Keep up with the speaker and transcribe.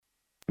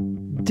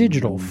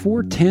Digital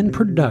 410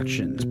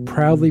 Productions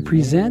proudly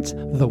presents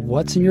the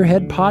What's in Your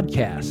Head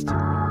podcast.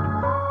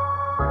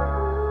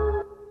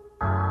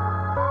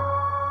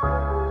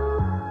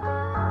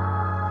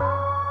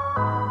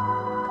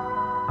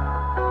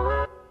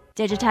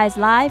 Digitized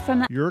live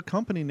from your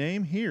company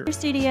name here.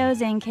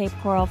 Studios in Cape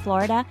Coral,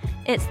 Florida.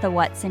 It's the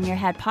What's in Your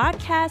Head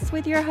podcast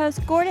with your hosts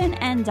Gordon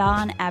and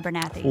Don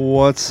Abernathy.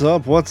 What's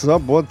up,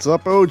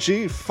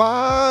 OG5?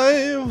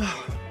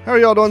 How are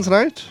y'all doing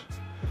tonight?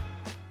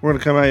 We're going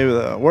to come at you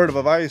with a word of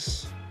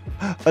advice.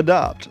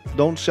 Adopt,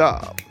 don't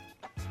shop.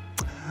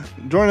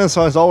 Joining us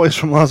as always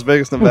from Las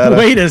Vegas, Nevada.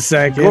 Wait a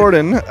second.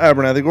 Gordon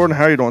Abernathy. Gordon,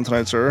 how are you doing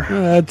tonight, sir?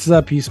 What's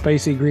up, you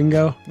spicy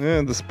gringo?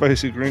 Yeah, the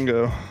spicy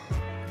gringo.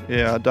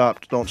 Yeah,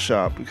 adopt, don't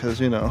shop, because,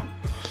 you know,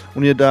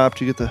 when you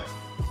adopt, you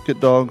get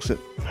dogs that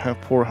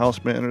have poor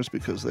house manners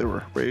because they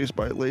were raised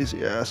by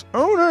lazy-ass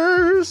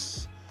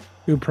owners.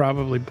 Who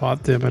probably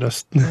bought them at a...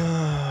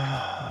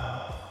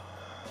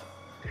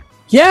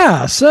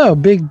 Yeah, so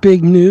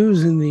big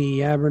news in the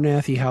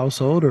Abernathy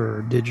household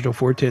or Digital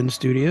 410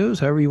 Studios,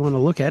 however you want to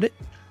look at it.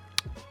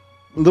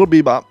 Little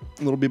bebop,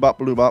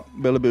 blue bop,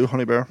 Bailey Boo,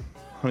 honey bear,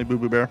 honey boo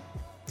boo bear,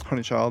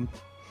 honey child,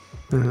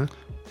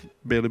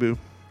 Bailey Boo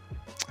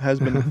has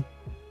been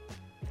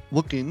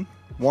looking,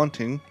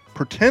 wanting,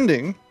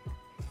 pretending,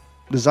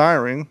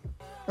 desiring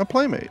a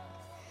playmate.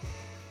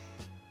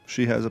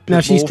 She has a pit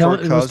now she's bull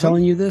for a cousin.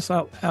 telling you this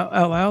out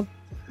loud?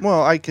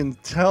 Well, I can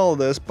tell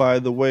this by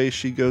the way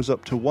she goes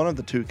up to one of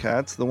the two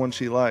cats, the one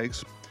she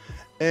likes,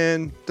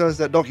 and does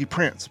that doggy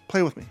prance.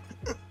 Play with me.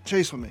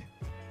 Chase with me.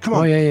 Come on.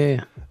 Oh, yeah.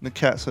 And the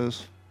cat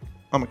says,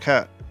 I'm a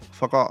cat.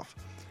 Fuck off.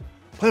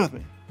 Play with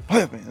me.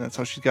 Play with me. And that's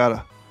how she's got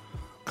a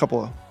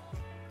couple of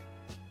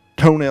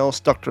toenails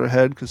stuck to her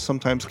head, because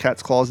sometimes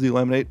cats' claws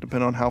delaminate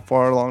depending on how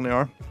far along they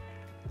are.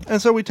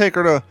 And so we take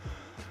her to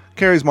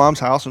Carrie's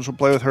mom's house, and she'll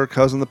play with her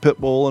cousin, the pit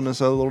bull, and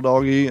this other little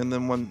doggy. And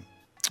then when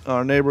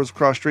our neighbors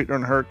across the street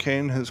during a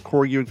hurricane, his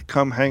corgi would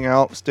come hang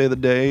out, stay the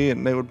day,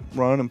 and they would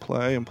run and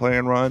play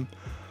and run.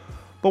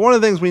 But one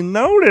of the things we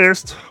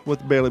noticed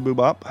with Bailey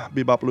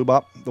Bebop Blue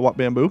Bop, the Wat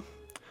Bamboo,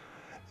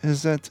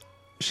 is that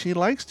she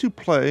likes to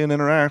play and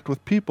interact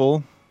with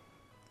people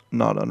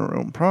not on her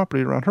own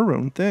property, around her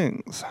own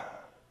things.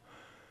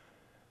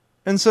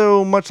 And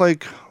so, much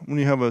like when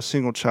you have a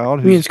single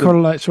child, it's sort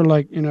of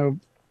like, you know,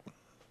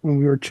 when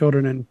we were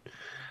children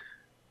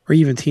or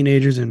even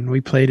teenagers and we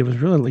played, it was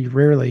really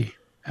rarely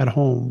at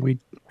home. We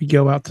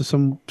go out to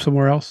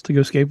somewhere else to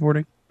go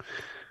skateboarding,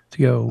 to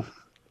go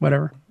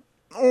whatever.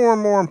 Or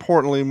more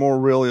importantly, more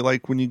really,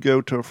 like when you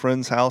go to a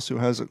friend's house who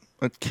has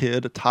a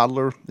kid, a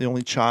toddler, the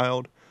only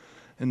child,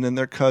 and then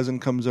their cousin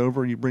comes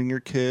over, you bring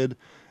your kid,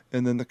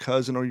 and then the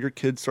cousin or your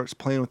kid starts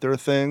playing with their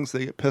things,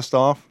 they get pissed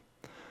off,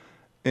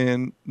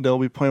 and they'll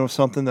be playing with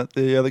something that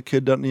the other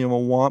kid doesn't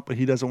even want, but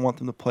he doesn't want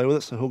them to play with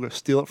it, so he'll go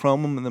steal it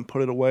from them and then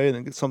put it away and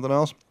then get something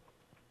else.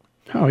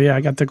 Oh, yeah,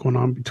 I got that going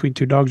on between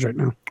two dogs right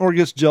now. Or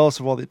gets jealous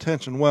of all the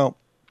attention. Well,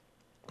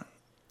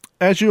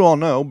 as you all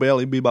know,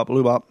 Bailey Bebop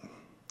Blue Bop,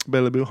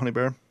 Bailey Boo, honey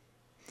bear,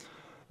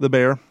 the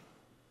bear.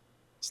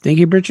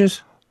 Stinky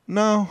britches?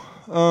 No,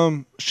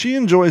 she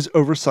enjoys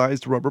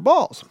oversized rubber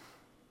balls.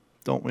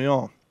 Don't we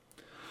all?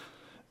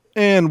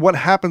 And what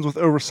happens with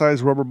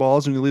oversized rubber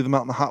balls when you leave them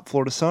out in the hot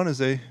Florida sun is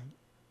they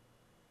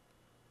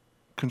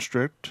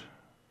constrict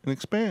and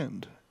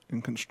expand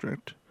and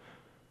constrict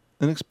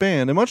and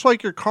expand. And much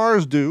like your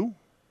cars do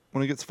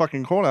when it gets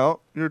fucking cold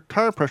out, your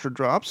tire pressure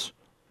drops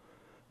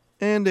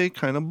and they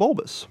kind of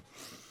bulbous.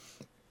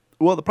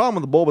 Well, the problem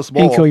with the bulbous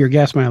ball... And kill your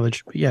gas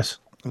mileage, but yes.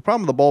 The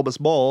problem with the bulbous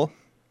ball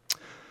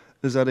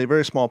is that a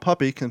very small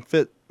puppy can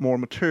fit more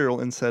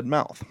material in said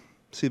mouth.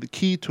 See, the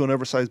key to an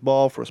oversized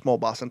ball for a small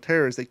Boston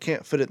Terrier is they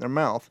can't fit it in their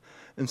mouth.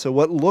 And so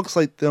what looks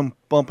like them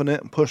bumping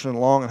it and pushing it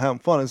along and having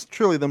fun is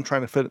truly them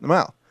trying to fit it in the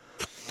mouth.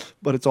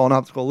 But it's all an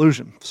optical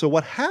illusion. So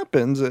what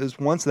happens is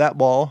once that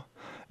ball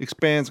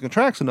expands and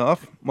contracts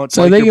enough, much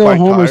so like they your go bike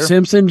Homer tire,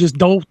 Simpson, just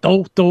do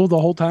the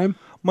whole time?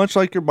 Much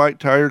like your bike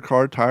tire, your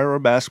car tire, or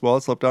a basketball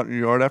that's left out in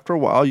your yard, after a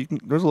while,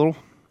 there's a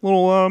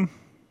little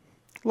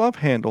love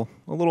handle,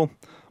 a little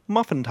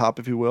muffin top,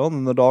 if you will,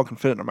 and the dog can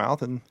fit it in their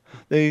mouth, and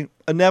they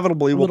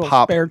inevitably will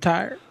pop. Spare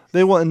tire.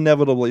 They will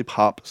inevitably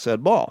pop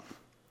said ball.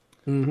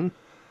 Mm-hmm.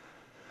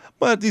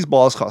 But these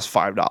balls cost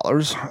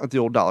 $5 at the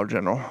old Dollar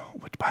General,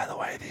 which, by the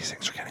way, these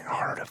things are getting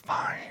harder to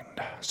find.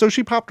 So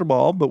she popped her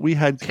ball, but we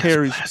had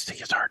Carrie's...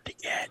 Plastic is hard to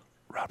get.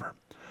 Rubber.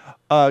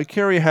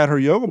 Carrie had her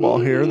yoga ball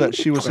here that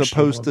she was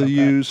supposed to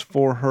use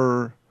for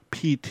her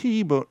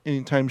PT, but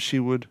anytime she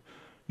would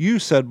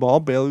use said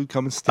ball, Bailey would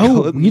come and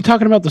steal it. Oh, you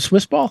talking about the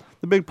Swiss ball?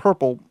 The big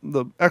purple,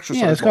 the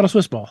exercise ball. Yeah, it's called a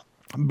Swiss ball.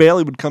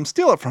 Bailey would come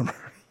steal it from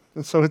her.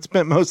 And so it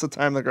spent most of the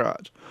time in the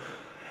garage.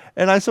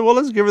 And I said, well,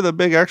 let's give her the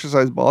big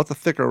exercise ball. It's a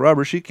thicker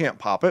rubber. She can't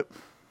pop it.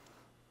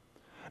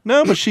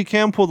 No, but she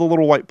can pull the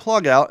little white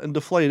plug out and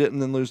deflate it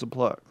and then lose the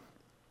plug.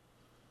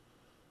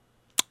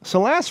 So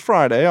last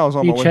Friday, I was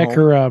on my way home. You check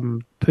her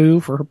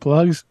poo for her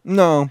plugs?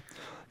 No.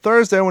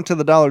 Thursday, I went to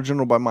the Dollar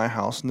General by my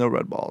house. No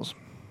red balls.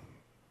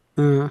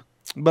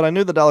 But I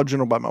knew the Dollar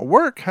General by my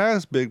work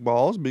has big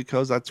balls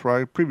because that's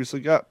where I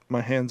previously got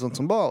my hands on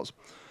some balls.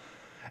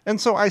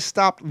 And so I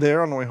stopped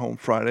there on the way home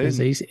Friday. As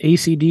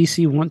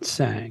AC/DC once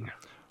sang.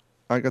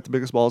 I got the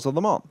biggest balls of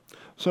them all.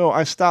 So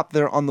I stopped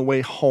there on the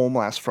way home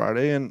last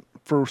Friday, and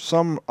for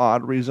some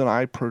odd reason,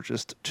 I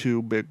purchased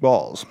 2 big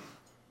balls.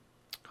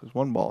 Because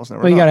one ball is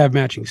never Well, you enough. got to have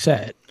matching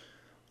set.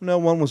 No,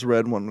 one was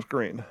red, one was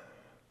green.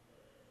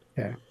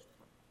 Okay.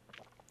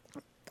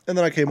 And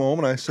then I came home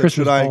and I said, Christmas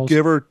should I balls.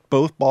 give her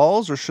both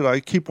balls or should I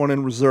keep one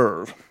in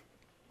reserve?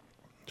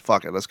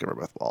 Fuck it, let's give her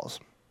both balls.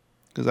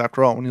 Because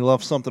after all, when you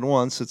love something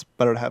once, it's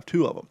better to have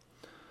 2 of them.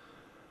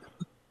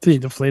 Did you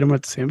deflate them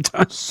at the same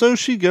time? So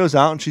she goes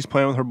out and she's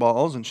playing with her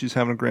balls and she's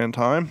having a grand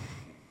time,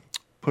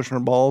 pushing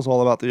her balls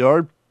all about the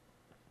yard.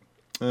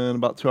 And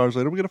about 2 hours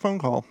later, we get a phone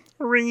call.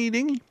 Ringy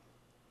dingy.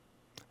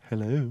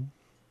 Hello.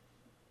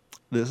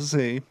 This is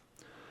he.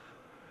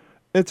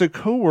 It's a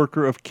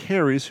coworker of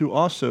Carrie's who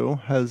also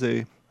has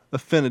a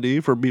affinity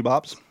for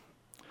bebops.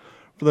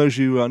 For those of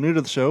you new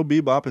to the show,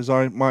 bebop is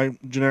my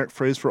generic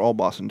phrase for all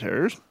Boston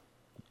Terriers.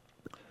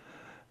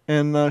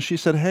 And she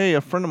said, hey,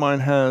 a friend of mine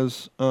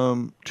has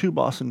 2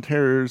 Boston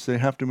Terriers. They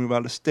have to move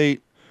out of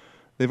state.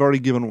 They've already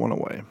given one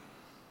away.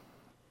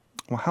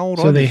 Well, how old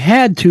So are they they?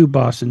 had 2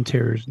 Boston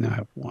Terriers, now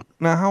have 1.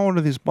 Now, how old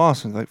are these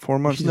Bostons? Like 4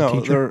 months? She's a No,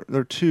 teacher.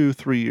 they're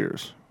 2-3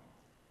 years.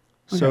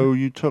 So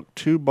you took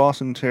 2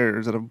 Boston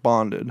Terriers that have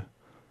bonded,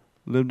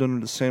 lived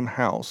under the same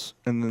house,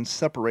 and then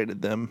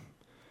separated them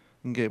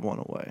and gave one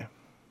away.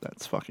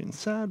 That's fucking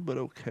sad, but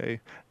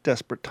okay.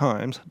 Desperate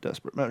times,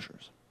 desperate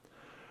measures.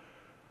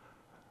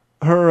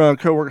 Her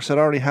coworker said,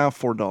 I already have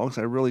 4 dogs.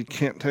 I really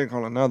can't take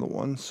on another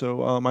one.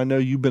 So I know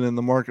you've been in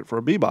the market for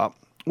a bebop,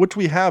 which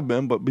we have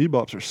been, but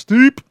bebops are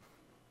steep.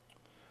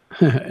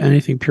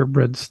 Anything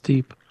purebred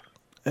steep.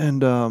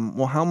 And,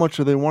 well, how much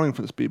are they wanting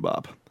for this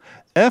bebop?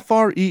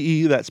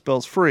 Free, that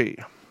spells free.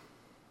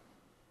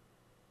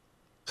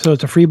 So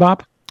it's a free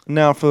bop?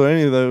 Now, for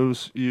any of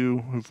those you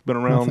who've been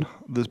around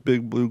this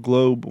big blue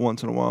globe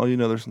once in a while, you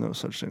know there's no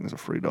such thing as a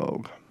free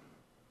dog.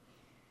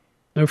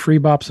 No free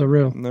bops are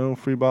real. No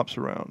free bops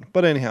around.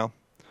 But anyhow,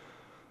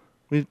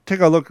 we take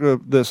a look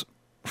at this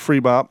free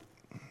bop,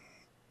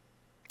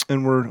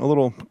 and we're a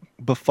little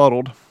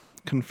befuddled,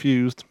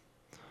 confused,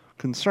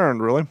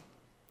 concerned, really.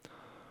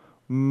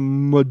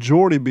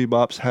 Majority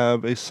bebops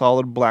have a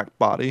solid black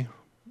body,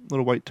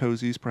 little white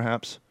toesies,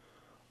 perhaps.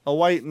 A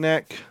white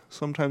neck,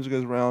 sometimes it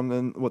goes around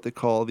in what they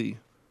call the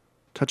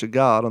touch of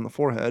God on the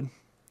forehead,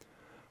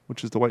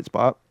 which is the white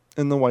spot,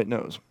 and the white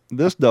nose.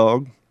 This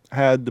dog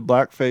had the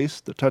black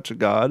face, the touch of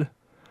God,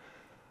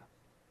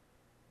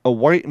 a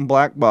white and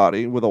black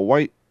body with a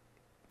white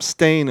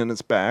stain in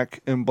its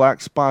back, and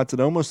black spots that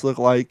almost look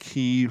like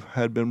he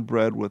had been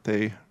bred with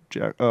a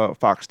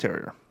fox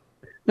terrier.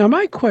 Now,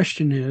 my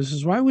question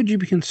is why would you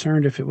be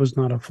concerned if it was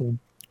not a full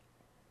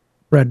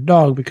bred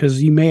dog?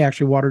 Because you may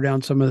actually water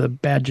down some of the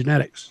bad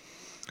genetics.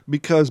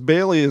 Because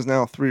Bailey is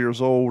now 3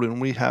 years old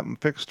and we haven't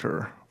fixed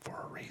her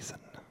for a reason.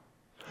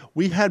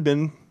 We had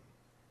been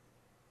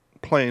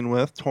playing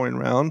with, toying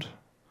around,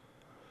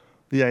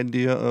 the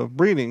idea of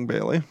breeding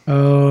Bailey.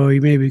 Oh,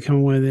 you may be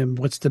coming with him.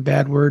 What's the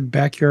bad word?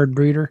 Backyard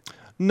breeder?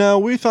 No,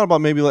 we thought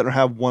about maybe letting her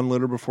have 1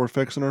 litter before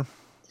fixing her.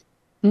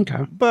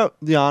 Okay. But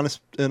the honest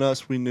in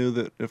us, we knew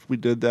that if we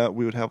did that,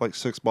 we would have like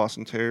 6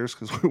 Boston Terriers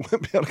because we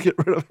wouldn't be able to get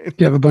rid of any.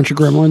 You have a bunch of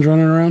gremlins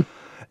running around?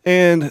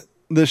 And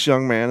this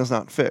young man is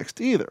not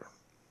fixed either.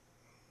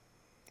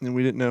 And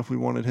we didn't know if we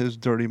wanted his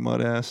dirty mud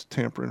ass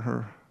tampering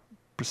her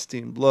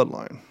pristine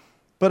bloodline.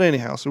 But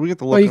anyhow, so we get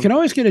to look. Well, you can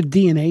always get a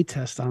DNA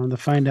test on him to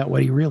find out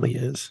what he really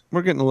is.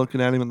 We're getting to looking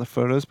at him in the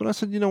photos. But I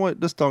said, you know what?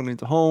 This dog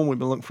needs a home. We've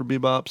been looking for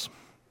bebops.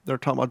 They're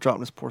talking about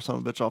dropping this poor son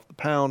of a bitch off the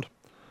pound.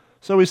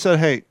 So we said,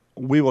 hey,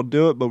 we will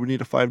do it, but we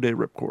need a 5-day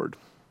ripcord.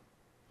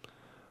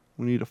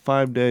 We need a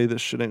 5-day.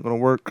 This shit ain't going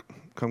to work.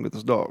 Come get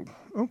this dog.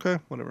 Okay,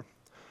 whatever.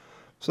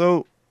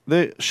 So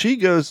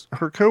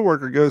her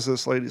coworker goes to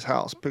this lady's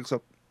house, picks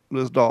up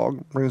this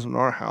dog, brings him to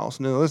our house.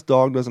 Now, this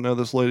dog doesn't know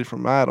this lady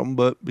from Adam,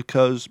 but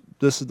because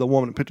this is the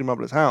woman that picked him up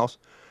at his house,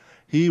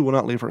 he will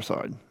not leave her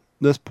side.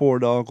 This poor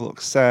dog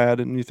looks sad,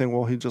 and you think,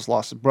 well, he just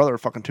lost his brother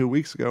fucking 2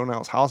 weeks ago. Now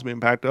his house being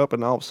packed up,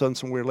 and all of a sudden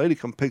some weird lady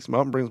comes, picks him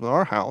up, and brings him to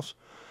our house.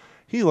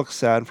 He looks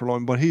sad for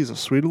long, but he's a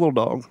sweet little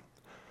dog.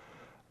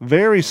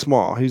 Very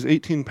small. He's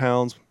 18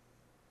 pounds.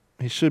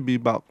 He should be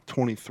about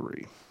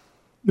 23.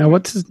 Now,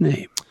 what's his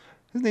name?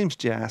 His name's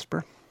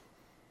Jasper.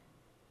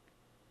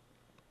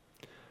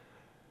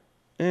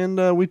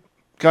 And we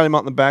got him out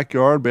in the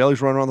backyard.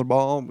 Bailey's running around the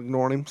ball,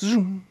 ignoring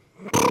him.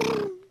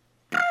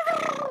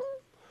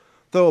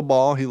 Throw a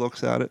ball, he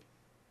looks at it.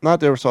 Not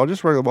the saw,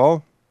 just regular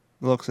ball.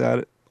 He looks at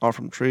it,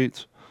 offer him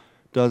treats.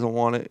 Doesn't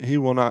want it. He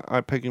will not.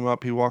 I pick him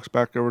up. He walks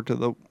back over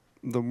to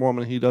the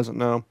woman he doesn't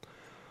know.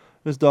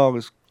 This dog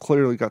has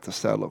clearly got the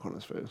sad look on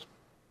his face.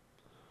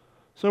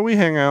 So we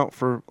hang out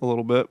for a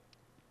little bit.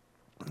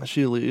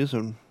 She leaves,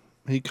 and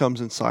he comes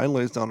inside,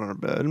 lays down on her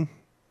bed,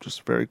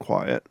 just very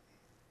quiet.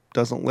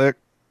 Doesn't lick.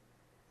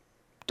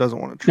 Doesn't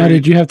want to treat. Now,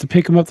 did you have to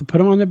pick him up to put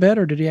him on the bed,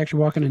 or did he actually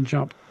walk in and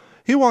jump?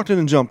 He walked in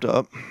and jumped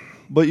up.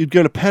 But you'd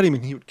go to pet him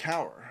and he would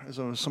cower as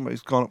though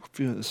somebody's gone up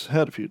his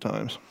head a few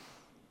times.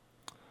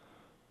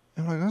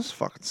 And I'm like, that's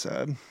fucking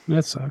sad.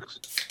 That sucks.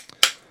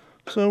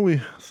 So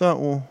we thought,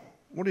 well,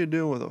 what do you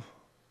do with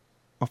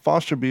a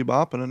foster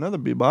Bebop and another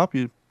Bebop?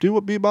 You do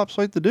what Bebops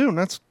like to do, and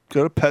that's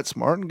go to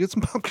PetSmart and get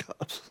some pup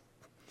cups.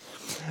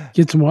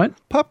 Get some what?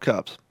 Pup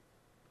cups.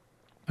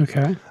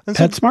 Okay. And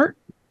so- PetSmart?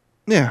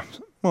 Yeah.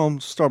 Well,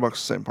 Starbucks,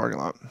 same parking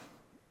lot.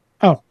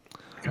 Oh.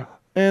 Okay.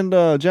 And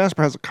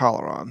Jasper has a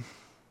collar on.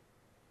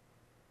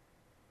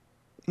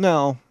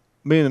 Now,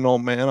 being an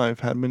old man, I've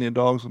had many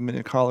dogs with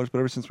many collars, but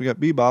ever since we got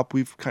Bebop,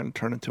 we've kind of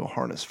turned into a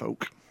harness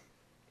folk.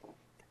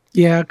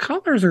 Yeah,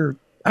 collars are...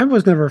 I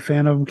was never a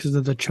fan of them because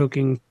of the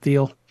choking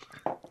deal.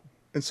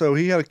 And so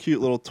he had a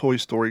cute little Toy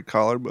Story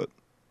collar, but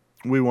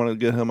we wanted to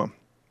get him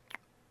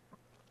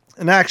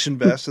an action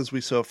vest, as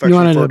we so You affectionately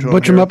wanted refer to to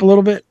butcher him here. up a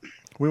little bit?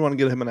 We want to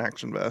get him an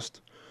action vest.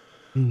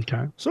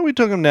 Okay. So we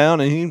took him down,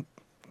 and he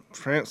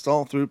tranced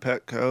all through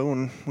Petco,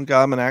 and we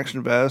got him an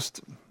action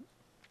vest,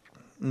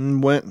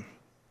 and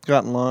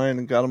got in line,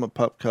 and got him a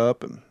pup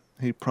cup, and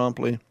he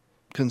promptly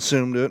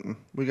consumed it, and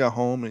we got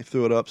home, and he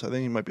threw it up, so I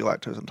think he might be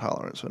lactose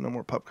intolerant, so no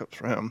more pup cups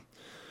for him.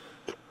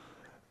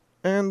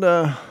 And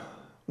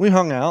we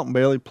hung out, and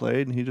Bailey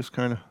played, and he just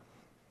kind of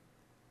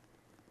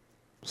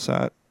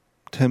sat,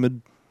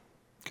 timid,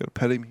 got to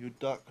pet him, he would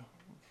duck.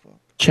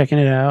 Checking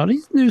it out.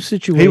 He's a new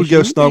situation. He would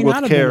go snug May with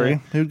not have been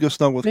Carrie. He would go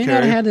snug with May not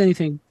Carrie. have had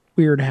anything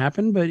weird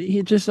happen, but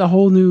he just a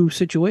whole new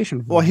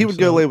situation. For Well, he him, would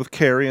so- go lay with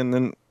Carrie, and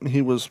then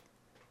he was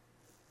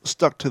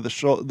stuck to the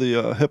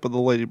hip of the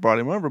lady brought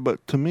him over.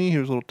 But to me, he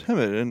was a little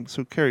timid, and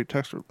so Carrie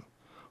texted her,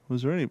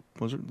 "Was there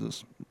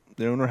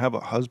the owner have a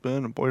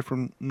husband, a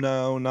boyfriend?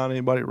 No, not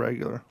anybody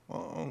regular.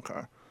 Oh,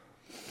 okay.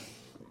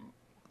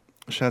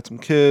 She had some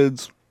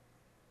kids.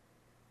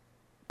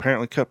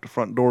 Apparently kept the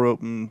front door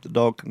open. The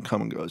dog can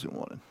come and go as he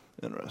wanted.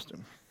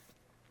 Interesting.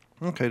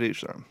 Okay, to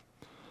each their own.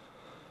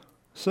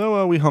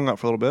 So we hung out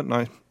for a little bit, and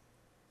I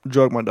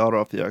drug my daughter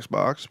off the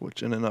Xbox,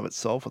 which in and of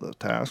itself was a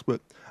task.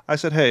 But I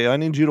said, hey, I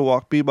need you to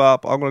walk Bebop.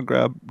 I'm going to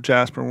grab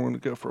Jasper, and we're going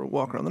to go for a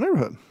walk around the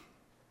neighborhood.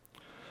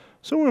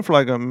 So we went for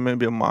like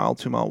maybe a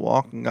 2-mile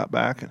walk and got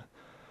back. And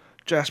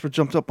Jasper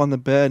jumped up on the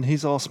bed, and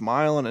he's all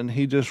smiling, and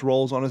he just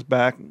rolls on his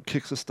back and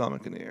kicks his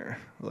stomach in the air.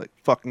 Like,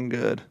 fucking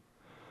good.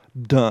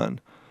 Done.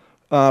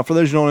 For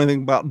those who don't know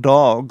anything about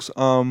dogs,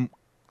 and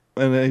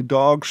a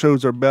dog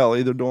shows their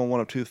belly, they're doing one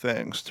of two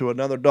things. To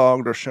another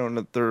dog, they're showing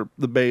that they're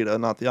the beta,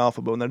 not the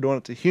alpha. But when they're doing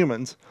it to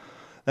humans,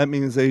 that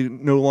means they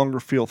no longer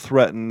feel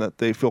threatened, that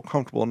they feel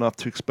comfortable enough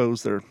to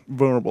expose their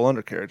vulnerable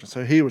undercarriage. And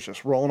so he was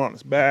just rolling on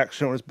his back,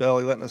 showing his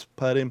belly, letting us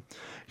pet him.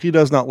 He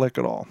does not lick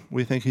at all.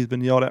 We think he's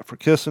been yelled at for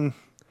kissing.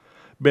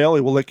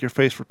 Bailey will lick your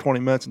face for 20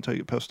 minutes until you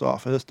get pissed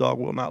off. This dog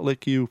will not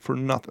lick you for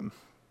nothing.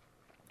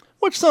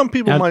 Which some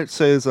people might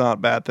say is not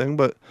a bad thing,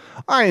 but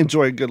I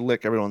enjoy a good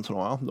lick every once in a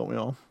while, don't we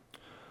all?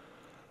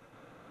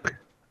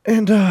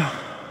 And,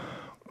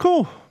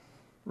 cool.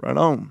 Right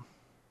on.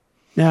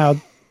 Now,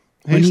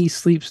 when he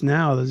sleeps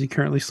now, does he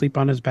currently sleep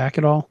on his back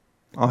at all?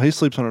 Oh, he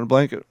sleeps under a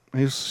blanket.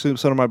 He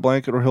sleeps under my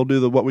blanket, or he'll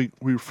do what we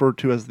refer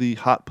to as the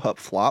hot pup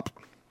flop.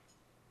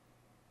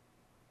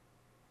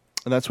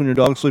 And that's when your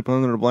dog's sleeping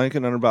under a blanket,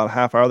 and in about a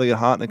half hour they get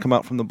hot, and they come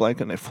out from the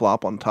blanket, and they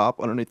flop on top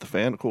underneath the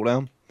fan to cool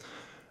down.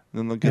 And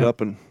then they'll get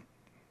up and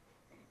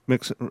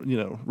mix it,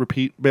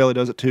 repeat. Bailey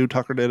does it too.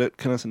 Tucker did it.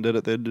 Kennison did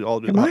it. They all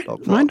do the hot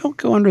dog flop. Mine don't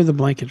go under the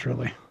blankets,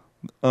 really.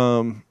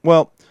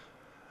 Well,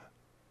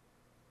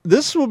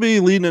 this will be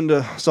leading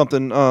into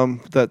something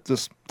that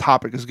this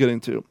topic is getting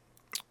to.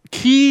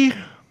 Key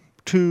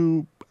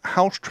to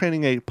house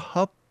training a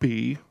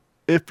puppy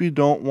if you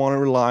don't want to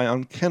rely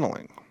on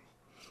kenneling.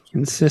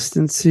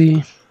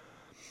 Consistency.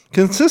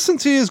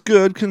 Consistency is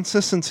good.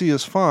 Consistency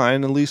is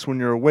fine, at least when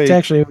you're awake. It's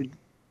actually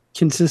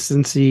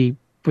consistency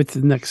with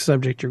the next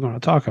subject you're going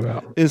to talk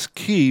about. Is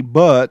key,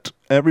 but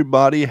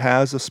everybody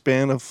has a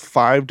span of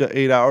 5 to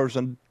 8 hours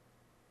and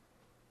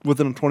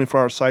within a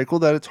 24-hour cycle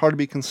that it's hard to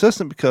be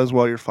consistent because,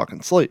 well, you're fucking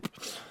asleep.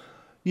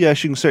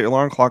 Yes, you can set your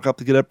alarm clock up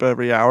to get up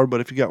every hour,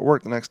 but if you got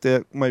work the next day,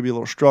 it might be a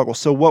little struggle.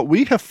 So what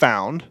we have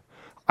found,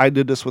 I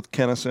did this with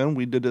Kennison,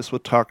 we did this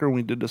with Tucker,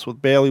 we did this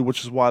with Bailey,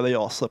 which is why they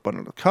all sleep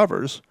under the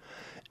covers.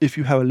 If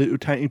you have a little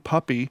tiny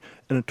puppy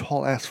in a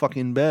tall-ass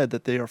fucking bed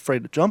that they are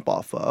afraid to jump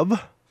off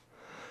of,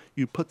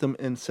 you put them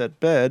in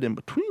said bed in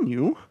between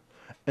you,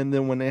 and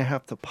then when they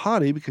have to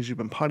potty, because you've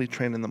been potty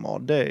training them all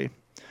day,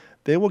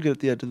 they will get at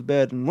the edge of the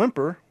bed and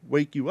whimper,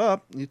 wake you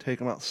up, you take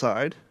them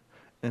outside,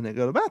 and they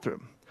go to the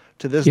bathroom.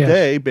 To this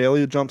day,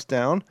 Bailey jumps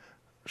down,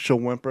 she'll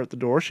whimper at the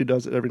door. She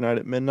does it every night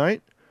at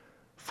midnight,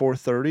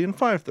 4:30 and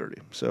 5:30.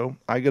 So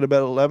I get to bed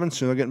at 11. As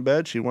soon as I get in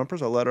bed, she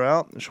whimpers. I let her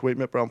out. She'll wake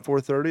me up around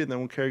 4:30, and then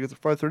when Carrie gets to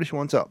 5:30, she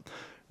wants out.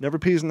 Never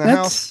pees in the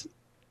house.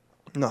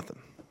 Nothing.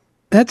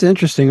 That's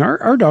interesting.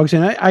 Our dogs,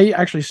 and I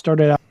actually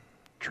started out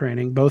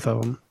training both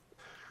of them,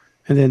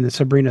 and then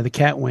Sabrina the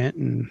cat went,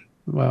 and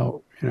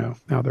well,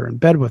 now they're in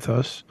bed with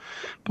us.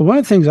 But one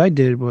of the things I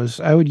did was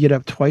I would get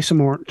up twice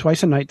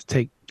a night to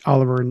take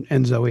Oliver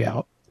and Zoe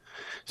out.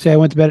 Say I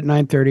went to bed at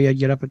 9:30, I'd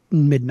get up at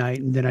midnight,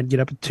 and then I'd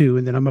get up at 2,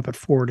 and then I'm up at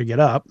 4 to get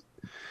up.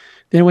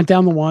 Then it went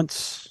down the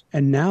once,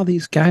 and now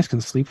these guys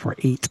can sleep for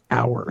 8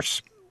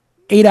 hours.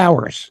 8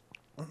 hours.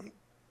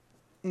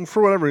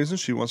 For whatever reason,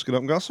 she wants to get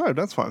up and go outside.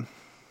 That's fine.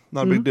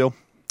 Not a big deal.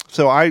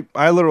 So I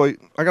literally,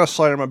 I got a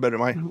slider in my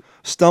bedroom. I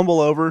stumble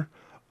over,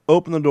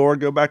 open the door,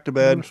 go back to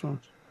bed.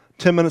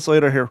 10 minutes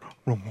later, I hear,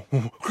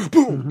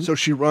 boom. So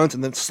she runs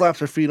and then slaps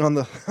her feet on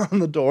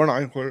the door, and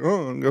I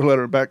go let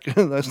her back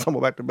in. I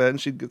stumble back to bed,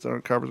 and she gets on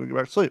her covers and go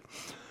back to sleep.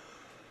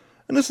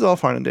 And this is all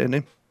fine and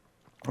dandy.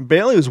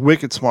 Bailey is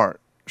wicked smart.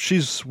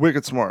 She's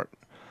wicked smart.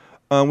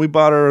 We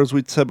bought her, as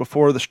we said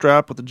before, the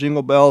strap with the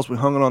jingle bells. We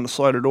hung it on the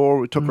slider door.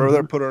 We took her over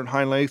there, put her in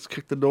hind legs,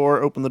 kicked the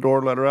door, opened the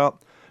door, let her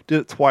out. Did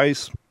it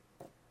twice.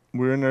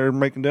 We were in there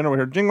making dinner. We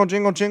heard jingle,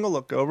 jingle, jingle.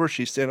 Look over.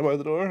 She's standing by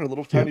the door. Her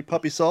little tiny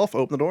puppy self.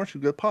 Open the door.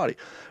 She'll go potty.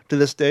 To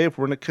this day, if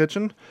we're in the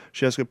kitchen,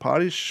 she has to go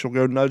potty. She'll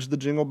go nudge the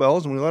jingle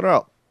bells, and we let her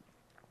out.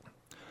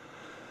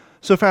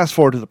 So fast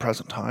forward to the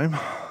present time.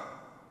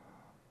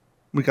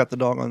 We got the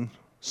dog on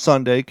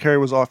Sunday. Carrie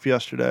was off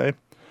yesterday.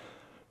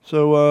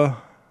 So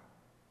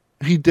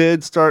he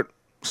did start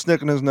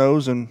snicking his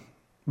nose in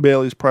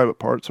Bailey's private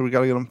part, so we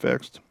got to get him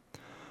fixed.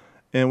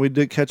 And we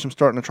did catch him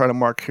starting to try to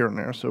mark here and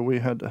there, so we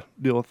had to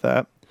deal with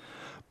that.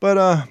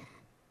 But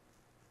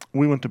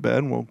we went to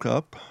bed, woke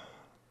up,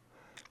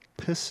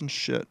 piss and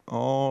shit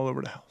all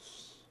over the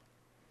house.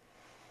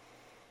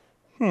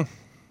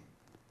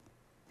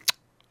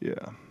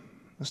 Yeah.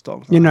 This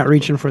dog's You're not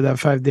reaching for that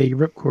 5-day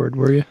ripcord,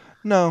 were you?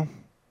 No.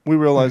 We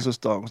realized this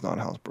dog was not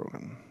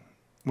housebroken.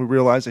 We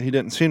realized that he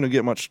didn't seem to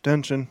get much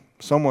attention.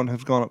 Someone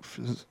has gone up,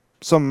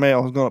 some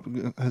male has gone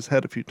up his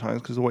head a few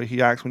times because of the way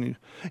he acts when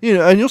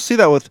and you'll see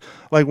that with,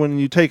 like, when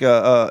you take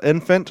a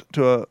infant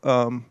to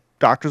a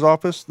doctor's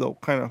office, they'll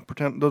kind of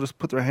pretend, they'll just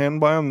put their hand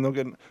by them, and they'll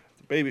get,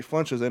 the baby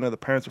flinches, they know the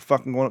parents are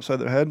fucking going upside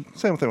their head.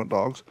 Same thing with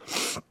dogs.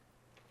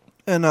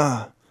 And,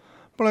 we're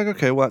like,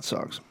 okay, well, that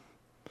sucks.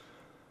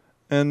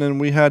 And then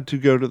we had to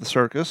go to the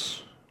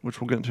circus, which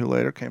we'll get into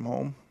later, came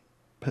home,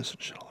 pissing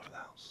shit all over the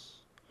house.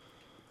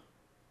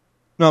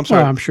 No, I'm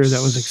sorry. Well, I'm sure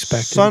that was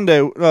expected.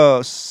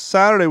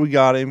 Saturday we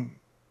got him.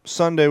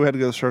 Sunday we had to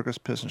go to the circus,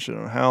 pissing shit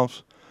in the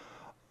house.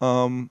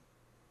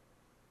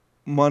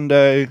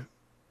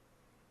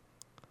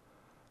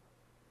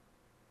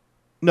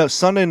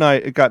 Sunday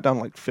night it got down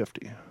to like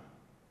 50.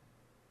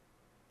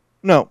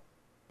 No,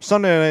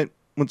 Sunday night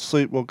went to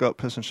sleep, woke up,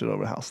 pissing shit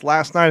over the house.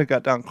 Last night it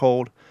got down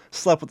cold,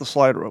 slept with the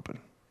slider open.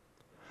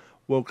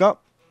 Woke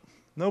up,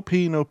 no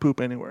pee, no poop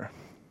anywhere.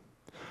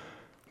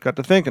 Got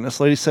to thinking,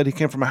 this lady said he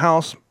came from a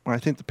house where I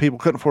think the people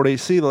couldn't afford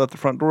AC. They left the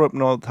front door open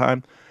all the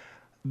time.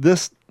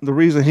 The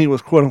reason he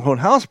was quote-unquote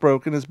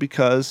housebroken is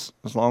because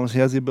as long as he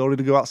has the ability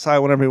to go outside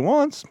whenever he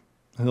wants,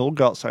 he'll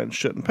go outside and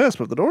shit and piss.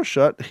 But if the door's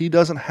shut, he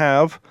doesn't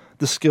have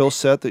the skill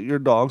set that your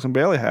dogs and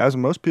Bailey has,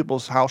 and most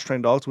people's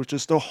house-trained dogs, which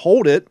is to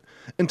hold it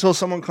until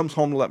someone comes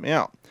home to let me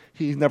out.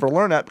 He never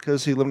learned that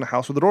because he lived in a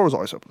house where the door was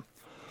always open.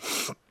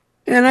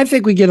 And I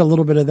think we get a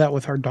little bit of that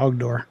with our dog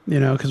door,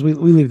 because we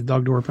leave the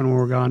dog door open when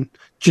we're gone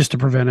just to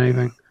prevent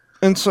anything.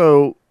 And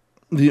so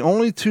the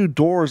only two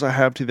doors I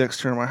have to the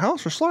exterior of my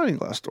house are sliding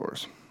glass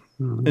doors.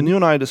 Mm-hmm. And you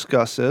and I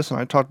discussed this, and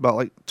I talked about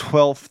like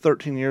 12,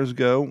 13 years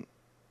ago,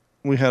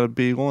 we had a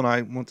beagle, and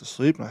I went to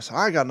sleep, and I said,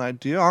 I got an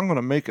idea. I'm going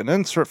to make an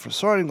insert for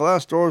sliding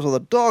glass doors with a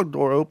dog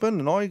door open,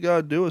 and all you got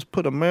to do is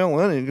put a male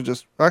in, and you can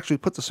just actually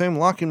put the same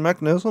locking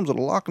mechanisms.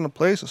 It'll lock into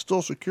place. It's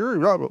still secure,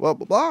 blah, blah, blah,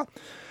 blah, blah.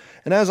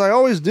 And as I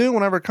always do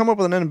whenever I come up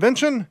with an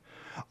invention,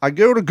 I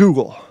go to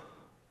Google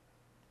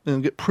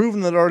and get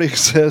proven that it already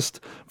exists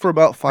for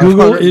about $538.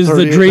 Google is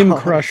the dream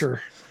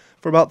crusher.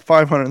 For about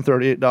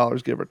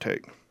 $538, give or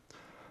take.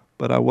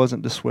 But I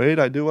wasn't dissuaded.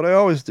 I do what I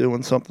always do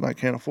when something I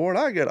can't afford.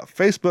 I get a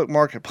Facebook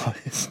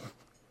Marketplace.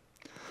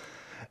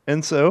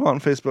 And so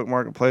on Facebook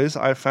Marketplace,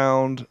 I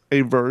found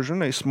a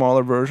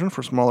smaller version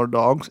for smaller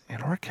dogs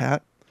and or a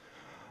cat.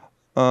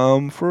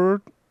 For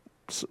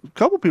a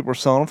couple people are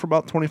selling them for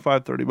about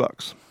 $25,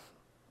 $30.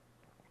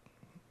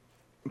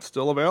 It's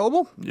still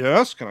available?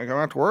 Yes. Can I come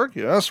out to work?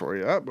 Yes. Where are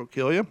you at? We'll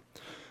kill you.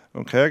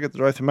 Okay, I get to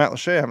drive through Matt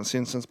Lachey. I haven't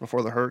seen since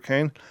before the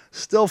hurricane.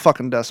 Still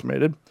fucking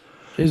decimated.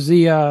 Is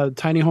the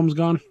tiny homes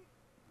gone?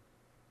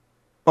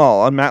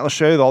 Oh, on Matt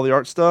Lachey, all the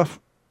art stuff?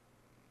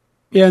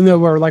 Yeah, no,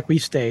 where like we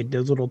stayed,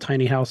 those little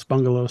tiny house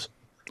bungalows.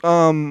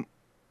 They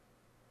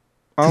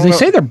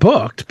say they're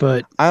booked,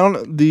 but I don't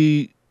know.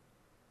 The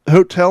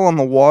hotel on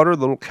the water,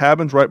 the little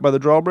cabins right by the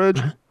drawbridge,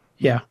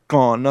 yeah,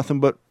 gone. Nothing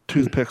but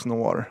toothpicks in the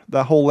water.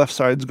 That whole left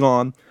side's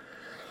gone.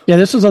 Yeah,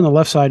 this is on the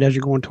left side as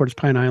you're going towards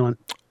Pine Island.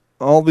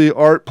 All the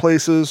art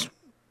places,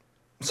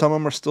 some of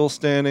them are still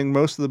standing.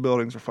 Most of the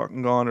buildings are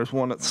fucking gone. There's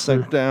one that's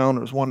sank down.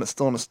 There's one that's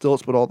still on the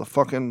stilts, but all the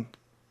fucking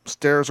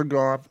stairs are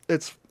gone.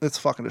 It's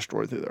fucking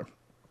destroyed through there.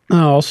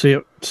 Oh, I'll see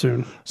it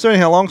soon. So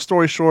anyhow, long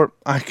story short,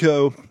 I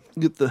go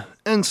get the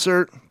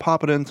insert,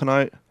 pop it in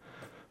tonight,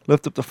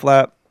 lift up the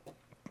flap.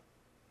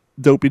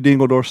 Dopey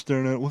Dingledorf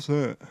staring at it. What's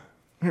that?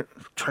 Here,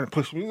 trying to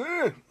push me.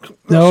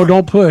 No,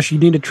 don't push. You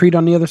need a treat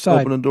on the other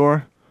side. Open the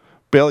door.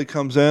 Bailey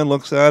comes in,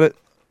 looks at it.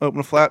 Open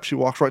the flap. She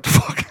walks right the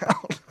fuck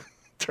out.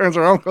 Turns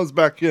around, comes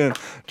back in.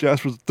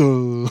 Jasper's,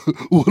 duh,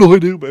 what do I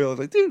do, Bailey? I was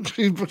like,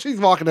 dude, she's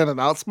walking in and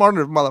out,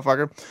 smarter than a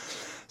motherfucker.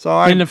 So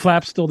And the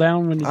flap's still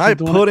down when I you're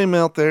doing put it? him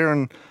out there,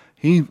 and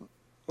he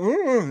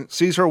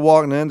sees her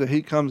walking in, so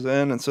he comes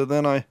in, and so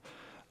then I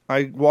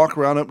walk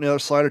around, open the other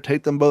slider,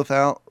 take them both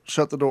out,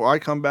 shut the door. I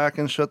come back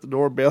and shut the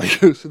door. Bailey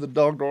goes to the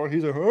dog door.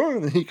 He's like, huh?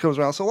 And then he comes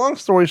around. So long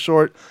story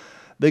short,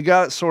 they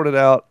got it sorted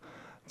out.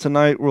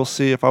 Tonight, we'll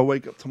see if I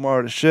wake up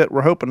tomorrow to shit.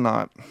 We're hoping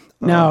not.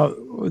 Now,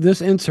 this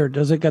insert,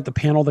 does it got the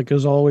panel that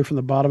goes all the way from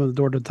the bottom of the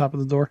door to the top of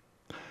the door?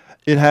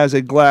 It has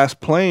a glass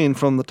plane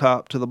from the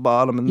top to the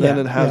bottom, and then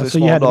it has a so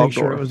small you had to dog make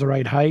sure door. it was the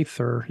right height,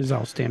 or is that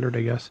all standard,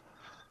 I guess?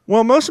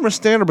 Well, most of them are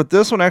standard, but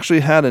this one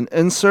actually had an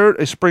insert,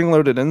 a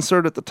spring-loaded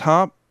insert at the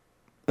top,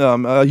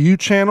 a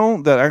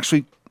U-channel that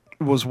actually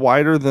was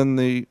wider than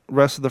the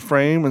rest of the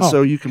frame, and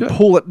so you can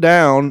pull it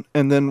down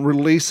and then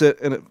release it,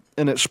 and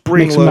it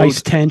spring Makes loads.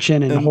 nice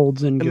tension and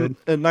holds in good.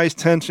 A nice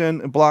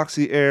tension. It blocks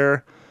the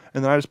air,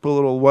 and then I just put a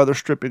little weather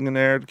stripping in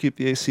there to keep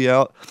the AC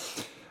out.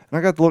 And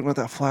I got to looking at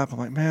that flap. I'm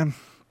like, man,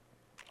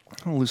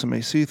 I'm gonna lose some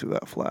AC through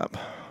that flap.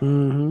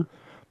 Mm-hmm.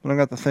 But I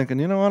got to thinking,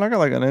 you know what? I got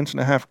like an 1.5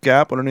 inch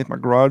gap underneath my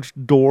garage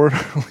door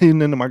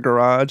leading into my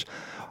garage.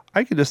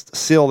 I could just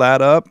seal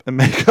that up and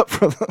make up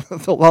for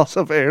the loss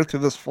of air through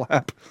this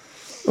flap.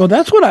 Well,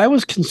 that's what I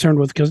was concerned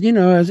with because, you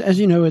know, as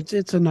you know,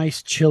 it's a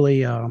nice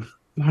chilly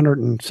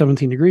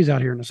 117 degrees out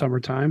here in the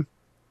summertime.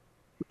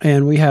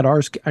 And we had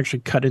ours actually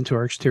cut into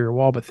our exterior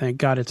wall, but thank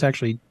God it's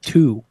actually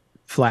 2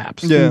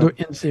 flaps,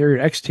 interior,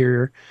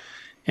 exterior.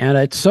 And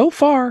it's so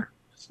far,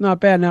 it's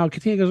not bad. Now,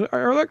 Katina goes,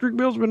 our electric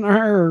bill's been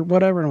higher or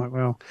whatever. And I'm like,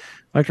 well,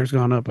 electric's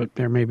gone up, but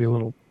there may be a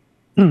little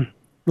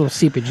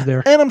seepage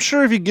there. And I'm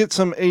sure if you get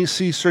some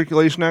AC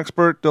circulation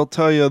expert, they'll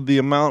tell you the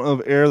amount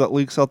of air that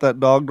leaks out that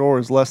dog door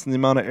is less than the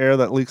amount of air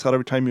that leaks out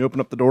every time you open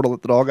up the door to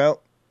let the dog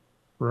out.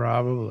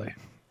 Probably.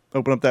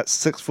 Open up that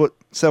 6 foot,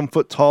 7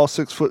 foot tall,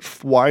 6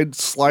 foot wide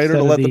slider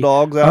to let the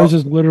dogs out. Ours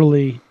is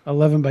literally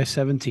 11 by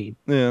 17.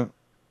 Yeah.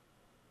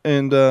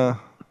 And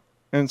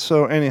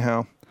so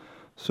anyhow,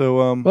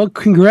 so well,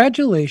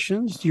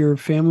 congratulations, your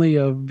family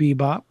of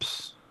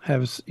bebops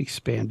has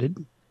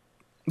expanded.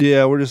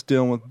 Yeah, we're just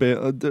dealing with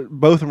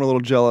both of them are a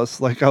little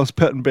jealous. Like I was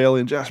petting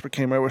Bailey, and Jasper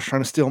came over, was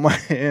trying to steal my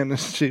hand, and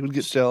she would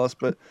get jealous.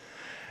 But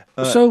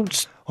so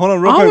hold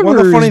on, real quick. One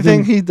of the funny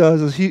thing he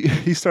does is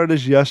he started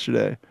this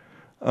yesterday.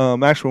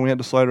 Actually, when we had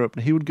the slider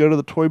open, he would go to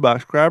the toy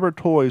box, grab her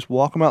toys,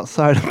 walk them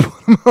outside, and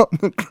put them out in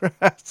the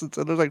grass. And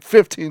so there's like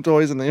 15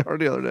 toys in the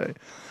yard the other day.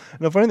 And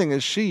the funny thing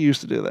is, she used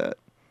to do that.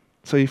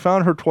 So he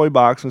found her toy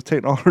box and was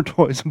taking all her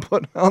toys and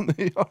putting them out in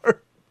the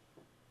yard.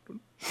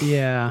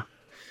 Yeah.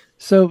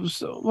 So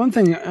one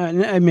thing,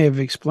 I may have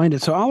explained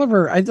it. So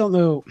Oliver, I don't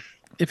know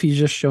if he's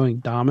just showing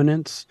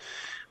dominance,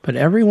 but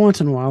every once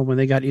in a while when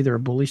they got either a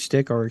bully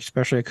stick or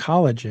especially a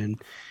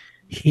collagen,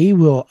 he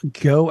will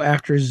go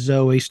after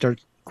Zoe, start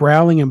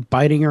growling and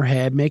biting her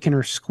head, making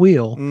her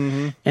squeal.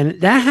 Mm-hmm. And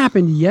that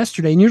happened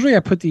yesterday. And usually I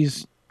put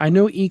these, I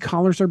know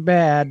e-collars are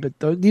bad,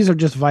 but these are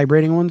just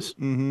vibrating ones.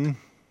 Mm-hmm.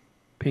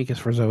 Pink is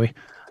for Zoe.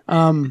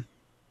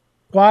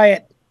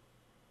 Quiet.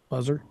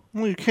 Buzzer.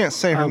 Well, you can't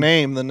say her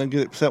name, then they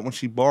get upset when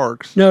she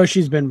barks. No,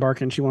 she's been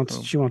barking. She wants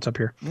up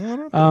here.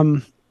 Yeah,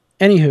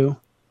 Anywho,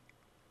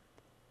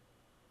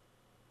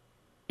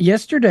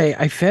 yesterday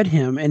I fed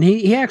him, and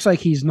he acts like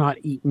he's not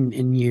eaten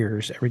in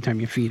years every time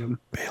you feed him.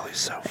 Bailey's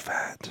so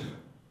fat.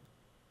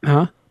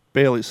 Huh?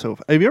 Bailey's so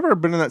fat. Have you ever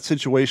been in that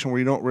situation where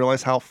you don't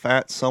realize how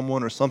fat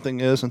someone or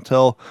something is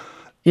until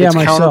its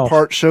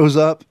counterpart shows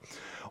up?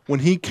 When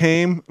he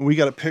came, we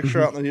got a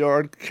picture out in the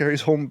yard.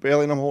 Carrie's holding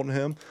Bailey, and I'm holding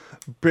him.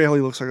 Bailey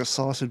looks like a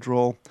sausage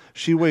roll.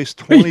 She weighs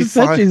 25. You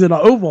said she's an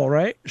oval,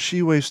 right?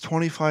 She weighs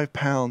 25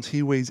 pounds.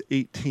 He weighs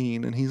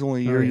 18, and he's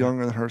only a year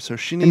younger than her. So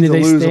she needs to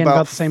lose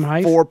about the same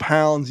height? 4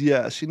 pounds.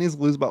 Yes, she needs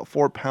to lose about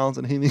 4 pounds,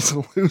 and he needs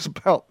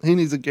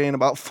to gain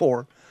about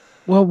 4.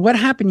 Well, what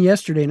happened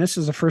yesterday, and this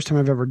is the first time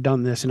I've ever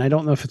done this, and I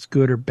don't know if it's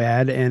good or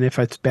bad, and if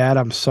it's bad,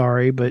 I'm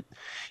sorry, but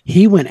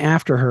he went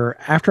after her.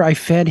 After I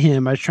fed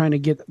him, I was trying to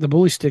get the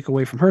bully stick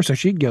away from her so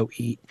she'd go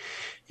eat.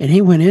 And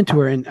he went into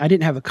her, and I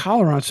didn't have the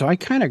collar on, so I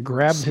kind of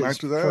grabbed his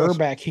fur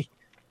back. He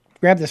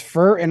grabbed his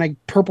fur, and I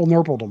purple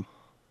nurpled him.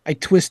 I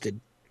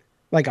twisted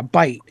like a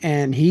bite,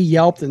 and he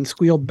yelped and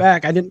squealed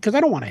back. I didn't, because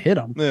I don't want to hit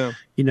him. Yeah.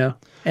 You know?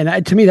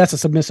 And to me, that's a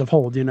submissive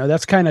hold. You know,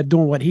 that's kind of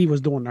doing what he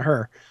was doing to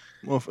her.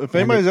 Well, if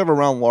anybody's ever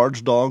around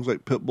large dogs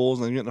like pit bulls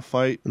and you get in a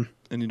fight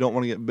and you don't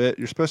want to get bit,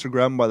 you're supposed to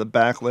grab them by the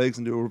back legs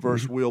and do a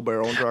reverse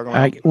wheelbarrow and drag them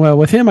out. Well,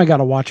 with him, I got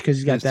to watch because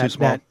he's got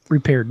that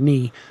repaired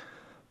knee.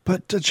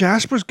 But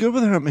Jasper's good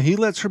with him. He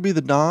lets her be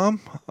the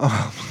dom.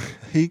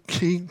 He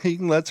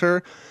lets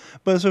her.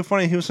 But it's so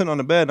funny. He was sitting on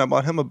the bed, and I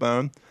bought him a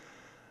bone.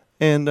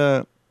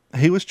 And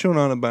he was chewing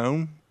on a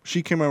bone.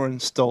 She came over and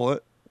stole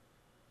it.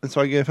 And so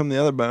I gave him the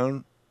other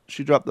bone.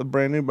 She dropped the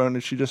brand new bone,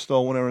 and she just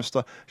stole whatever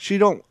stuff. She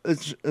don't.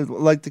 It's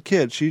like the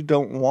kid. She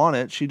don't want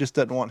it. She just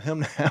doesn't want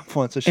him to have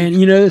one. So and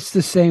you know, it's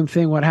the same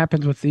thing. What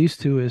happens with these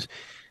two is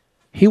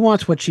he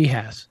wants what she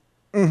has.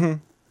 Mm-hmm.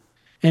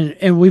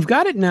 And we've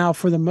got it now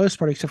for the most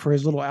part, except for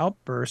his little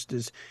outburst,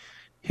 is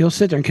he'll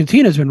sit there. And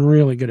Katina's been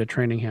really good at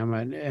training him,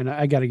 and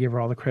I got to give her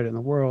all the credit in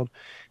the world.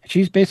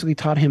 She's basically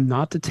taught him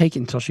not to take it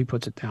until she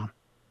puts it down.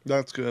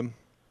 That's good.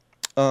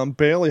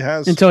 Bailey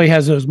has until he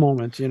has those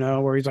moments,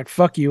 where he's like,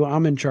 "Fuck you,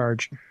 I'm in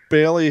charge."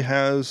 Bailey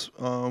has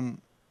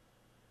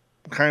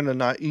kind of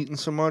not eaten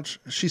so much.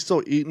 She's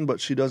still eating, but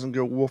she doesn't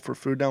go wolf her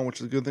food down, which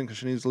is a good thing because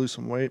she needs to lose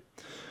some weight.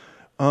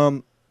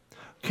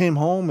 Came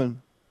home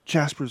and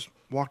Jasper's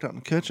walked out in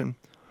the kitchen.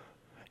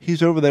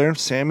 He's over there.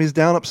 Sammy's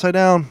down upside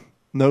down,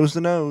 nose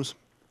to nose,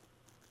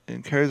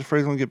 and Carrie's afraid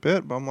he's gonna get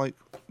bit. But I'm like,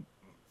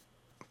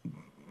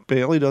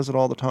 Bailey does it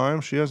all the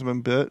time. She hasn't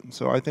been bit,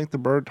 so I think the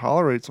bird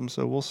tolerates him.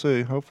 So we'll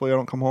see. Hopefully, I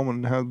don't come home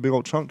and have a big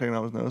old chunk taken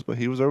out of his nose. But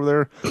he was over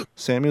there.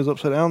 Sammy was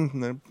upside down,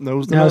 and they're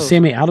nose to Now, nose. is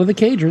Sammy out of the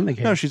cage or in the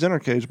cage? No, she's in her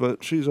cage,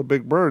 but she's a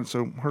big bird,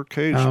 so her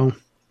cage. Oh,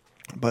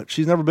 But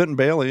she's never bitten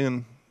Bailey,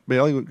 and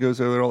Bailey goes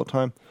over there all the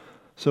time.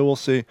 So we'll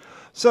see.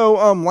 So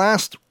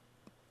last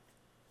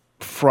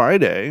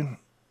Friday,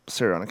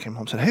 Sariana came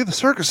home and said, "Hey, the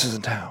circus is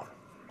in town.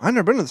 I've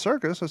never been to the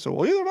circus." I said,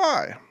 "Well, either have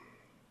I."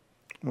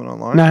 Went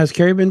online. now has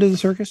Carrie been to the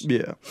circus?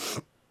 Yeah.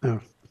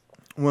 Oh,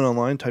 Went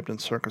online, typed in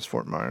Circus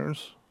Fort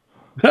Myers.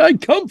 I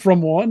come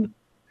from one.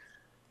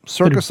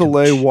 Circus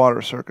Soleil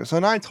Water Circus.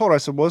 And I told her, I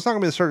said, well, it's not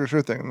going to be the circus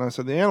you're thinking. And I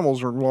said, the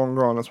animals are long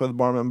gone. That's why the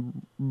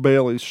barman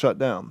Bailey's shut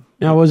down.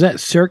 Now, was that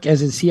Cirque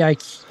as in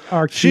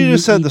C-I-R-Q? She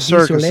just said the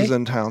circus is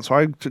in town. So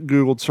I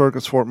Googled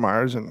Circus Fort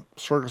Myers and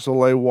Circus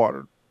Soleil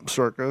Water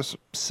Circus.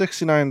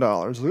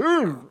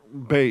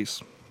 $69.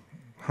 Base.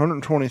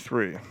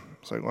 $123.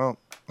 It's like, well,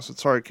 I said,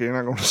 sorry, kid, you're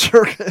not going to the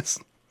circus.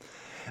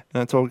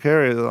 And I told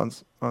Carrie that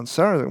on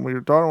Saturday, well,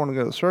 your daughter wanted to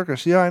go to the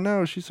circus. Yeah, I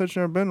know. She said she'd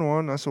never been to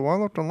one. I said, well, I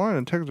looked online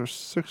and tickets are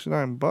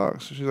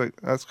 $69. So she's like,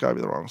 that's got to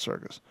be the wrong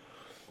circus.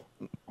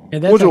 Yeah,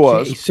 that's Which it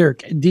was.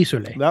 Cirque du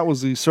Soleil. That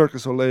was the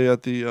Circus Soleil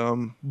at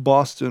the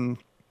Boston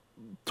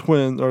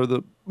Twins, or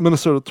the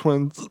Minnesota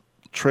Twins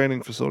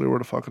training facility, where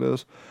the fuck it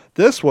is.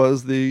 This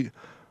was the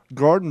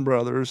Garden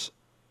Brothers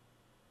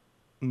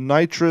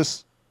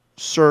Nitrous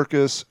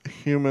Circus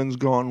Humans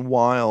Gone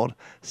Wild,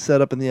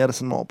 set up in the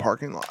Edison Mall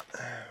parking lot.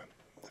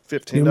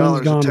 $15 Humans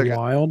a Gone ticket.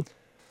 Wild.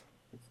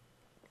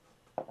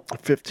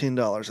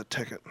 $15 a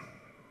ticket.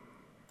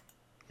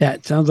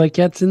 That sounds like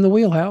that's in the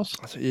wheelhouse.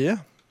 I said, yeah.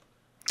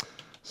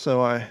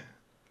 So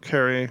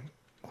Carrie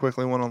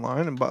quickly went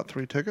online and bought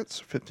 3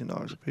 tickets,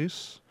 $15 a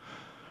piece.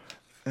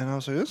 And I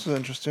was like, this is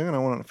interesting. And I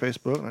went on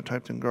Facebook and I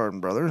typed in Garden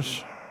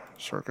Brothers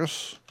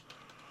Circus,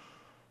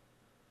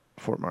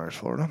 Fort Myers,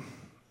 Florida.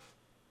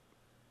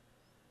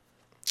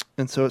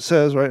 And so it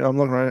says, right, I'm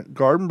looking right at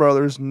Garden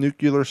Brothers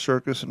Nuclear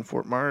Circus in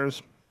Fort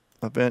Myers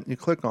event. You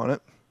click on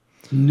it.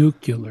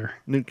 Nuclear.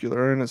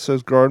 And it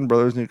says Garden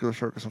Brothers Nuclear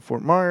Circus in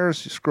Fort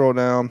Myers. You scroll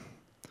down,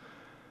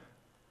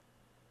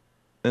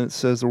 and it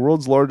says the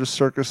world's largest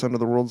circus under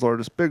the world's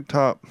largest big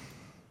top.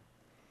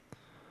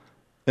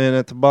 And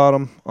at the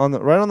bottom,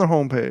 right on their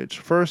homepage,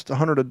 first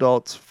 100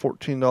 adults,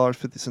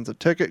 $14.50 a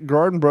ticket.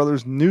 Garden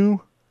Brothers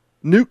New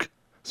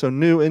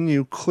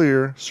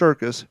Clear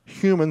Circus,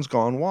 Humans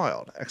Gone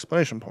Wild!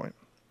 Exclamation point.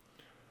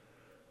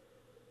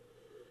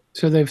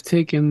 So they've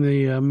taken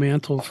the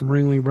mantle from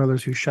Ringling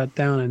Brothers, who shut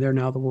down, and they're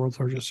now the world's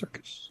largest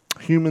circus.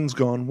 Humans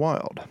Gone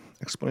Wild!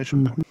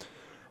 Exclamation point.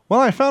 Well,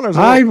 I found there's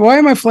why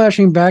am I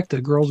flashing back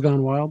to Girls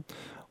Gone Wild?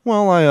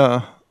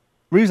 Well,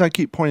 reason I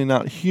keep pointing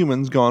out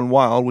Humans Gone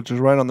Wild, which is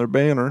right on their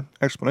banner,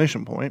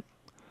 exclamation point,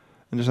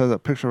 and just has a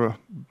picture of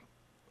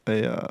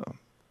a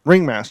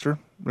ringmaster.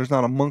 There's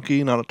not a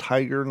monkey, not a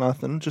tiger,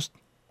 nothing. Just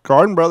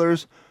Garden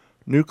Brothers,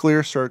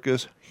 Nuclear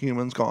Circus,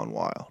 Humans Gone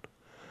Wild.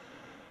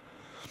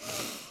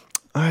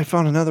 I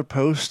found another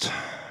post.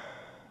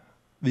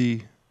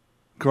 The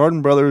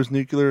Garden Brothers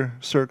Nuclear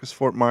Circus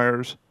Fort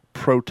Myers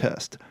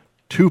protest.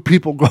 2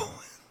 people going.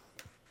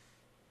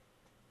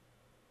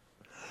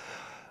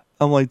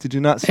 I'm like, did you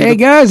not see? Hey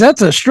guys,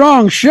 that's a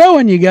strong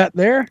showing you got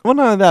there. Well,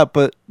 not that,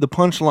 but the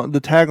punchline, the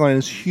tagline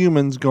is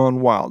 "Humans Gone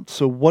Wild."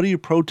 So, what are you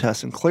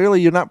protesting? Clearly,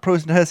 you're not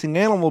protesting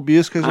animal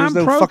abuse because there's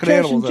no fucking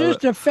animals. I'm protesting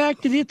just the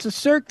fact that it's a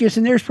circus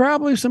and there's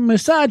probably some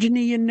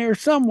misogyny in there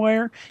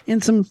somewhere.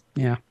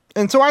 Yeah.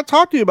 And so I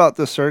talked to you about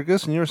this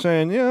circus, and you were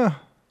saying, yeah,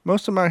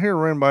 most of them out here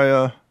are ran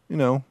by,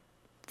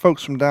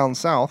 folks from down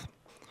south.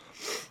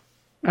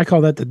 I call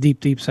that the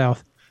deep, deep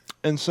south.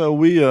 And so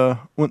we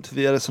went to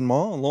the Edison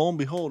Mall, and lo and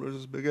behold, there's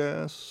this big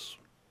ass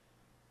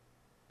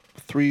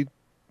 3,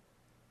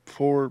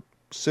 4,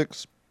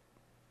 6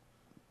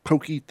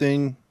 pokey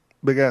thing,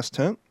 big ass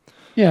tent.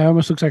 Yeah, it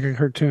almost looks like a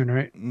cartoon,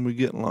 right? And we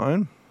get in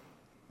line.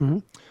 Mm-hmm.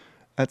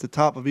 At the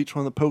top of each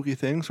one of the pokey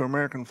things are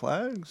American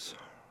flags.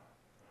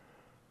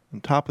 On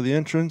top of the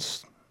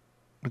entrance,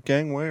 the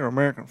gangway are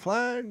American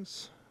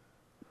flags.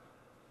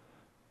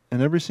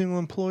 And every single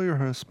employee are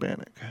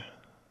Hispanic.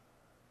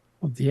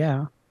 Well,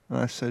 yeah. And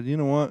I said, you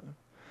know what?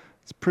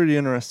 It's pretty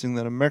interesting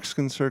that a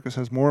Mexican circus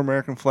has more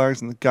American flags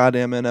than the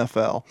goddamn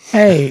NFL.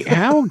 Hey,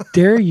 how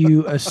dare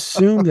you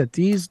assume that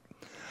these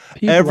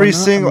people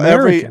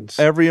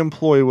every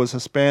employee was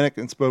Hispanic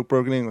and spoke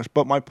broken English.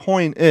 But my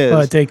point is,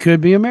 but they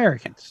could be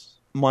Americans.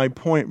 My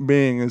point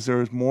being is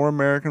there is more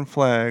American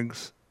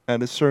flags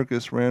at a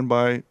circus ran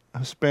by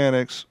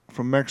Hispanics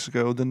from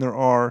Mexico than there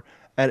are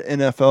at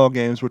NFL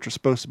games, which are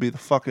supposed to be the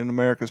fucking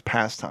America's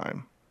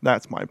pastime.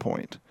 That's my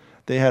point.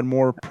 They had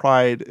more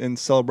pride in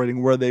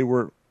celebrating where they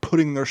were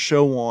putting their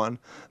show on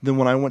than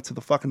when I went to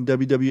the fucking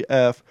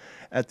WWF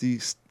at the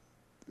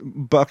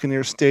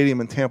Buccaneers Stadium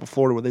in Tampa,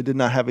 Florida, where they did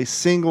not have a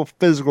single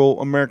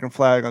physical American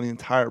flag on the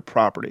entire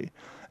property.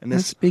 And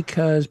That's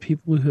because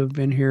people who have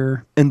been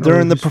here and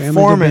during the have been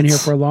performance, here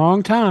for a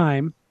long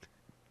time.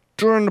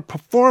 During the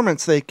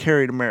performance, they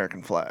carried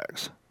American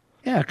flags.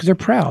 Yeah, because they're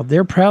proud.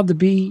 They're proud to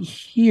be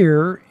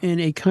here in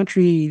a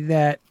country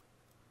that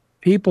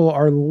people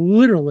are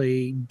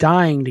literally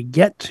dying to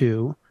get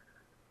to,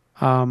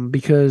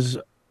 because,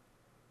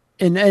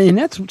 and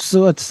that's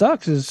so it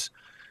sucks is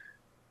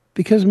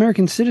because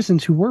American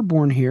citizens who were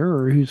born here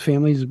or whose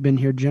families have been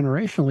here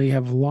generationally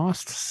have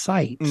lost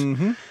sight,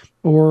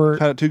 or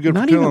Had it too good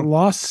not for too even long.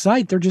 lost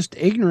sight. They're just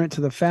ignorant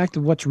to the fact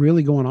of what's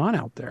really going on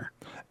out there.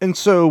 And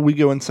so we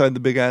go inside the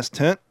big ass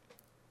tent,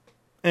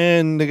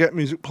 and they got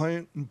music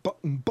playing.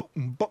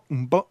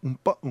 About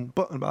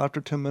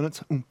after 10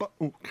 minutes,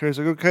 Carrie's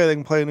like, okay, they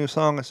can play a new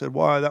song. I said,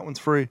 why? That one's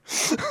free.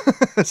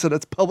 I said,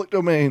 that's public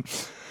domain.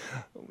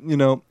 You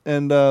know,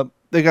 and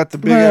they got the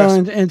big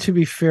ass. And to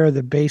be fair,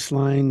 the bass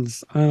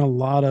lines on a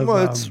lot of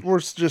Well, we're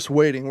just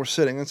waiting. We're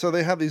sitting. And so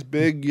they have these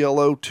big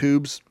yellow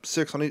tubes,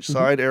 6 on each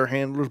side, air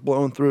handlers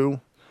blowing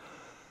through.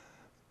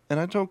 And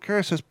I told Carrie,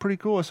 I said, it's pretty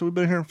cool. I said, we've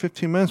been here in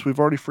 15 minutes. We've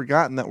already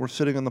forgotten that we're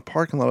sitting in the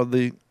parking lot of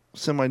the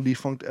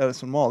semi-defunct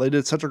Edison Mall. They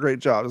did such a great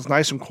job. It was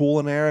nice and cool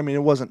in there. I mean,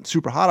 it wasn't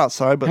super hot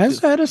outside, but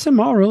has Edison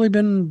Mall really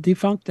been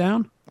defunct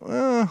down?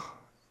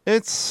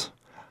 it's...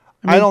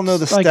 I I don't know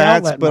the it's like stats,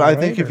 outlet but mall, I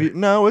think right? if you...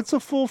 No, it's a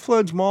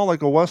full-fledged mall,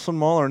 like a Westland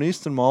Mall or an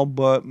Easton Mall,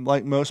 but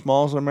like most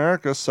malls in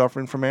America,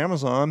 suffering from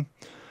Amazon.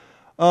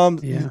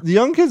 Yeah. The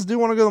young kids do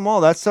want to go to the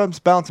mall. That stuff's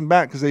bouncing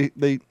back because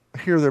they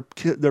hear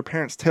their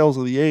parents' tales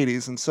of the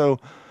 80s. And so...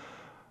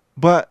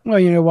 But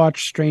Well,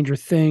 watch Stranger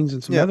Things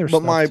and some other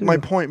but stuff. my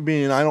point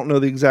being, I don't know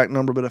the exact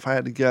number, but if I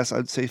had to guess,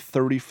 I'd say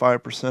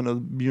 35%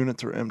 of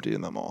units are empty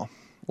in the mall.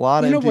 A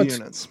lot of empty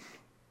units.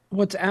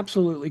 What's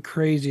absolutely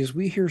crazy is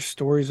we hear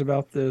stories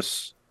about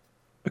this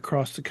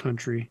across the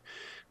country,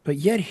 but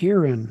yet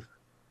here in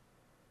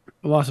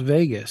Las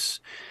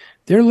Vegas,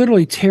 they're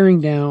literally tearing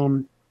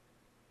down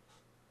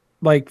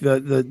like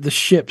the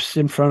ships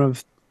in front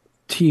of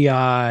TI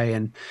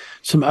and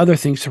some other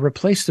things to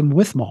replace them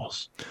with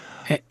malls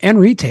and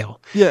retail.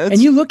 Yeah, and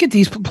you look at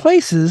these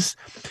places,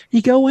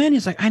 you go in,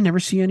 it's like, I never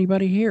see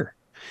anybody here.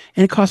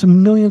 And it costs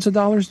them millions of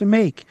dollars to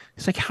make.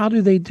 It's like, how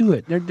do they do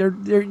it? They're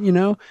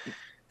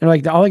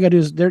like, all I got to do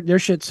is, their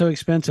shit's so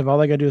expensive. All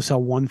I got to do is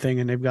sell one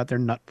thing and they've got their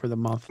nut for the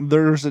month.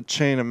 There's a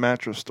chain of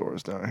mattress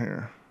stores down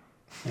here.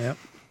 Yep.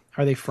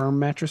 Are they firm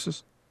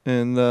mattresses?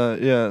 And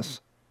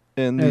yes.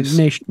 And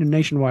these,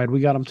 nationwide, we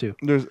got them too.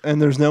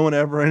 there's no one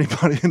ever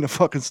anybody in the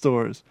fucking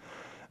stores.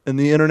 And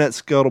the internet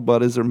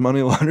scuttlebutt is their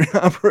money laundering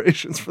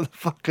operations for the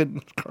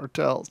fucking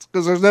cartels.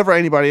 Because there's never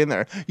anybody in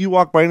there. You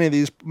walk by any of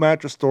these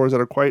mattress stores that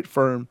are quite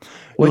firm,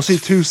 you'll see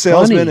 2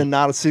 salesmen and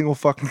not a single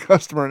fucking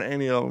customer in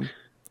any of them.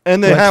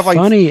 And they have like,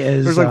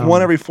 there's like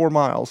one every 4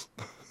 miles.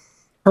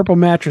 Purple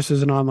Mattress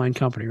is an online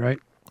company, right?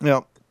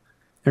 Yeah.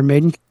 They're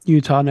made in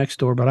Utah next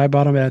door, but I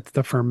bought them at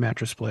the Firm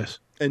Mattress place.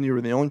 And you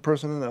were the only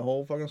person in that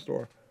whole fucking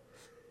store.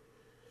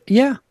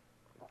 Yeah,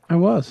 I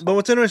was. But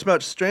what's interesting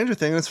about Stranger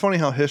Things, it's funny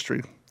how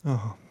history...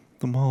 Oh,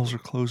 the malls are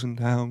closing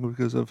down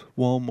because of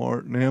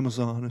Walmart and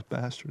Amazon and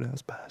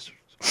bastard-ass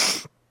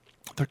bastards.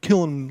 They're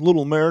killing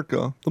little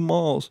America, the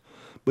malls.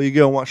 But you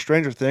go and watch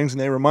Stranger Things and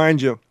they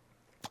remind you,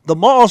 the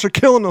malls are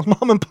killing those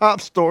mom and pop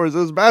stores,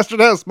 those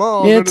bastard-ass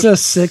malls. It's a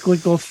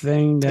cyclical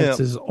thing that's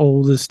as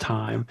old as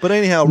time. But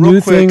anyhow, New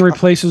real quick, thing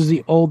replaces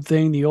the old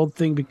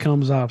thing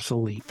becomes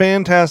obsolete.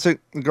 fantastic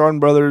Garden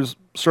Brothers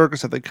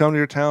Circus. If they come to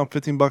your town,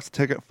 $15 a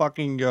ticket,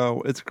 fucking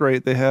go. It's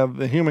great. They have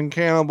the human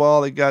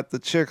cannonball. They got the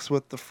chicks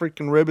with the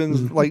freaking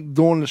ribbons, like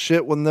doing the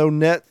shit with no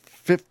net,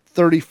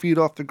 30 feet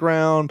off the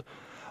ground.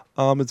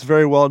 It's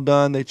very well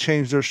done. They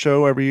change their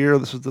show every year.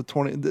 This is the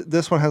 20.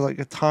 This one has like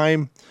a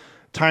time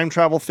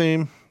travel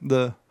theme.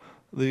 The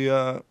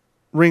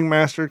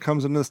ringmaster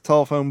comes in this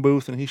telephone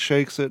booth and he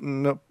shakes it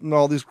and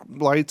all these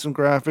lights and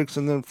graphics,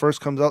 and then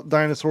first comes out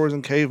dinosaurs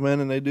and cavemen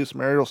and they do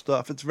some aerial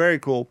stuff. It's very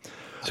cool.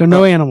 So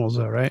no animals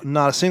though, right?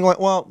 Not a single.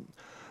 Well,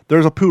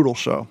 there's a poodle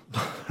show.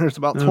 There's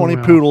about 20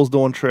 wow. poodles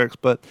doing tricks,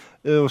 but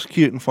it was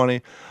cute and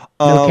funny.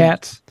 No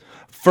cats?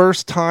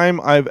 First time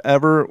I've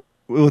ever,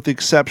 with the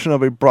exception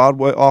of a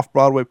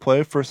off-Broadway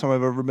play, first time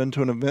I've ever been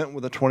to an event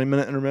with a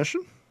 20-minute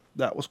intermission.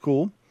 That was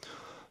cool.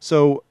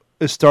 So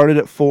it started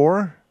at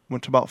 4,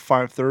 went to about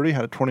 5:30,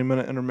 had a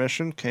 20-minute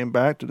intermission, came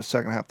back, did the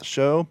second half of the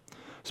show,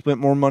 spent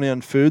more money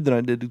on food than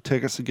I did to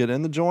tickets to get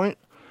in the joint.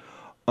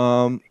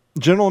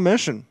 General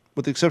admission,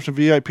 with the exception of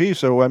VIP.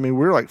 So, I mean,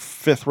 we were like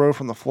 5th row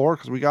from the floor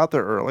because we got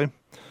there early. It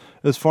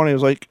was funny. It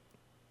was like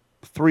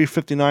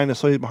 3:59.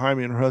 This lady behind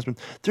me and her husband,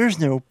 there's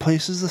no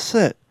places to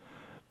sit.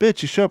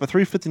 Bitch, you show up at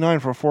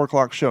 3:59 for a 4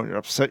 o'clock show and you're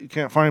upset you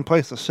can't find a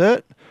place to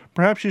sit?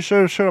 Perhaps you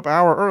should have showed up an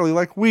hour early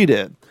like we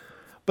did.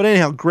 But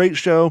anyhow, great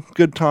show,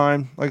 good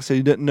time. Like I said,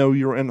 you didn't know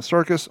you were in a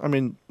circus. I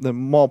mean, the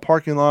mall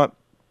parking lot,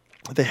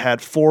 they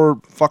had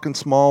 4 fucking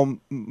small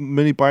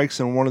mini bikes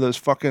and one of those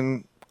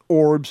fucking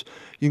orbs.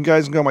 You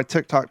guys can go on my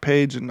TikTok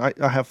page, and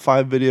I have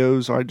 5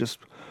 videos. I just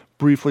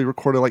briefly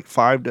recorded like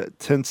 5 to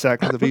 10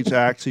 seconds of each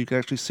act so you can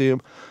actually see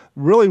them.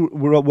 Really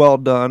well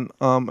done.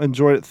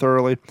 Enjoyed it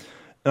thoroughly.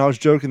 And I was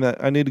joking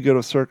that I need to go to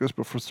a circus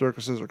before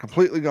circuses are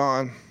completely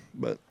gone.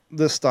 But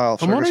this style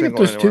of I'm circus wondering ain't if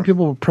going those anywhere. 2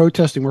 people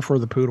protesting were for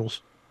the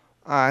poodles.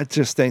 I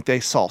just think they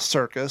saw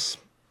circus.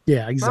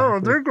 Yeah, exactly. Oh,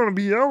 they're going to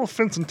be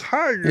elephants and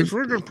tigers.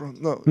 We're going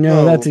to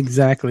No, that's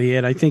exactly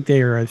it. I think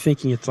they are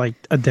thinking it's like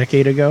a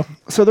decade ago.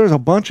 So there's a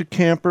bunch of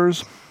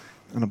campers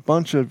and a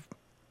bunch of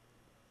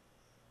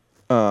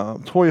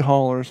toy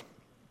haulers.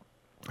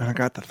 And I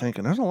got to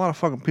thinking, there's a lot of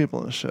fucking people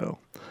in the show.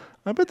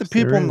 I bet the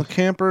people in the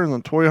camper and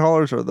the toy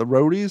haulers are the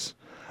roadies.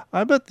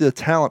 I bet the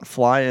talent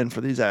fly in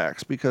for these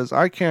acts because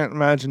I can't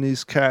imagine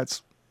these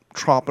cats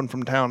tropping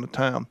from town to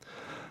town.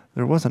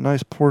 There was a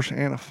nice Porsche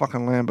and a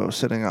fucking Lambo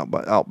sitting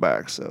out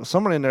back. So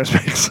somebody in there is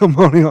making some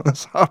money on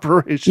this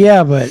operation.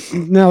 Yeah, but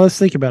now let's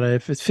think about it.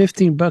 If it's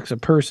 $15 a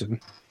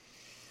person,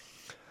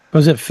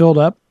 was it filled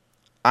up?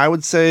 I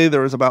would say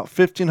there was about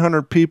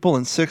 1,500 people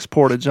and 6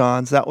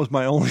 porta-johns. That was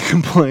my only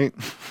complaint.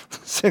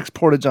 6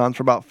 porta-johns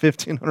for about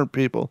 1,500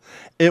 people.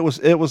 It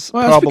was Well,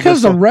 probably that's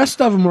because the rest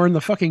of them were in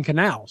the fucking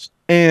canals.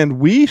 And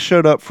we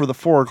showed up for the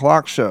 4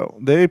 o'clock show.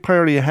 They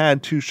already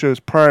had 2 shows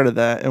prior to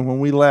that. And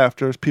when we left,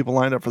 there was people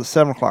lined up for the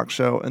 7 o'clock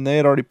show. And they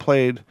had already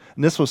played.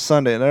 And this was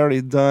Sunday. And they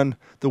already done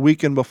the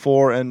weekend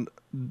before and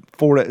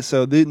 4 days.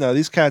 So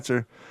these cats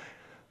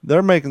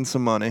they're making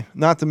some money.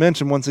 Not to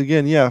mention, once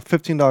again, yeah,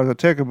 $15 a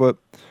ticket. But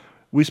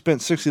we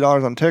spent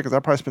 $60 on tickets. I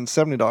probably spent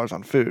 $70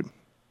 on food.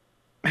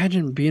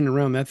 Imagine being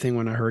around that thing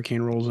when a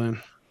hurricane rolls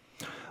in.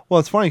 Well,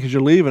 it's funny because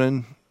you're leaving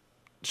and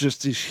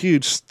just these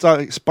huge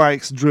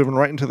spikes driven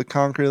right into the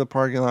concrete of the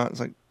parking lot. It's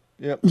like,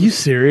 yep. You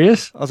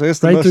serious? I was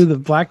like, right through the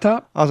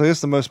blacktop? I was like,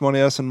 it's the most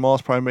money us and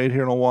Moss probably made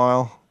here in a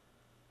while.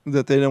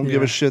 That they don't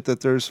give a shit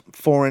that there's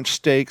 4-inch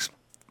stakes,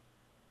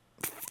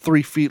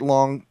 3 feet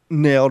long,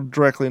 nailed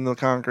directly into the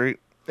concrete.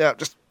 Yeah,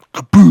 just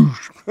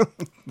kaboosh.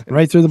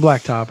 Right through the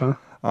blacktop, huh?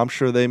 I'm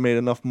sure they made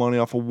enough money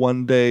off a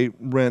 1-day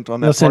rent on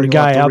that. They'll send a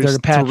guy out there to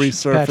patch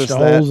resurface the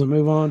holes and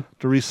move on.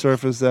 To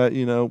resurface that,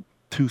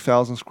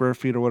 2,000 square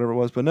feet or whatever it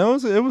was. But no,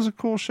 it was a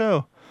cool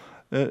show.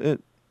 It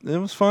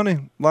was funny.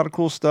 A lot of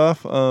cool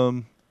stuff.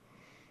 A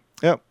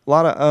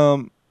lot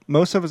of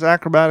most of it's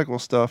acrobatical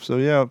stuff. So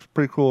yeah, it's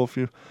pretty cool.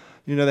 If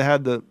they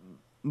had the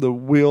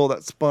wheel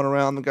that spun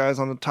around, the guys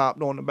on the top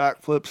doing the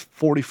backflips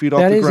 40 feet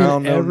off the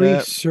ground. That is in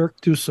every Cirque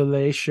du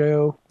Soleil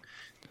show.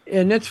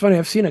 And it's funny,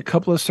 I've seen a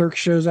couple of Cirque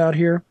shows out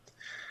here,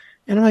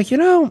 and I'm like,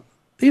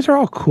 these are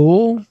all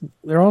cool.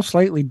 They're all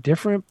slightly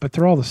different, but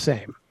they're all the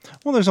same.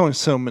 Well, there's only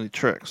so many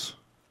tricks.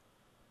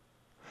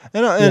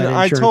 And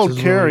I told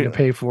Carrie to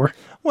pay for.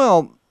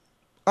 Well,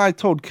 I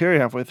told Carrie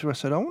halfway through, I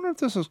said, I wonder if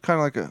this is kind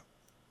of like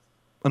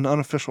an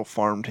unofficial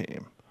farm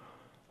team.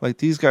 Like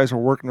these guys are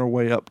working their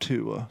way up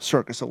to a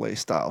Cirque du Soleil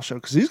style show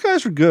because these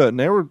guys are good and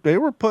they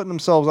were putting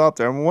themselves out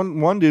there. I mean,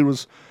 one dude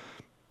was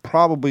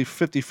probably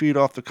 50 feet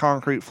off the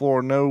concrete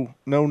floor, no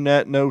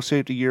net, no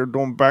safety gear,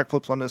 doing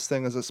backflips on this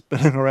thing as it's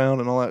spinning around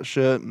and all that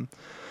shit. And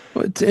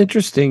well, it's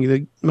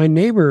interesting. My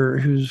neighbor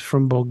who's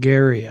from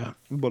Bulgaria,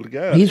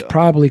 he's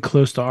probably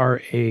close to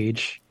our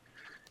age.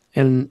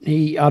 And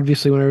he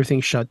obviously, when everything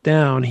shut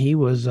down, he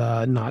was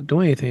not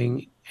doing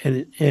anything.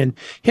 And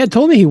he had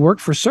told me he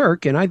worked for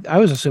Cirque, and I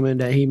was assuming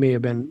that he may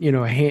have been,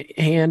 a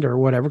hand or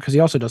whatever, because he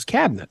also does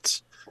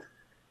cabinets.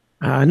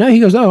 No, he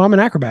goes, "Oh, I'm an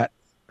acrobat."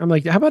 I'm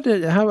like, "How about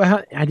that? How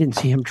I didn't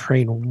see him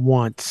train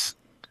once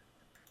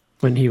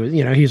when he was,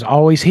 he's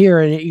always here."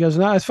 And he goes,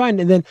 "No, it's fine."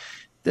 And then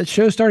the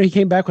show started. He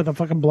came back with a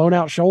fucking blown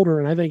out shoulder,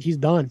 and I think he's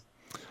done.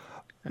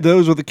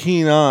 Those with a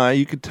keen eye,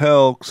 you could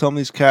tell some of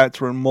these cats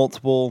were in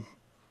multiple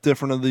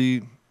different of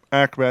the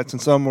acrobats,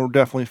 and some were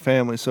definitely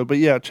family. So, but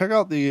yeah, check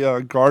out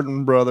the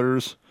Garden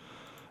Brothers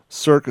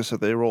circus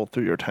that they rolled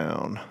through your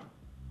town.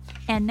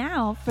 And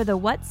now for the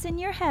What's in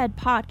Your Head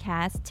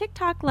podcast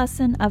TikTok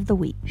lesson of the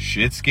week.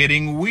 Shit's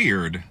getting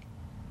weird.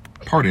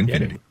 Part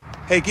infinity.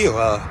 Hey, Gil,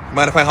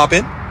 mind if I hop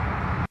in?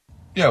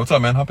 Yeah, what's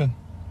up, man? Hop in.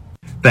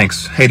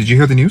 Thanks. Hey, did you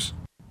hear the news?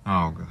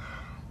 Oh, God.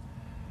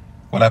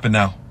 What happened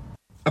now?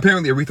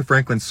 Apparently, Aretha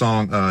Franklin's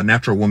song,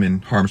 Natural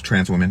Woman, harms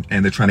trans women,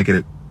 and they're trying to get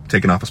it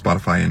taken off of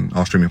Spotify and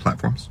all streaming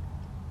platforms.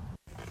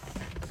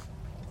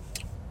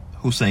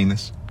 Who's saying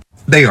this?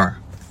 They are.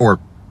 Or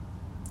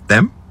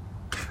them?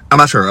 I'm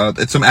not sure.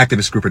 It's some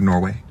activist group in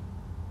Norway.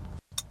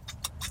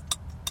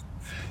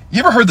 You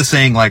ever heard the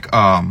saying, like,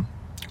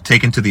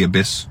 taken to the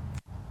abyss?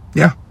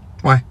 Yeah.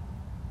 Why?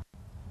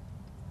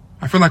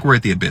 I feel like we're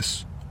at the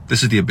abyss.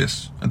 This is the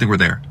abyss. I think we're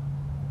there.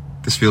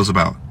 This feels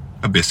about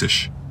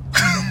abyss-ish.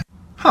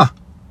 Huh.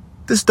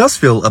 This does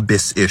feel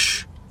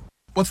abyss-ish.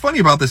 What's funny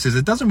about this is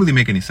it doesn't really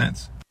make any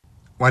sense.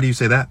 Why do you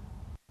say that?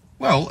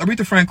 Well,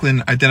 Aretha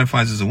Franklin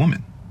identifies as a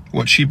woman,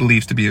 what she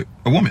believes to be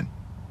a woman.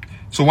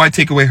 So why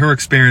take away her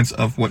experience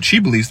of what she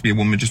believes to be a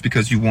woman just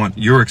because you want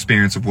your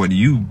experience of what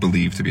you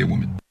believe to be a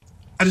woman?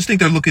 I just think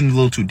they're looking a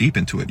little too deep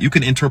into it. You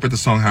can interpret the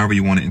song however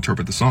you want to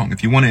interpret the song.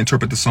 If you want to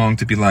interpret the song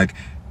to be like,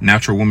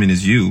 natural woman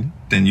is you,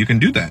 then you can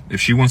do that.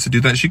 If she wants to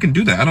do that, she can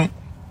do that.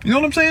 You know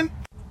what I'm saying?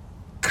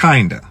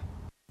 Kinda.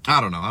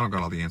 I don't know. I don't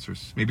got all the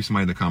answers. Maybe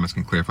somebody in the comments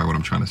can clarify what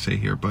I'm trying to say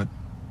here, but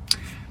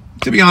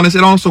to be honest,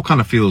 it also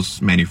kind of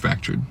feels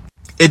manufactured.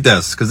 It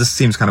does, because this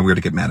seems kind of weird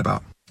to get mad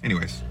about.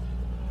 Anyways,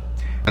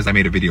 as I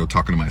made a video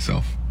talking to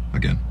myself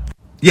again.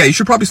 Yeah, you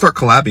should probably start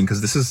collabing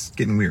because this is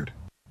getting weird.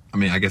 I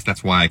mean, I guess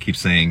that's why I keep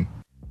saying.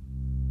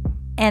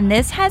 And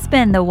this has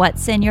been the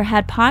What's in Your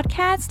Head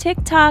podcast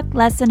TikTok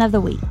lesson of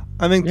the week.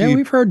 I think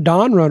we've heard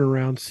Dawn run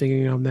around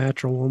singing "I'm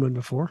Natural Woman"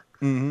 before.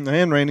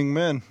 And Raining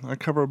Men. I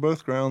cover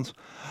both grounds.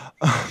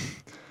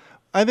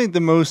 I think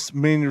the most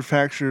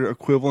manufactured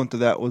equivalent to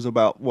that was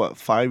about,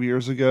 5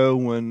 years ago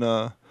when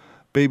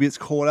Baby It's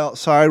Cold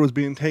Outside was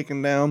being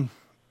taken down.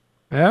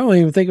 I don't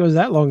even think it was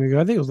that long ago.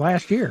 I think it was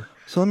last year.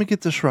 So let me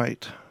get this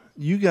right.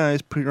 You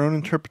guys put your own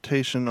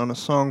interpretation on a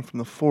song from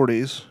the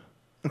 40s,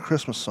 a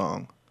Christmas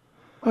song.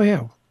 Oh,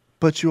 yeah.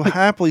 But you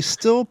happily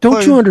still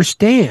Don't you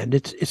understand?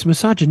 It's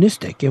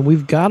misogynistic, and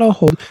we've got to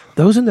hold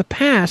those in the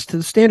past to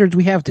the standards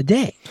we have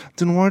today.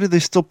 Then why do they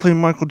still play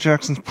Michael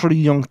Jackson's Pretty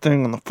Young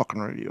Thing on the fucking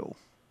radio?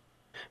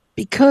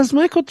 Because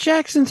Michael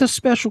Jackson's a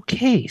special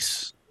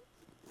case.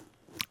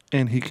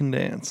 And he can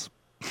dance.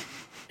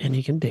 And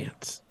he can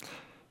dance.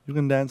 You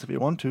can dance if you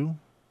want to.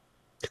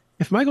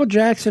 If Michael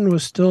Jackson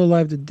was still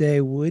alive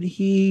today, would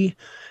he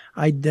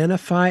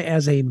identify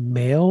as a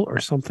male or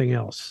something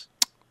else?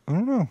 I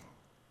don't know.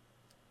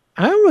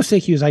 I almost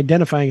think he was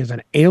identifying as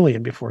an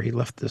alien before he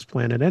left this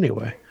planet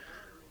anyway.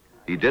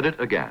 He did it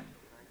again.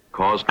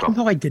 Caused trouble.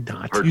 No, I did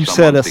not. You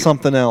said as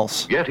something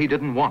else. Yet he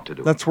didn't want to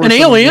do That's it. where an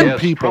alien? Yes,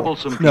 people.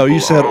 people. No, you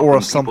said or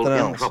often something people in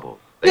else. trouble.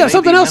 They Yeah, may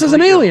something be else is an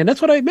mentally alien. ill.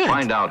 That's what I meant.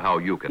 Find out how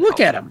you can Look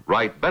help. at him.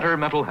 Write Better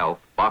Mental Health,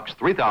 Box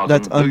 3000,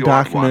 That's New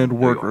York 1, undocumented New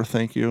worker, York.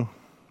 thank you.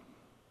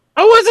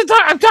 I wasn't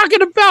I'm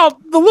talking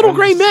about the little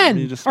gray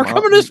men are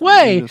coming this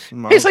way.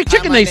 Tastes like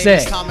chicken, they say. My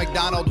name is Tom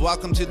McDonald.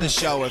 Welcome to the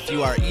show. If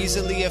you are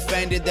easily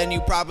offended, then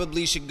you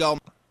probably should go.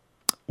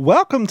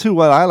 Welcome to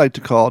what I like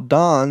to call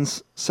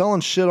Don's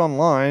Selling Shit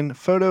Online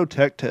Photo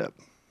Tech Tip.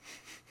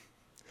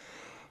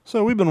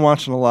 So we've been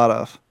watching a lot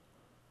of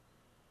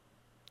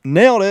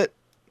Nailed It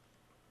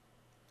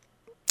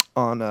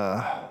on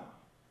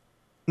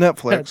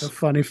Netflix. That's a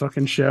funny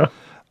fucking show.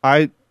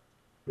 I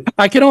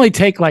can only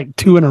take like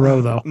 2 in a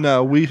row, though.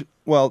 No,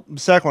 the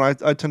second one,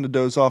 I tend to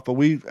doze off, but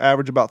we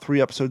average about 3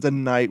 episodes a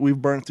night. We've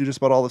burned through just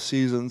about all the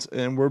seasons,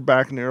 and we're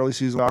back in the early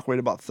season. Doc weighed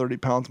about 30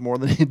 pounds more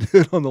than he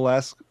did on the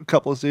last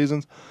couple of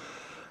seasons.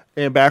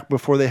 And back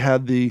before they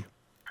had the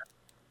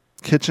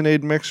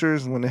KitchenAid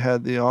mixers and when they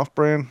had the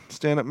off-brand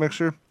stand-up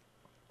mixer.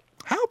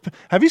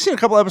 Have you seen a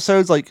couple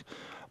episodes? Like,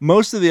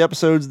 most of the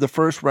episodes, the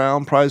first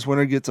round prize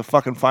winner gets a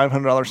fucking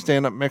 $500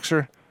 stand-up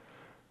mixer.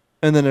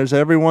 And then there's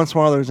every once in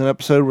a while there's an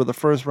episode where the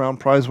first round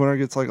prize winner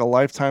gets like a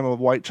lifetime of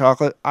white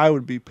chocolate. I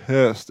would be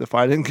pissed if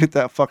I didn't get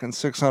that fucking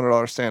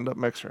 $600 stand-up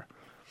mixer.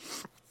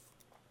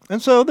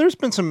 And so there's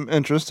been some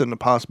interest in the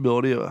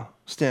possibility of a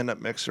stand-up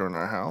mixer in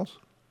our house.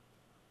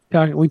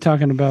 We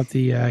talking about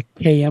the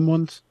KM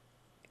ones?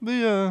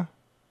 The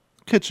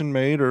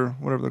KitchenMaid or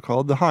whatever they're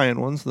called, the high-end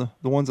ones, the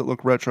ones that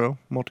look retro,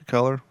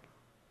 multicolor.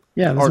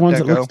 Yeah, the Art ones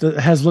Deco. that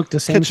has looked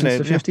the same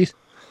KitchenAid, since the 50s.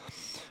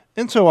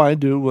 And so I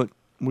do what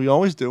we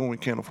always do when we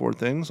can't afford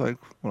things. Like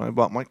when I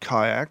bought my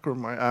kayak or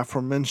my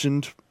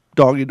aforementioned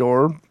doggy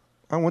door,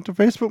 I went to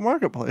Facebook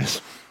Marketplace.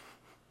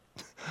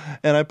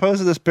 And I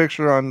posted this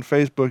picture on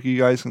Facebook. You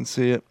guys can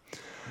see it.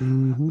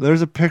 Mm-hmm.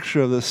 There's a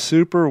picture of the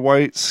super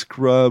white,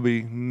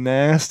 scrubby,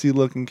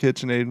 nasty-looking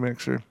KitchenAid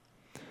mixer.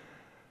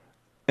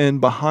 And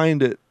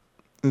behind it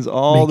is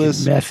all Making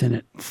this meth in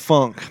it.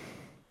 funk.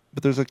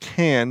 But there's a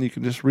can. You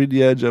can just read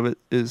the edge of it.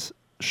 Is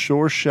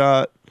Sure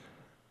Shot,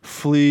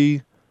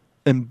 Flea,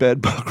 and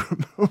bed bug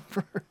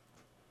remover.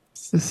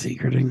 It's the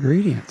secret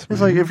ingredients.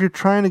 It's man. like if you're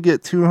trying to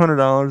get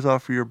 $200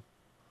 off of your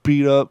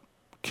beat up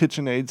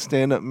KitchenAid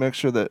stand up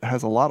mixer that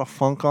has a lot of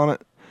funk on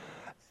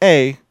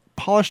it,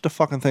 polish the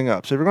fucking thing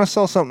up. So if you're going to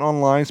sell something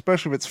online,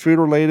 especially if it's food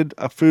related,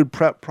 a food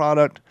prep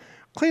product,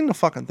 clean the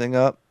fucking thing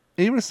up.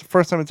 Even if it's the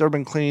first time it's ever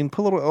been cleaned,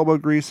 put a little elbow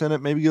grease in it,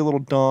 maybe get a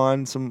little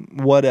Dawn, some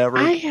whatever.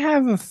 I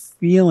have a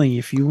feeling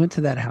if you went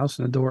to that house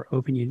and the door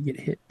open, you'd get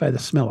hit by the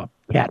smell of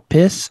cat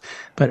piss,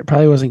 but it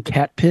probably wasn't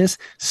cat piss,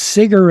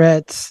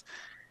 cigarettes,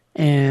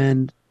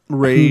 and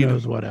Raid. who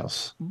knows what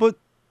else. But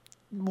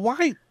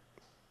why?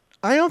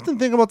 I often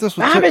think about this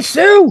with Bobby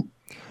Sue!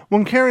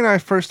 when Carrie and I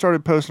first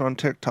started posting on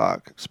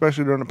TikTok,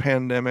 especially during the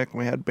pandemic, and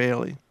we had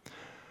Bailey.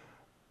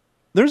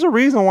 There's a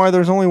reason why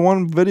there's only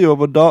one video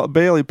of a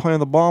Bailey playing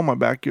the ball in my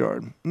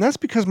backyard. And that's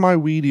because my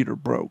weed eater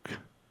broke.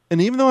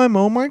 And even though I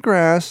mow my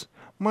grass,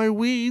 my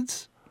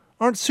weeds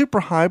aren't super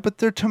high, but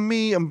they're, to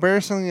me,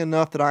 embarrassingly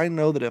enough that I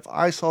know that if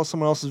I saw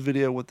someone else's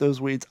video with those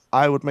weeds,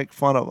 I would make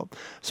fun of them.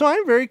 So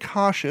I'm very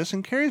cautious,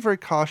 and Carrie's very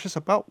cautious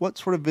about what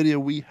sort of video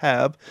we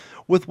have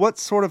with what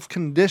sort of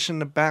condition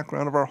the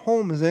background of our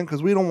home is in,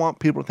 because we don't want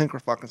people to think we're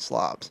fucking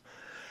slobs.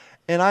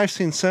 And I've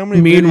seen so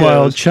many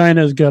Meanwhile, videos.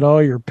 China's got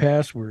all your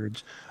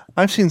passwords.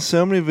 I've seen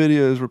so many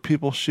videos where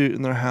people shoot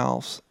in their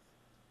house,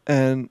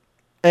 and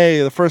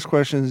A, the first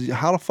question is,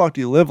 how the fuck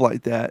do you live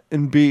like that?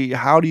 And B,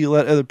 how do you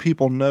let other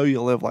people know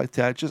you live like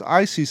that? Just,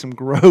 I see some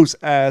gross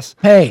ass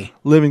Hey,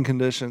 living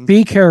conditions.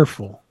 be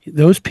careful.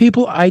 Those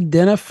people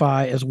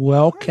identify as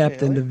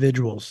well-kept Bailey.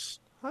 individuals.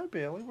 Hi,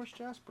 Bailey. Where's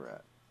Jasper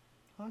at?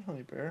 Hi,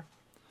 Honey Bear.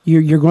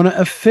 You're going to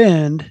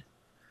offend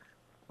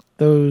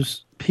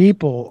those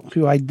people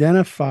who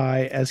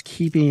identify as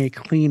keeping a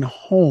clean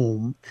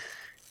home.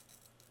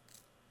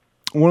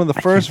 One of the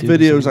I first can't do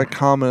this videos I anymore.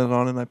 commented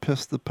on, and I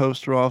pissed the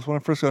poster off, when I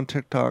first got on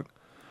TikTok,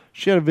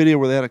 she had a video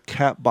where they had a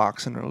cat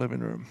box in her living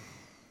room.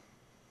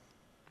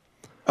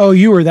 Oh,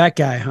 you were that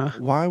guy, huh?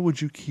 Why would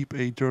you keep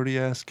a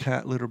dirty-ass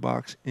cat litter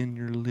box in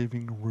your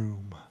living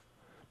room?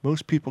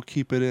 Most people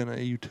keep it in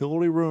a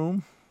utility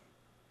room,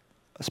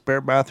 a spare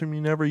bathroom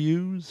you never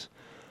use,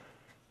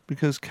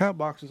 because cat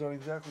boxes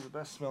aren't exactly the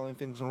best smelling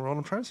things in the world.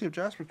 I'm trying to see if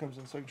Jasper comes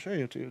in so I can show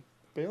you too.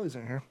 Bailey's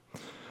in here.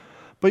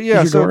 But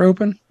yeah, Is your door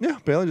open? Yeah,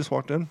 Bailey just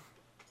walked in.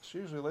 She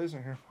usually lays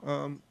in here.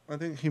 I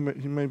think he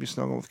may be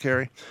snuggling with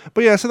Carrie.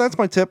 But yeah, so that's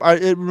my tip.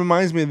 It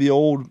reminds me of the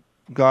old,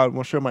 God,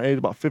 we'll show my age,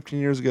 about 15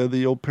 years ago,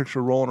 the old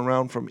picture rolling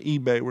around from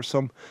eBay where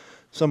some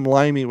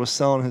limey was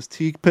selling his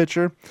tea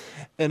pitcher.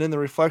 And in the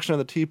reflection of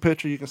the tea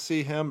pitcher, you can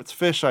see him. It's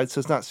fisheye, so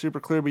it's not super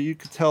clear, but you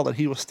could tell that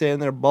he was standing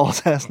there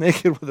balls-ass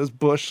naked with his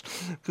bush,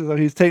 because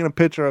he's taking a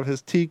picture of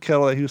his tea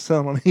kettle that he was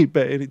selling on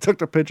eBay, and he took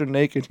the picture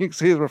naked. You can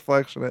see his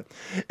reflection in it.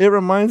 It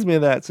reminds me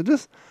of that. So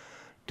just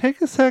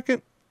take a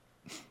second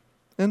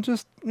and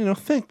just,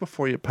 think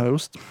before you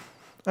post.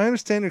 I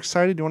understand you're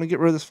excited. You want to get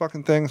rid of this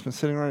fucking thing. It's been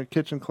sitting around your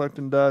kitchen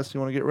collecting dust.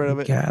 You want to get rid of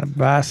it. Gotta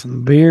buy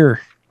some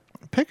beer.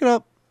 Pick it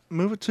up,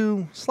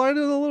 slide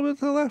it a little bit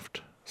to the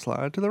left,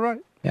 slide to the right.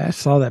 Yeah, I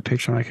saw that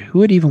picture. I'm like, who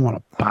would even want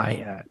to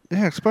buy that?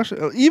 Yeah,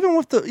 especially even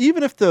if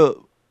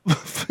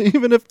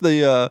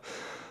the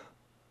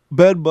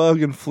bed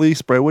bug and flea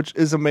spray, which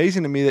is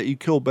amazing to me that you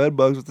kill bed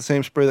bugs with the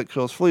same spray that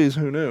kills fleas.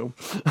 Who knew?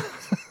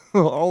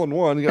 All in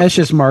one. You got- That's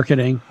just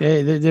marketing.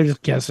 They're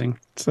just guessing.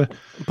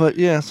 But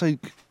yeah, so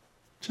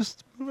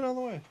just move it out of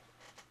the way.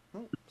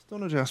 Oh, still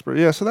no Jasper.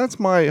 Yeah, so that's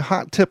my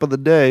hot tip of the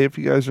day. If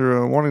you guys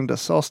are wanting to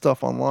sell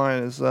stuff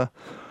online, is to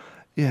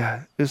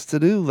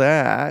do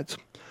that.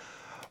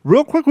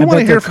 Real quick, we I want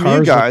to bet hear their from you cars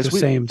look guys. the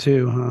same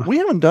too, huh? We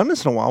haven't done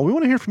this in a while. We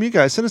want to hear from you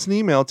guys. Send us an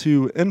email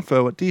to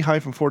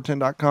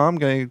info@d-410.com.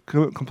 Get any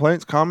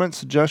complaints, comments,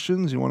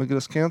 suggestions. You want to get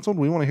us canceled?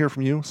 We want to hear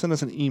from you. Send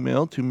us an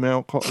email to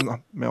mail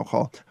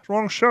call.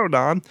 Wrong show,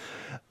 Don.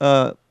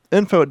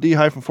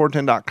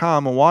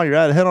 Info@d-410.com. And while you're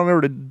at it, head on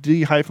over to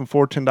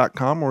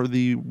d-410.com or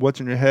the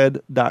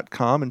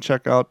what'sinyourhead.com and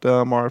check out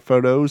our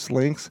photos,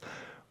 links.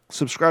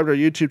 Subscribe to our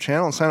YouTube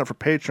channel and sign up for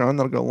Patreon.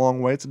 That'll go a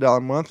long way. It's $1 a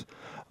month.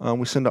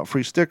 We send out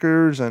free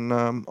stickers and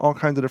all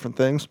kinds of different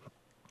things.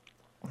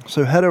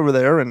 So head over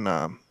there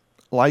and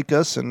like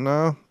us and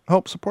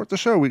help support the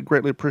show. We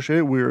greatly appreciate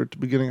it. We're at the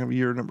beginning of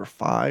year number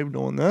 5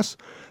 doing this.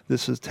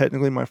 This is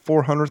technically my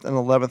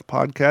 411th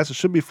podcast. It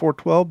should be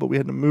 412, but we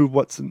had to move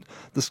what's in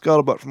the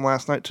scuttlebutt from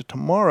last night to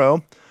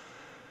tomorrow.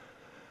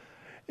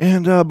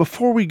 And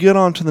before we get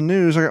on to the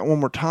news, I got one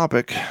more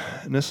topic.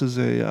 And this is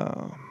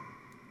a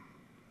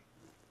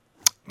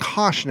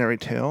cautionary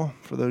tale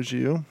for those of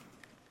you.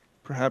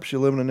 Perhaps you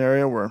live in an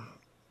area where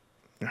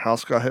your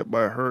house got hit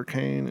by a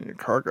hurricane and your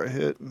car got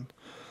hit, and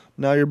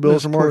now your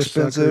bills Those are more poor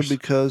expensive suckers.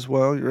 because,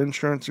 well, your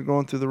insurance are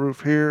going through the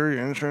roof here,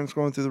 your insurance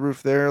going through the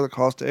roof there, the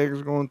cost of eggs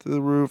are going through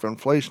the roof,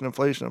 inflation.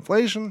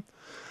 And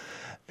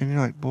you're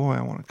like, boy,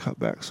 I want to cut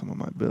back some of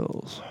my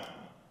bills.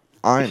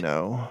 I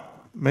know.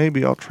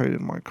 Maybe I'll trade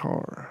in my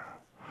car.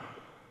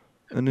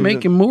 And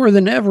Making more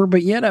than ever,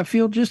 but yet I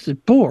feel just as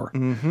poor.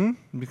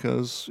 Mm-hmm.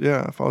 Because,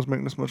 yeah, if I was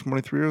making this much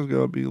money 3 years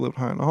ago, I'd be living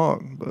high in the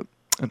hog. But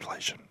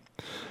inflation.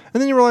 And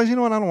then you realize, you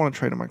know what? I don't want to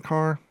trade in my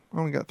car. I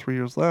only got 3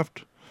 years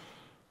left.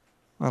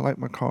 I like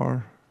my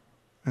car.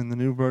 And the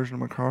new version of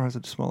my car has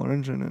a smaller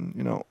engine.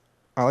 And,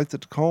 I like the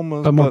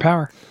Tacomas. But more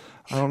power.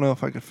 I don't know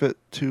if I could fit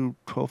 2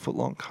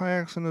 12-foot-long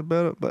kayaks in the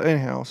bed. But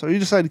anyhow, so you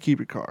decide to keep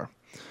your car.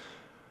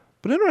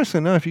 But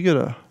interestingly enough, you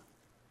get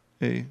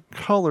a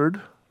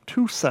colored,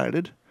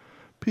 2-sided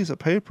piece of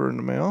paper in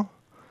the mail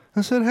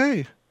and said,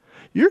 hey,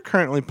 you're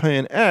currently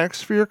paying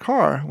X for your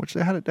car, which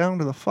they had it down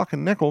to the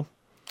fucking nickel.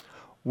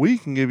 We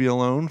can give you a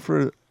loan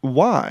for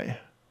Y.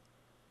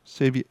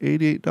 Save you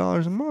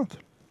 $88 a month.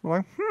 We're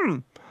like,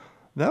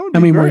 that would be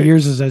How many great. more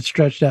years does that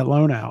stretch that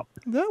loan out?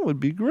 That would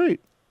be great.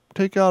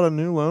 Take out a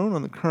new loan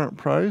on the current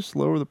price,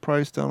 lower the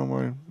price down on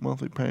my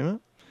monthly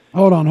payment.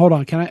 Hold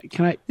on. Can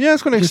I? Yeah,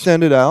 it's going to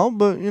extend it out,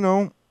 but,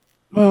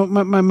 Well,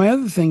 my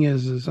other thing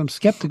is I'm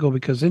skeptical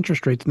because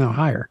interest rates now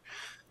higher.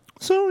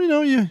 so,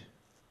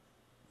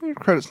 your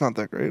credit's not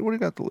that great. What do you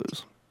got to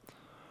lose?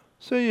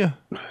 So you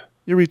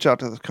You reach out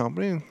to this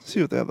company and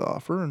see what they have to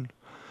offer, and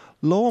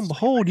lo and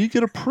behold, you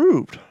get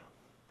approved.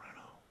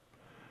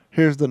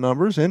 Here's the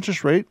numbers.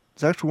 Interest rate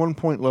is actually 1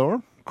 point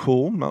lower.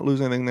 Cool. I'm not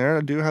losing anything there.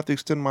 I do have to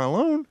extend my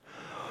loan.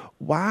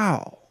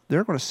 Wow.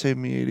 They're going to save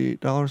me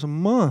 $88 a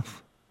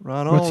month.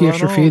 Right on. What's the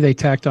extra fee they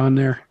tacked on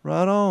there?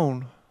 Right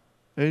on.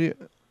 80.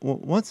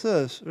 What's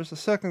this? There's a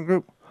second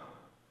group.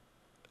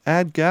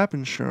 Add gap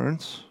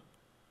insurance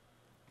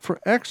for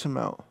X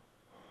amount.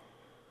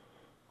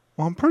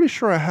 Well, I'm pretty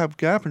sure I have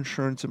gap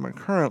insurance in my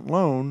current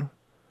loan,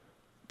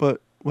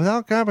 but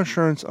without gap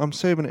insurance, I'm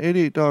saving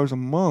 $88 a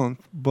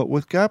month. But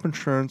with gap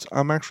insurance,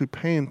 I'm actually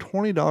paying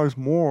 $20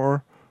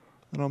 more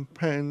than I'm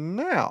paying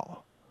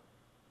now.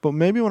 But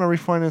maybe when I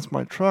refinanced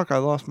my truck, I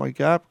lost my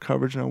gap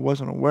coverage and I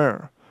wasn't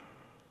aware.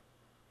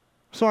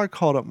 So I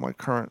called up my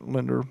current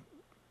lender,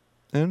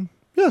 and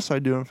yes, I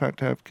do in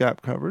fact have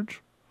gap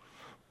coverage.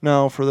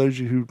 Now, for those of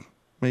you who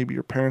maybe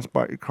your parents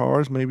bought your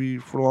cars, maybe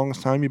for the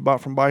longest time you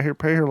bought from buy here,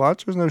 pay here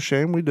lots, there's no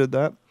shame, we did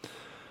that.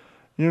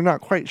 You're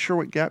not quite sure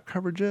what gap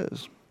coverage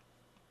is.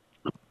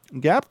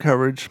 Gap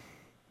coverage,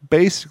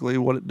 basically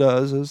what it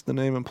does, as the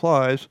name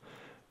implies,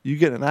 you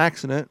get in an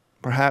accident,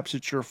 perhaps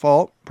it's your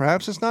fault,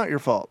 perhaps it's not your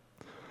fault.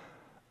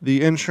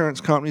 The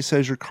insurance company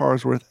says your car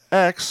is worth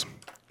X,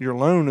 your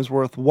loan is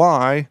worth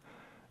Y,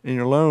 and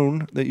your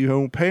loan that you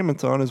owe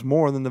payments on is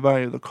more than the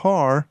value of the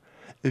car.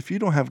 If you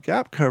don't have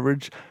gap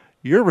coverage,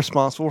 you're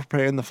responsible for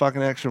paying the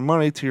fucking extra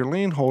money to your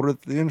lien holder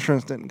that the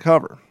insurance didn't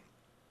cover.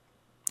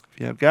 If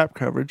you have gap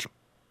coverage,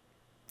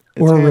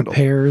 it's or handled.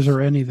 repairs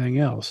or anything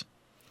else.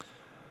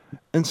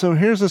 And so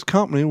here's this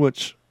company,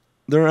 which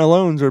their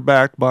loans are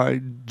backed by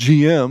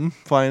GM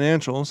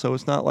Financial, so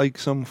it's not like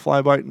some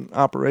fly-by-night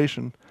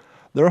operation.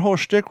 Their whole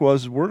shtick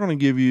was, we're going to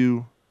give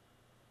you,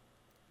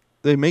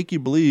 they make you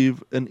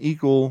believe, an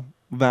equal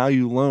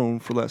value loan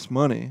for less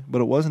money,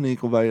 but it wasn't an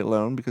equal value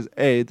loan because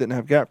A, it didn't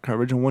have gap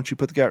coverage, and once you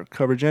put the gap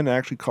coverage in, it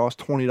actually cost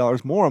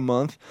 $20 more a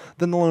month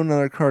than the loan that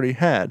I already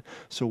had.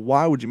 So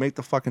why would you make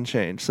the fucking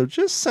change? So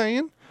just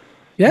saying.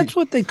 That's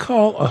what they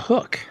call a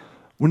hook.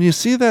 When you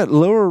see that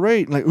lower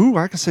rate, like, ooh,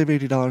 I can save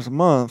 $80 a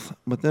month,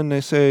 but then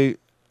they say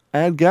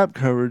add gap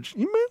coverage,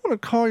 you may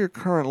want to call your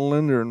current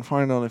lender and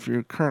find out if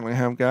you currently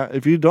have gap.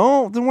 If you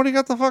don't, then what do you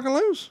got to fucking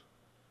lose?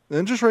 The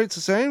interest rate's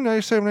the same, now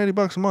you're saving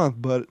 $80 a month,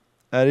 but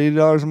at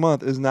 $80 a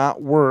month is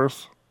not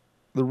worth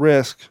the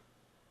risk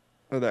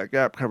of that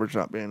gap coverage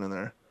not being in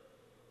there.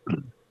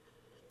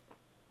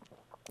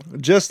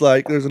 Just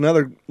like there's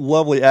another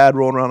lovely ad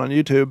rolling around on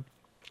YouTube.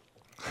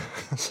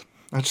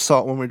 I just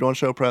saw it when we were doing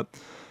show prep.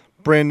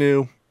 Brand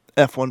new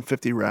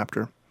F-150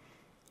 Raptor.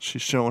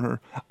 She's showing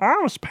her. I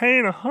was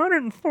paying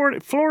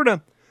 $140.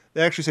 Florida.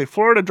 They actually say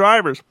Florida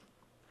drivers.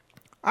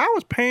 I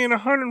was paying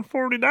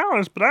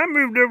 $140, but I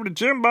moved over to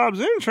Jim Bob's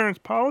insurance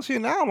policy,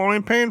 and now I'm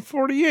only paying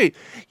 $48.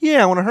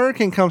 Yeah, when a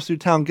hurricane comes through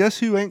town, guess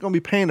who ain't going to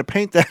be paying to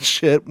paint that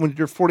shit when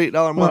your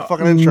 $48 a month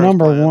fucking insurance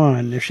Number plan?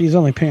 one, if she's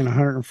only paying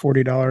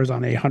 $140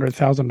 on a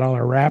 $100,000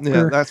 Raptor,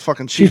 Yeah, that's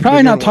fucking cheap. she's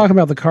probably not talking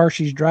about the car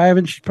she's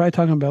driving. She's probably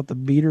talking about the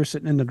beater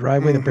sitting in the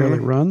driveway that barely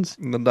runs.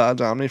 The Dodge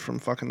Omni from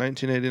fucking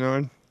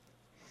 1989.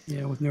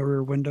 Yeah, with no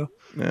rear window.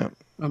 Yeah.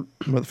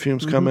 Where the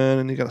fumes come in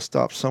and you got to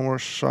stop somewhere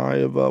shy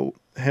of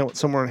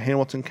somewhere in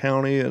Hamilton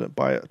County and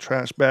buy a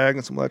trash bag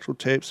and some electrical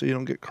tape so you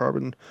don't get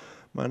carbon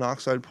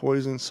monoxide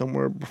poison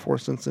somewhere before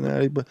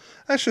Cincinnati. But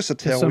that's just a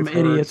tale. Some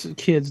idiots,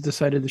 kids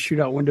decided to shoot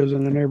out windows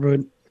in the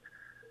neighborhood.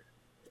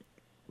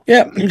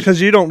 Yeah.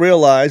 Because you don't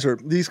realize, or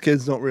these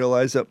kids don't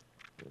realize, that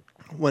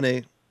when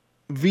a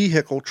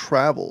vehicle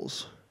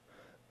travels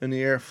and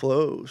the air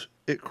flows,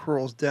 it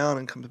curls down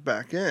and comes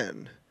back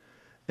in.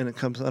 And it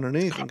comes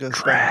underneath and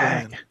goes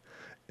back in.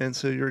 And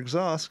so your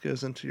exhaust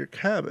goes into your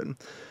cabin.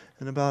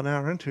 And about an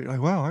hour into it, you're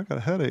like, wow, I got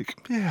a headache.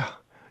 Yeah,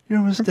 you're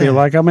almost I dead. feel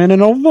like I'm in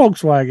an old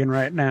Volkswagen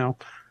right now.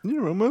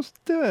 You're almost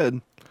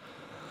dead.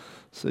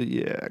 So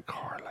yeah,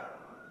 Carlos.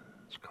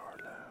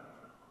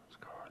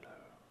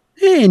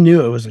 You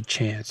knew it was a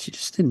chance. You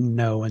just didn't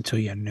know until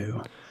you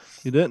knew.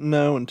 You didn't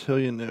know until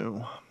you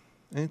knew.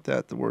 Ain't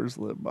that the words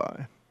live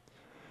by?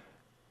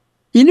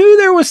 You knew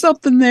there was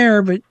something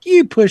there, but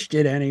you pushed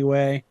it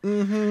anyway.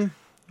 Mm-hmm.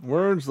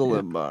 Words to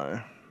live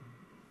by.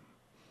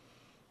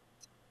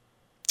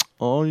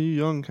 All you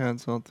young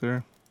cats out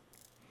there.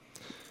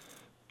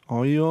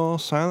 All y'all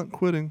silent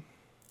quitting.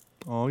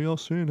 All y'all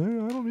saying, hey,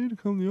 I don't need to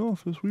come to the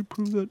office. We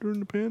proved that during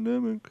the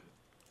pandemic.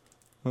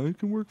 I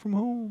can work from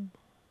home.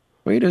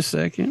 Wait a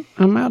second.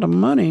 I'm out of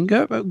money.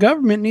 And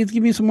government needs to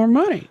give me some more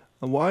money.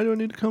 And why do I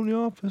need to come to the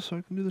office so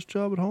I can do this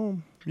job at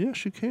home?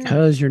 Yes, you can.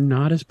 Because you're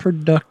not as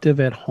productive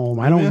at home.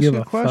 I Let me don't ask give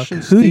you a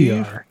question, fuck who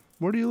you Steve. are.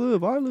 Where do you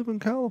live? I live in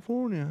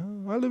California.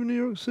 I live in New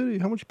York City.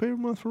 How much you pay per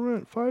month for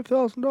rent?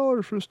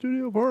 $5,000 for a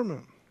studio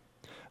apartment.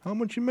 How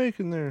much you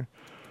making there?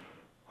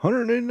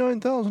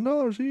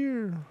 $189,000 a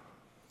year.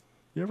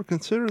 You ever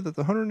consider that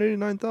the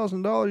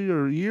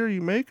 $189,000 a year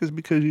you make is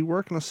because you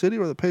work in a city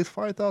where it pays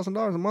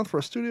 $5,000 a month for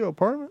a studio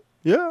apartment?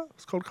 Yeah,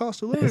 it's called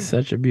cost of living. It's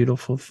such a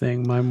beautiful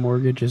thing. My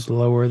mortgage is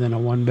lower than a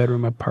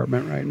one-bedroom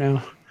apartment right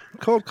now.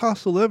 Called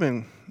cost of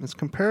living is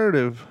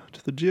comparative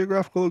to the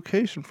geographical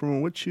location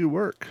from which you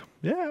work.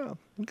 Yeah.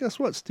 Well, guess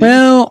what, Steve?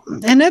 Well,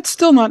 and that's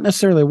still not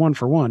necessarily one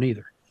for one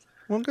either.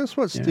 Well, guess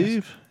what, Yes.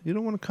 Steve? You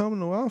don't want to come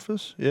into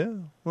office? Yeah.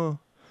 Well,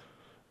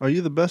 are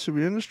you the best of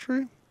your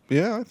industry?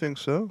 Yeah, I think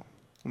so.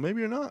 Well,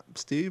 maybe you're not,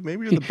 Steve.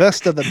 Maybe you're the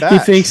best of the batch. He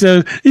thinks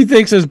so. He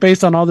thinks so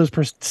based on all those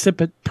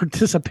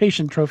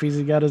participation trophies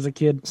he got as a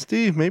kid.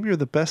 Steve, maybe you're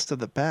the best of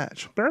the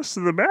batch. Best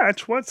of the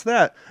batch? What's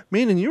that?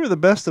 Meaning you were the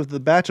best of the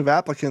batch of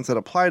applicants that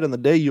applied on the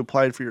day you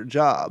applied for your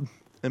job.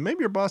 And maybe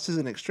your boss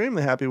isn't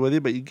extremely happy with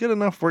you, but you get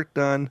enough work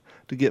done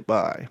to get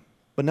by.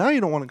 But now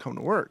you don't want to come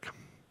to work.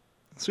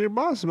 So your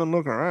boss has been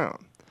looking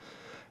around.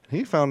 And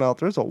he found out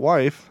there's a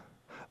wife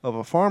of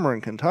a farmer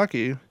in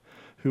Kentucky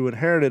who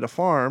inherited a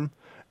farm.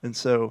 And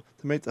so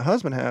to make the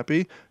husband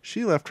happy,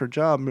 she left her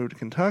job and moved to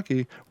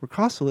Kentucky, where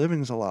cost of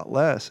living is a lot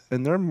less.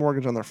 And their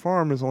mortgage on their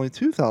farm is only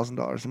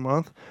 $2,000 a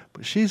month,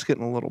 but she's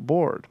getting a little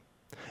bored.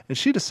 And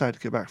she decided to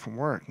get back from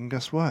work. And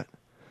guess what?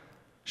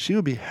 She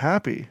would be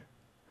happy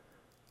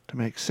to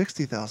make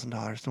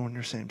 $60,000 doing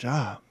your same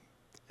job.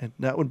 And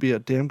that would be a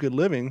damn good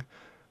living,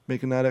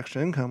 making that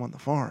extra income on the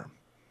farm.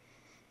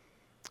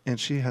 And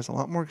she has a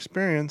lot more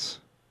experience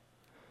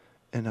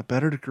and a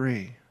better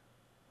degree.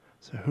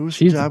 So who's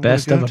She's the the job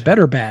best gonna of go a to?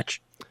 better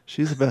batch.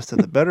 She's the best of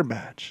the better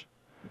batch.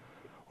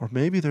 Or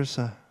maybe there's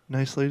a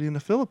nice lady in the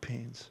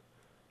Philippines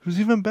who's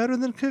even better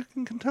than Cook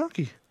in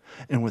Kentucky.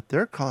 And with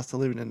their cost of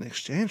living and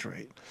exchange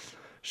rate,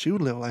 she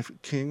would live life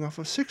king off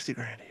of $60,000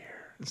 a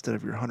year instead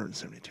of your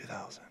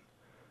 $172,000.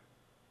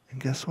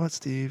 And guess what,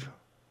 Steve?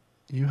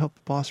 You help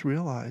the boss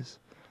realize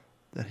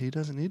that he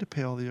doesn't need to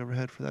pay all the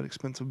overhead for that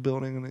expensive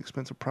building and the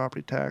expensive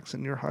property tax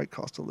and your high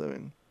cost of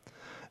living.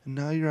 And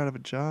now you're out of a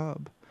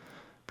job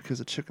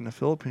because a chick in the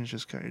Philippines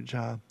just got your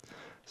job.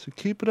 So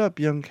keep it up,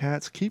 young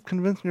cats. Keep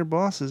convincing your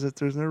bosses that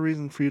there's no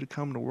reason for you to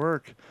come to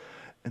work.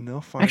 And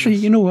they'll find Actually,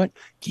 us. you know what?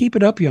 Keep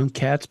it up, young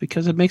cats,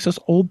 because it makes us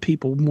old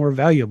people more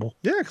valuable.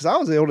 Yeah, because I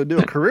was able to do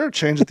a career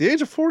change at the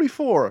age of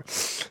 44.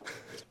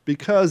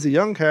 Because the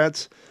young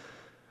cats,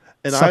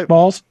 and Suck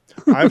balls.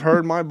 I've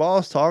heard my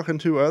boss talking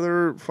to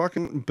other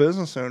fucking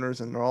business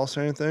owners, and they're all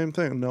saying the same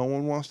thing. No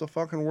one wants to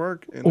fucking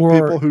work, and Or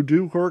the people who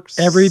do work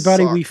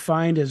Everybody suck. we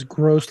find is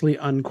grossly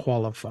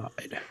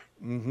unqualified.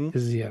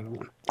 Is the other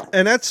one.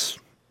 And that's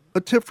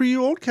a tip for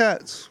you old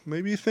cats.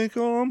 Maybe you think,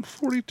 oh, I'm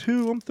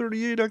 42, I'm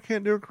 38, I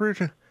can't do a career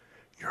change.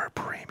 You're a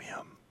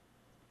premium.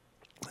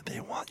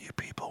 They want you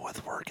people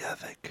with work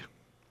ethic.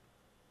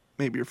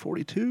 Maybe you're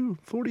 42,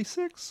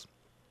 46,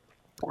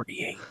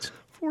 48.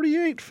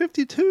 48,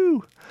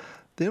 52.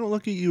 They don't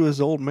look at you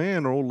as old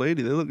man or old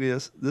lady. They look at you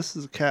as, this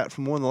is a cat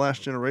from one of the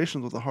last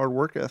generations with a hard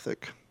work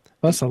ethic.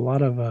 Plus, a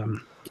lot of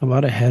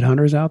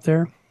headhunters out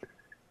there.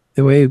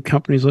 The way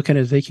companies look at it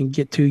is they can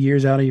get 2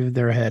 years out of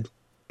their head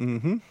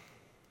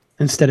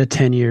instead of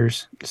 10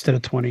 years, instead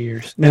of 20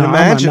 years. Now,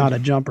 imagine- I'm not a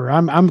jumper.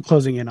 I'm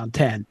closing in on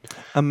 10.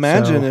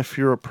 Imagine So- if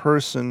you're a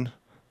person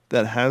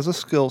that has a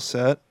skill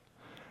set,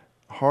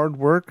 hard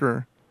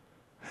worker,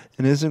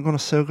 and isn't going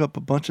to soak up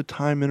a bunch of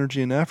time,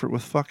 energy, and effort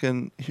with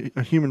fucking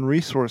human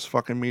resource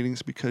fucking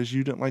meetings because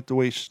you didn't like the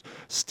way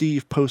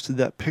Steve posted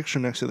that picture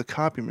next to the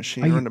copy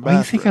machine or in the Why do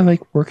you think I bathroom.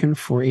 like working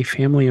for a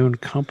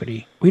family-owned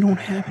company? We don't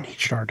have an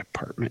HR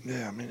department.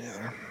 Yeah, me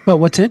neither. But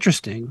what's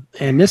interesting,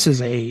 and this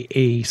is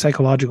a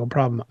psychological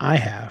problem I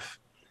have,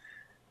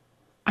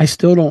 I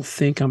still don't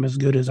think I'm as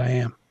good as I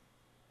am.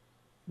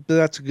 But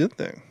that's a good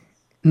thing.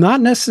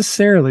 Not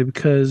necessarily,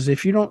 because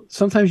if you don't,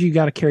 sometimes you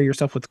got to carry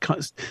yourself with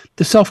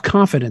the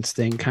self-confidence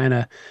thing. Kind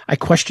of, I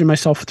question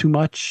myself too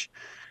much,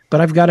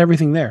 but I've got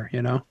everything there,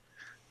 you know.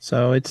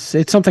 So it's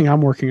something I'm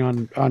working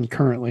on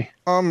currently.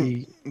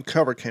 The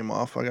cover came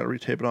off. I got to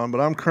retape it on, but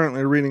I'm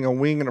currently reading A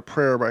Wing and a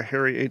Prayer by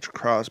Harry H.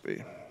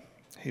 Crosby.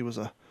 He was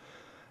a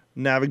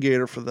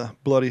navigator for the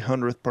Bloody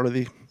 100th, part of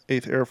the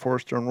 8th Air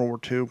Force during World War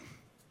II.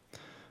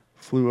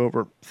 Flew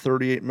over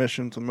 38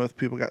 missions, and most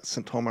people got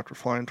sent home after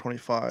flying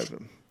 25.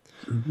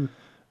 And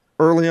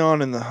early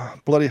on in the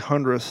Bloody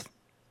 100th,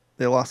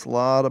 they lost a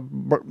lot of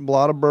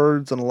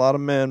birds and a lot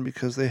of men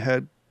because they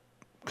had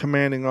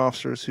commanding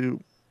officers who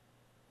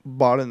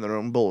bought in their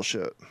own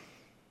bullshit.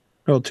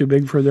 Oh, too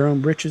big for their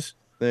own britches.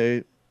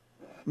 They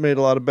made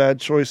a lot of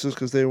bad choices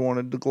because they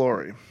wanted the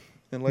glory.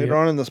 And later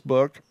on in this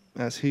book,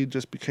 as he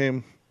just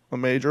became a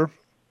major,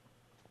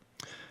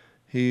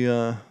 he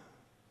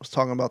was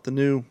talking about the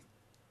new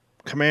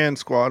command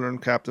squadron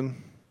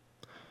captain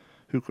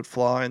who could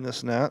fly and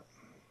this and that.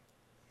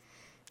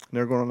 And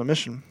they're going on a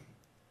mission.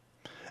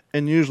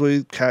 And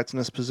usually cats in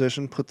this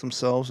position put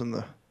themselves in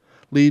the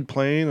lead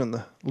plane and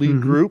the lead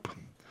group.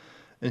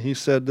 And he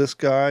said this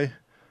guy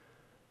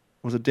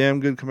was a damn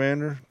good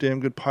commander, damn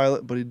good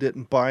pilot, but he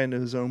didn't buy into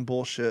his own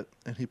bullshit.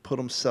 And he put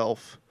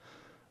himself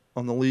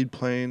on the lead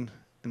plane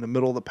in the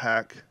middle of the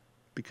pack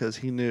because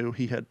he knew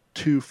he had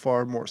two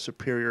far more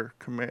superior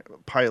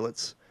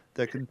pilots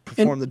that could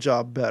perform the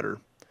job better.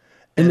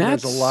 And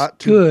there's that's a lot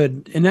to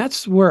good. And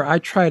that's where I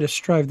try to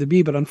strive to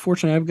be. But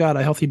unfortunately, I've got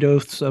a healthy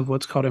dose of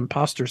what's called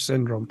imposter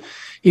syndrome.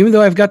 Even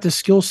though I've got the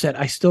skill set,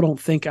 I still don't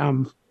think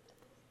I'm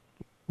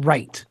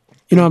right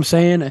You know what I'm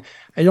saying?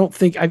 I don't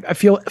think I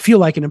feel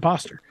like an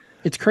imposter.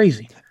 It's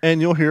crazy. And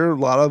you'll hear a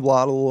lot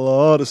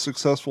of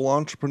successful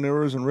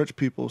entrepreneurs and rich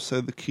people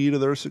say the key to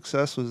their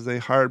success was they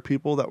hired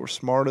people that were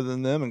smarter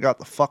than them and got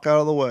the fuck out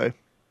of the way.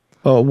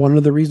 Well, one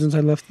of the reasons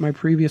I left my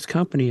previous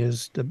company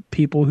is the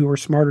people who were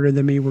smarter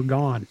than me were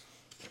gone.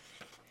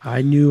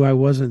 I knew I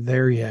wasn't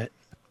there yet.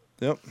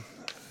 Yep.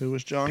 Who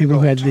was John? People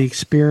who Galt. had the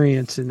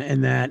experience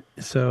and that.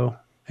 So,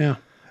 yeah.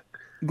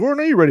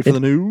 Gordon, are you ready for the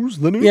news?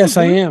 The news. Yes,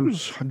 I am.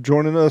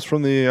 Joining us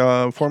from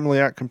the Formerly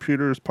at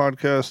Computers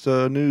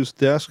podcast news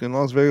desk in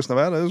Las Vegas,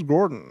 Nevada is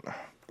Gordon.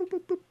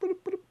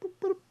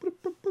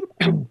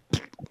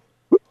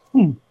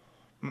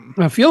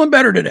 I'm feeling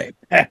better today.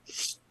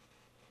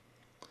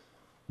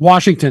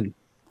 Washington.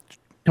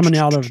 Coming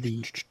out of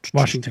the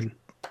Washington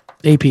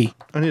AP.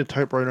 I need a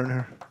typewriter in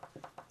here.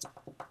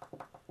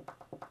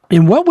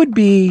 And what would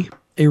be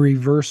a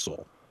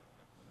reversal?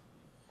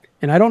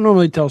 And I don't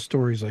normally tell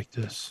stories like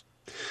this.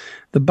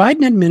 The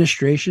Biden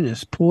administration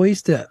is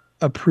poised to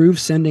approve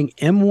sending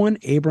M1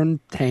 Abrams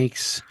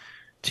tanks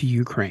to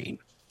Ukraine.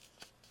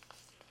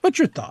 What's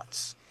your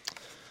thoughts?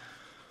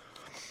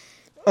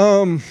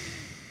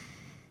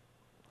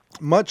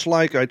 Much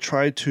like I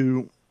try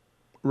to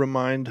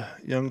remind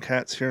young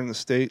cats here in the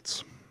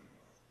States,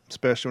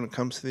 especially when it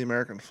comes to the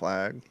American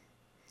flag,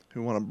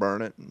 who want to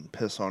burn it and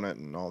piss on it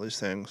and all these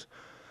things,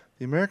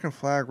 the American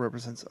flag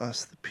represents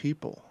us, the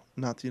people,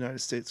 not the United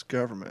States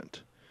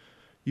government.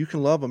 You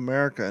can love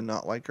America and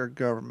not like our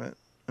government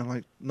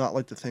and not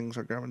like the things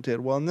our government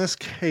did. Well, in this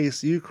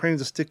case, Ukraine's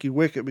a sticky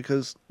wicket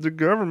because their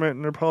government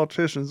and their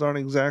politicians aren't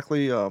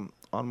exactly on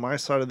my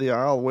side of the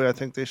aisle the way I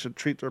think they should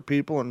treat their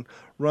people and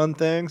run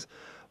things.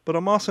 But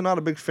I'm also not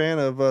a big fan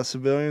of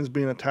civilians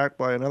being attacked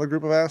by another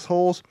group of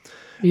assholes.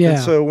 Yeah.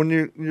 And so when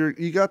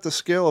you got the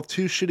scale of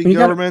two shitty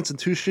governments and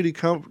two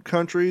shitty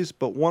countries,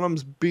 but one of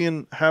them's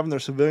having their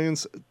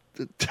civilians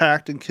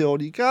attacked and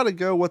killed, you got to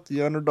go with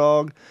the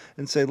underdog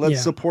and say,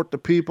 let's support the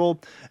people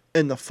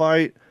in the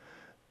fight,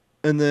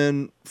 and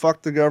then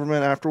fuck the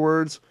government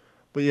afterwards.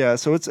 But yeah,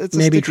 so it's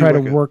maybe try to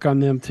work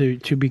on them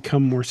to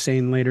become more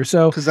sane later.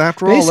 So because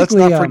after all, let's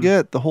not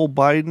forget the whole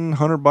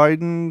Hunter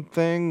Biden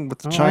thing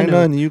with China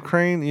and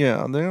Ukraine.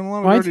 Yeah, there are a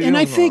lot of and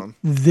I think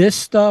this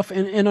stuff,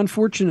 and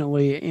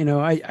unfortunately,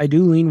 I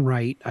do lean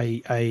right.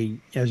 I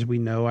as we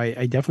know,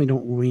 I definitely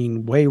don't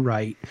lean way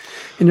right.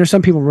 And there's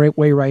some people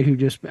way right who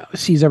just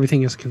sees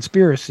everything as a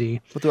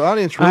conspiracy. But the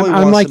audience really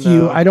I'm wants like to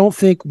know. I don't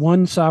think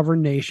one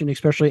sovereign nation,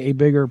 especially a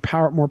bigger,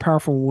 more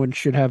powerful one,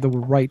 should have the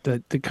right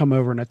to come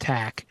over and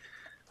attack.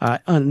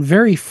 On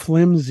very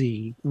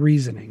flimsy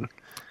reasoning.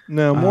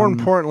 No, more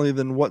importantly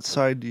than what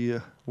side do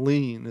you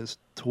lean is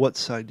to what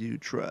side do you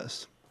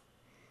trust.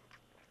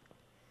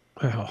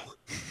 Well,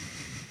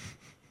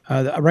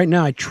 right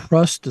now I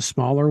trust the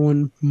smaller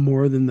one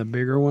more than the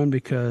bigger one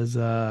because,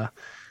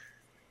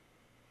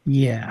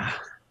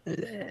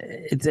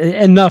 it's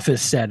enough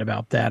is said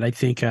about that. I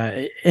think,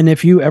 and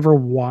if you ever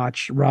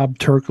watch Rob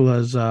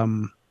Turkla's,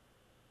 I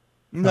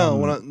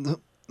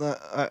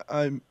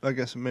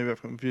guess maybe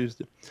I've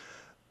confused it.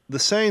 The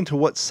saying to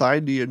what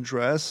side do you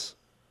dress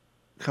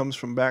comes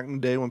from back in the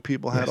day when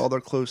people had all their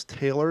clothes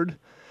tailored.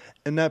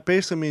 And that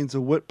basically means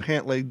what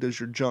pant leg does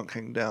your junk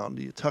hang down?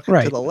 Do you tuck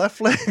it to the left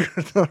leg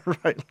or the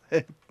right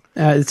leg?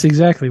 It's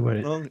exactly what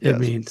it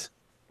means.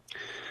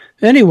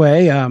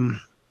 Anyway,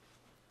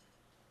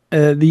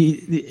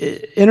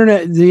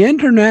 the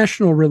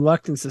international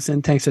reluctance to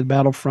send tanks to the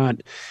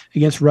battlefront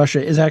against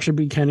Russia is actually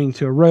beginning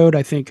to erode.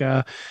 I think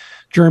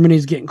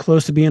Germany's getting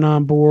close to being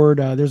on board.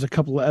 There's a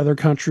couple of other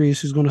countries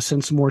who's going to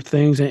send some more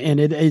things, and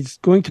it's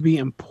going to be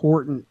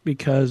important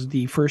because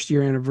the first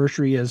year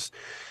anniversary is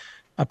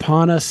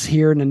upon us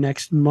here in the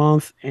next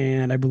month,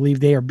 and I believe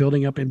they are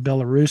building up in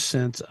Belarus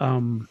since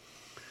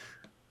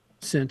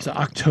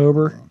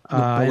October,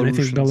 and I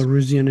think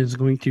Belarusian is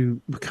going to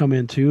come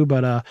in too.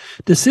 But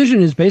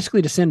decision is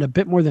basically to send a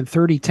bit more than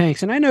 30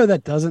 tanks, and I know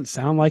that doesn't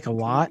sound like a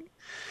lot.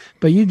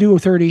 But you do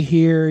 30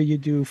 here, you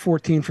do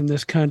 14 from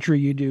this country,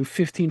 you do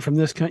 15 from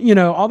this country.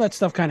 All that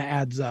stuff kind of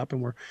adds up,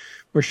 and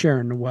we're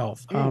sharing the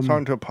wealth. I'm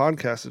talking to a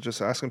podcast that's just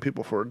asking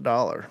people for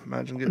 $1.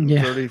 Imagine getting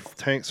 30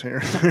 tanks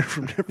here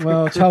from different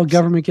Well, it's how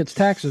government gets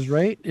taxes,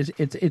 right?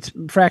 It's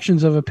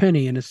fractions of a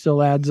penny, and it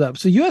still adds up.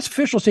 So U.S.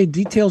 officials say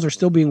details are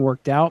still being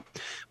worked out.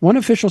 One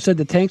official said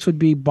the tanks would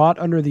be bought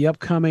under the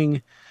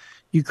upcoming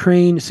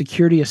Ukraine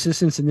Security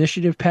Assistance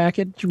Initiative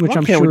package, which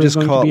I'm sure is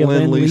going to be a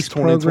Lend-Lease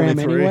program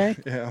anyway.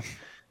 Yeah.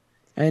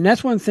 And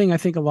that's one thing I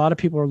think a lot of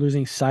people are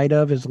losing sight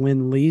of is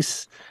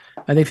Lend-Lease.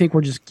 They think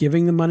we're just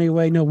giving the money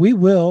away. No, we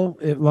will,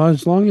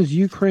 as long as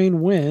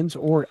Ukraine wins,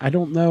 or I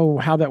don't know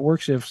how that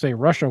works if, say,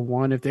 Russia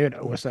won, if they would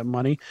owe us that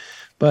money.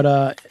 But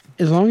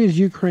as long as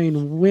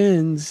Ukraine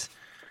wins,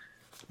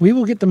 we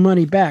will get the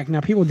money back. Now,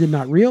 people did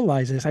not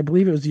realize this. I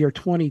believe it was the year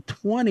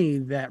 2020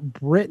 that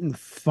Britain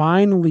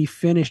finally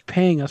finished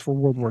paying us for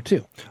World War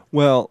II.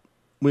 Well,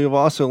 we have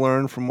also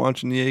learned from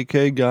watching the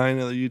AK guy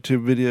and other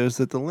YouTube videos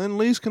that the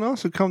Lend-Lease can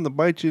also come to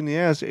bite you in the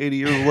ass 80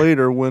 years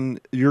later when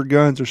your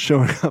guns are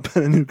showing up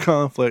in a new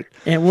conflict.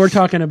 And we're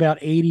talking about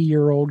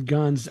 80-year-old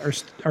guns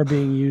are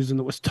being used in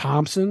the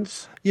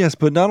Thompsons. Yes,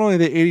 but not only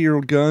the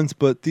 80-year-old guns,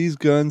 but these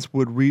guns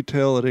would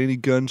retail at any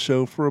gun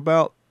show for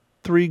about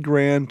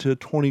 $3,000 to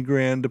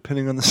 $20,000,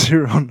 depending on the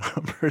serial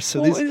number.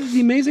 So the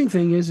amazing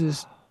thing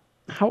is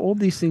how old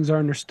these things are,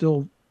 and they're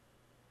still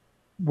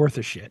worth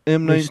a shit.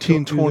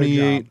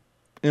 M1928.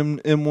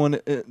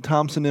 M1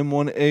 Thompson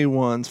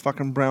M1A1s,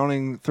 fucking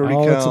Browning 30 cal.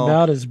 All it's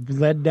about is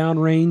lead down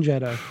range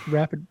at a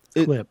rapid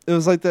clip. It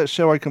was like that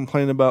show I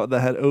complained about that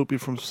had Opie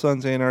from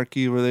Sons of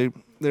Anarchy, where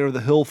they were the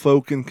hill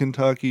folk in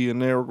Kentucky,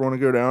 and they were going to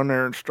go down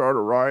there and start a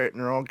riot,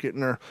 and they're all getting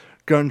their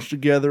guns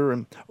together,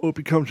 and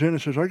Opie comes in and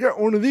says, I got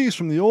one of these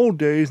from the old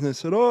days, and they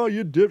said, oh,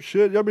 you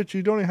dipshit, I bet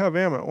you don't even have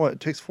ammo. What,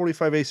 it takes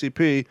 45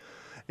 ACP,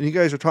 and you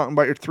guys are talking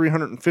about your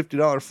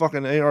 $350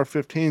 fucking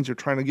AR-15s. You're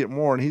trying to get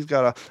more, and he's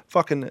got a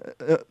fucking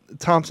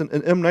Thompson,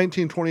 an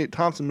M1928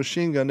 Thompson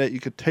machine gun that you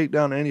could take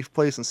down to any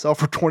place and sell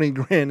for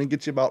 $20,000 and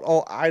get you about,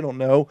 I don't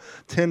know,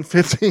 10,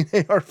 15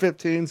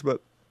 AR-15s.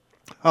 But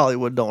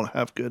Hollywood don't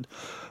have good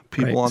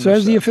people on. So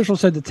as the official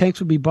said, the tanks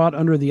would be bought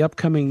under the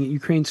upcoming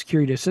Ukraine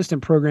Security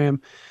Assistance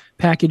Program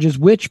packages,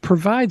 which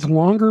provides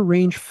longer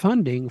range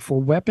funding for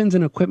weapons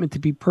and equipment to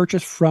be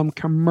purchased from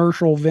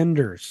commercial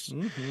vendors.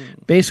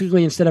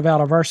 Basically, instead of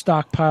out of our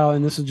stockpile,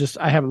 and this is just,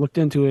 I haven't looked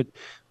into it,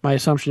 my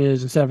assumption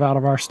is instead of out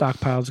of our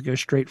stockpiles, it goes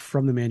straight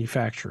from the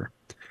manufacturer.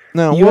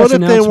 Now, what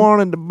if they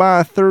wanted to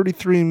buy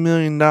 $33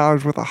 million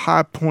worth of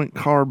High Point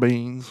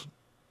carbines?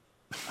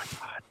 Oh my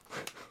God.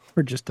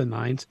 Or just the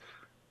 9s.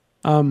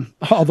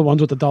 All the ones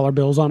with the dollar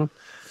bills on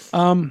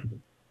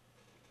them.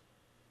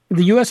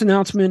 The U.S.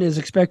 announcement is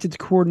expected to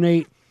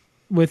coordinate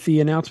with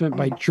the announcement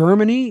by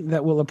Germany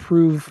that will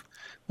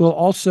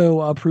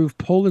also approve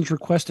Poland's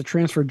request to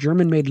transfer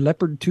German-made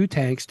Leopard 2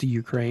 tanks to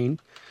Ukraine.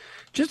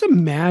 Just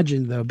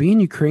imagine, though, being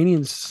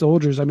Ukrainian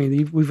soldiers. I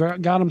mean, we've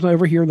got them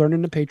over here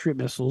learning the Patriot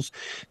missiles.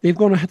 They're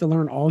going to have to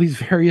learn all these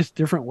various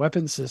different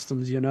weapon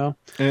systems,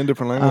 And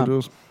different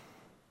languages.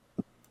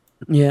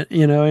 Yeah,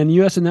 and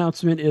U.S.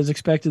 announcement is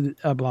expected,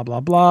 blah, blah,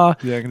 blah.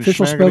 Yeah,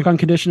 official spoke on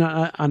condition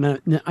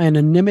on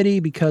anonymity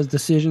because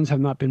decisions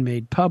have not been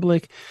made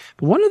public.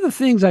 But one of the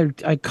things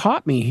I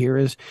caught me here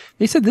is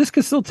they said this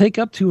could still take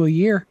up to a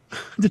year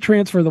to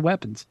transfer the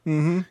weapons.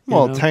 Mm-hmm.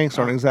 Well, tanks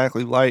aren't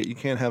exactly light. You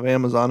can't have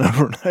Amazon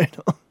overnight.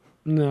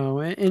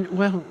 No, and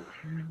well,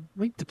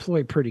 we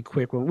deploy pretty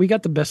quick. We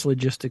got the best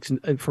logistics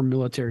for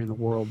military in the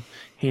world,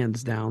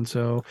 hands down.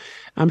 So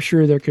I'm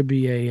sure there could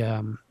be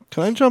a...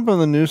 Can I jump on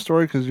the news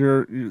story? Because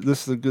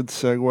this is a good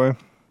segue.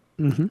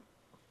 Mm-hmm.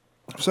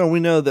 So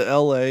we know that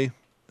L.A.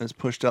 has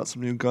pushed out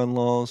some new gun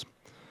laws.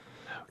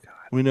 Oh, God.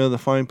 We know to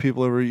find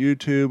people over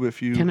YouTube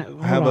if you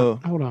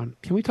Hold on.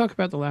 Can we talk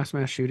about the last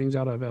mass shootings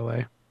out of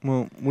L.A.?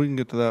 Well, we can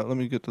get to that. Let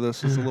me get to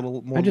this. It's a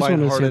little more I just want to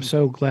say I'm lighthearted.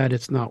 so glad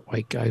it's not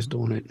white guys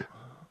doing it.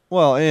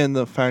 Well, and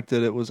the fact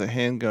that it was a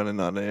handgun and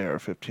not an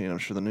AR-15. I'm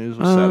sure the news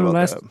was sad about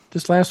that.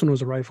 This last one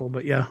was a rifle,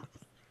 but yeah.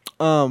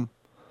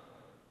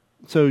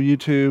 So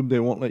YouTube, they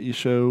won't let you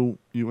show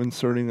you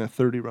inserting a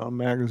 30-round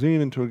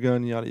magazine into a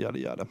gun, yada, yada,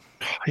 yada.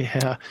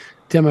 Yeah.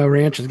 Demo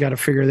Ranch has got to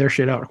figure their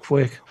shit out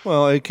quick.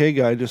 Well, AK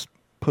guy just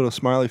put a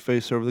smiley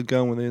face over the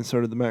gun when they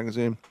inserted the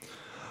magazine.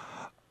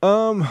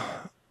 I'm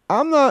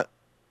not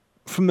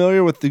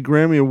familiar with the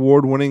Grammy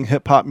Award-winning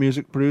hip-hop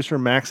music producer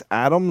Max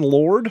Adam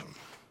Lord.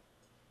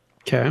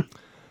 Okay.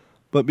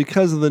 But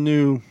because of the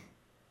new,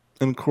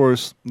 and of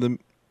course, the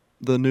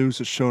news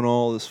has shown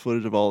all this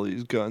footage of all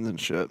these guns and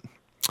shit.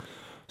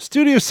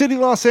 Studio City,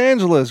 Los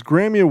Angeles,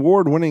 Grammy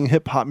Award-winning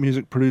hip-hop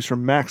music producer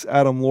Max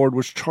Adam Lord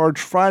was charged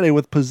Friday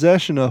with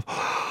possession of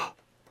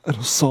an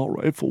assault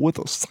rifle with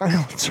a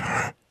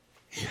silencer.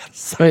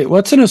 Yes. Wait,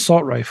 what's an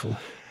assault rifle?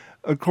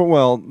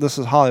 Well, this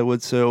is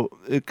Hollywood, so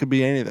it could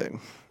be anything.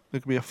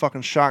 It could be a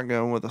fucking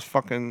shotgun with a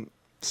fucking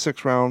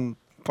 6-round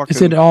fucking...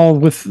 Is it all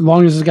with,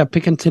 long as it's got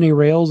Picatinny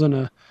rails and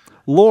a...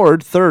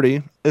 Lord,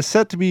 30, is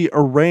set to be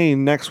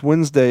arraigned next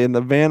Wednesday in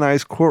the Van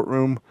Nuys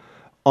courtroom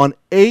on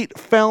 8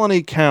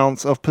 felony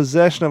counts of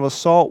possession of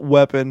assault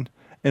weapon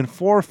and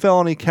 4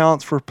 felony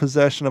counts for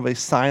possession of a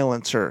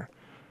silencer.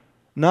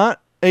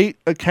 Not 8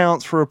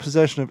 accounts for a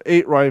possession of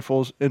 8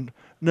 rifles. And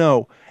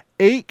no,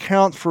 8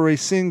 counts for a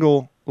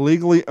single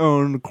legally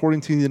owned, according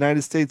to the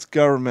United States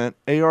government,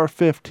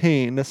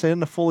 AR-15. This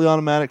ain't a fully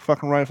automatic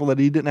fucking rifle that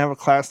he didn't have a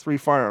Class 3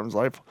 firearms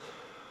rifle.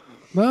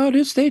 Well, it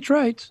is states'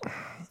 rights.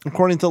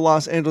 According to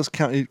Los Angeles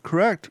County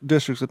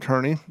District's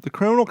attorney, the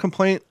criminal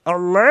complaint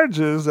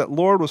alleges that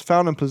Lord was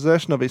found in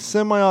possession of a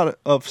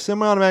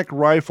semi-automatic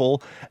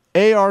rifle,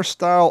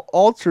 AR-style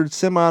altered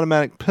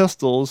semi-automatic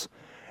pistols,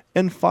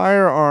 and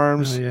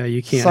firearms. Oh, yeah,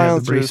 you can't silencers.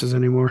 have the braces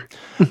anymore.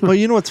 But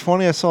you know what's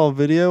funny? I saw a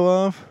video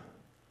of.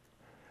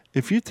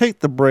 If you take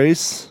the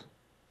brace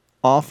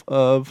off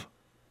of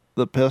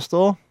the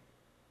pistol,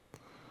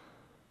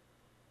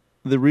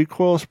 the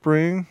recoil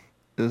spring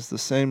is the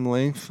same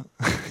length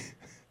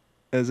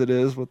as it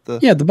is with the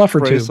buffer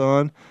brace tube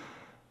on.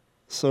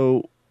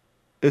 So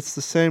It's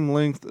the same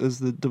length as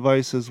the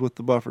devices with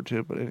the buffer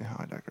tube, but anyhow,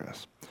 I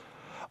digress.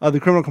 The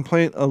criminal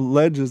complaint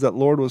alleges that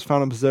Lord was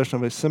found in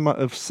possession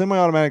of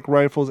semi-automatic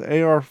rifles,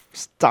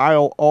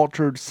 AR-style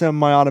altered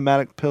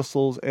semi-automatic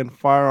pistols, and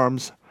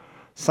firearms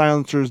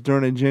silencers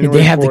during a January 4th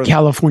They have the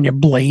California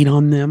blade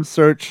on them.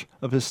 search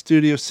of his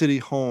Studio City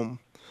home.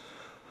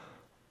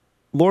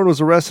 Lord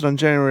was arrested on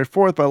January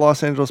 4th by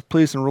Los Angeles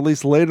police and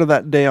released later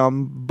that day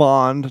on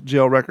bond,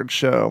 jail records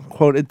show.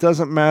 Quote, "It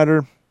doesn't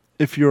matter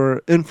if you're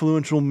an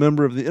influential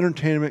member of the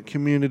entertainment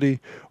community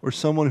or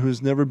someone who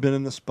has never been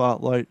in the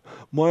spotlight.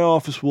 My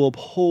office will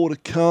uphold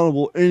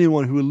accountable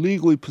anyone who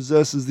illegally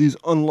possesses these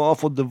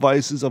unlawful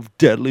devices of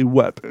deadly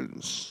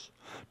weapons,"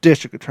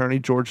 District Attorney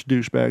George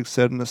Douchebag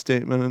said in a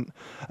statement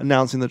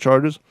announcing the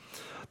charges.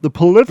 The They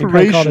probably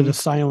proliferation... called it a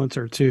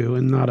silencer, too,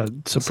 and not a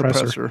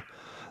suppressor.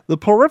 The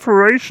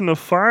proliferation of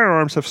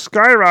firearms have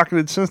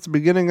skyrocketed since the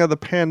beginning of the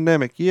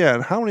pandemic. Yeah,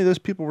 and how many of those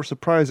people were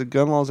surprised that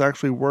gun laws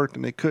actually worked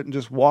and they couldn't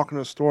just walk in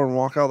a store and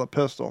walk out with a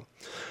pistol?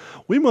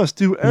 We must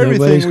do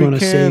everything Nobody's we going to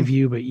can. save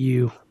you but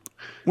you.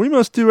 We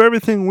must do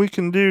everything we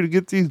can do to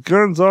get these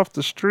guns off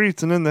the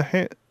streets and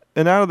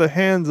and out of the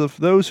hands of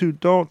those who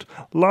don't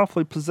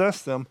lawfully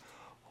possess them.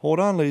 Hold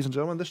on, ladies and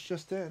gentlemen, this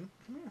just in.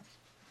 Come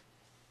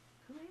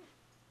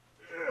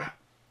here.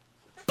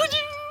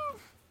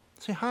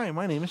 Say hi,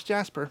 my name is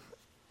Jasper.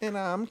 And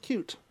I'm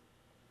cute.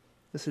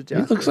 This is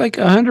Jasper. It looks like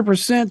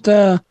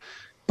 100%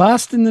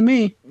 Boston to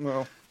me.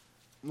 Well,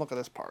 look at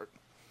this part.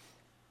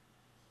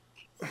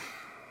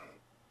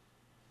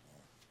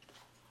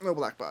 No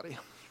black body.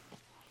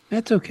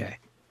 That's okay.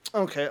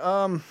 Okay,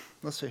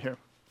 let's see here.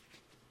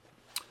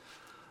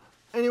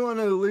 Anyone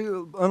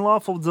illegal,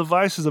 unlawful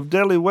devices of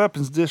deadly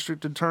weapons,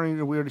 District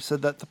Attorney, we already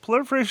said that. The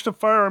proliferation of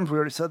firearms, we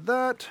already said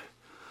that.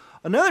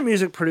 Another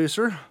music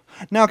producer.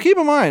 Now, keep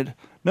in mind,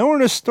 nowhere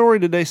in this story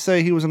did they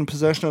say he was in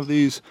possession of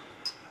these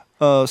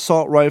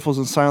assault rifles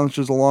and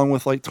silencers along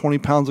with like 20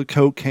 pounds of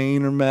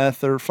cocaine or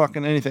meth or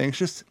fucking anything. It's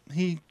just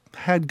he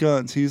had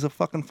guns. He's a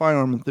fucking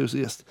firearm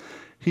enthusiast.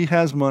 He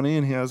has money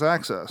and he has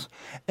access.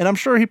 And I'm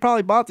sure he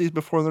probably bought these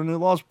before their new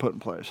laws were put in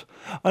place.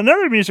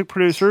 Another music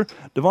producer,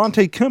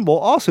 Devontae Kimball,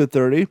 also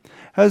 30,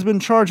 has been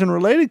charged in a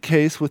related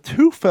case with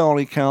 2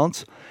 felony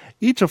counts,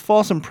 each of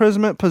false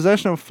imprisonment,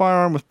 possession of a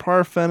firearm with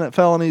prior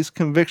felonies,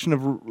 conviction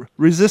of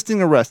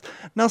resisting arrest.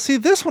 Now, see,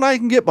 this one I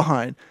can get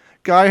behind.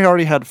 Guy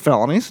already had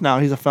felonies. Now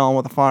he's a felon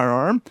with a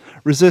firearm,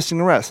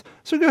 resisting arrest.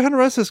 So go ahead and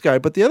arrest this guy.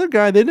 But the other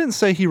guy, they didn't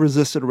say he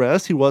resisted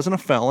arrest. He wasn't a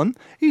felon.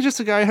 He's just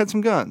a guy who had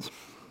some guns.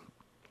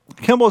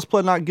 Kimball has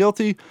pled not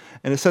guilty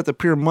and is set to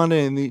appear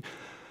Monday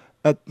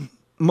at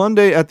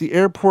the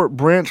Airport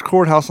Branch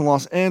Courthouse in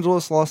Los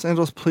Angeles. Los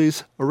Angeles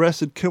police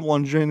arrested Kimball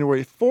on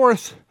January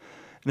 4th.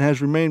 And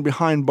has remained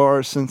behind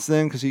bars since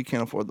then because he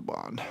can't afford the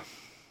bond.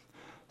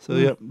 So,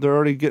 yep, they're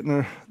already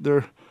getting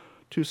their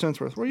 2 cents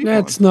worth. Where are you going?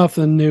 That's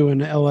nothing new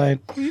in L.A. Where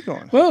are you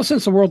going? Well,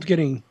 since the world's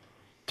getting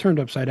turned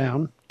upside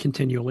down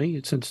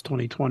continually since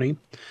 2020,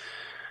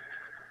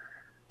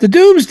 the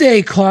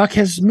doomsday clock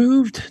has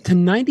moved to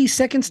 90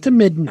 seconds to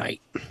midnight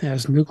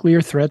as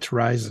nuclear threats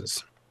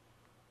rises.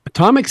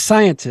 Atomic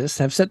scientists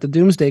have set the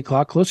doomsday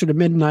clock closer to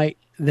midnight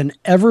than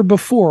ever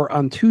before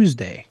on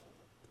Tuesday.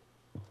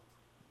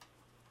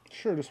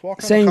 Sure, just walk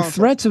on saying the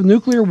console. threats of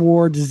nuclear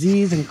war,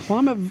 disease, and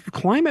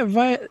climate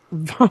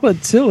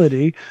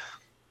volatility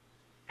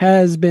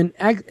has been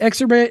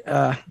exacerbated.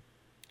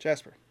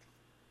 Jasper,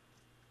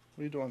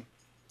 what are you doing?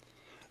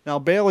 Now,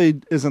 Bailey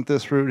isn't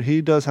this rude.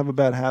 He does have a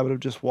bad habit of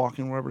just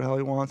walking wherever the hell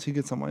he wants. He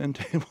gets on my end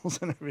tables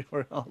and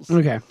everywhere else.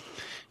 Okay.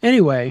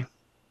 Anyway,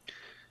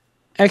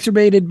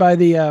 exacerbated by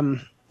the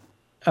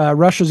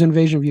Russia's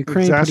invasion of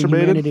Ukraine, putting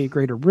Exacerbated? humanity at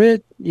greater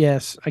risk.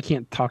 Yes, I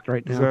can't talk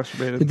right now.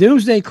 Exacerbated. The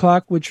Doomsday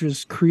Clock, which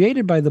was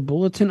created by the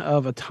Bulletin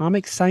of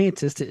Atomic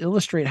Scientists to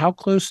illustrate how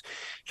close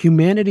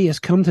humanity has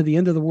come to the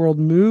end of the world,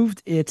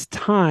 moved its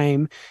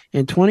time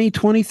in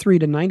 2023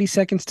 to 90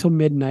 seconds till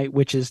midnight,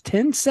 which is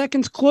 10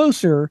 seconds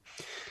closer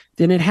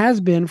than it has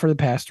been for the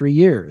past 3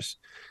 years.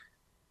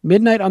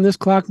 Midnight on this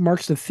clock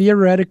marks the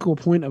theoretical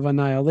point of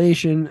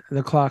annihilation.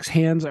 The clock's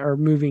hands are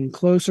moving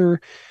closer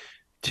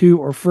to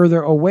or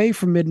further away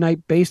from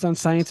midnight based on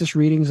scientists'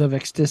 readings of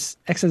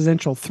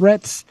existential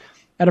threats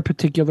at a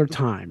particular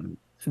time.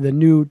 The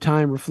new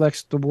time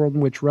reflects the world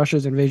in which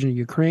Russia's invasion of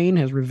Ukraine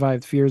has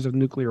revived fears of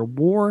nuclear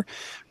war.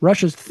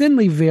 Russia's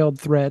thinly veiled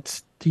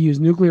threats to use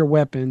nuclear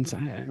weapons, I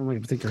don't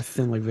even think they're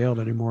thinly veiled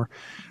anymore,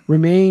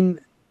 remind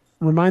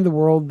the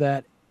world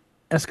that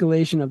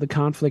escalation of the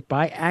conflict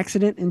by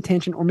accident,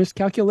 intention, or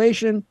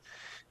miscalculation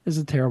is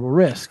a terrible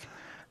risk.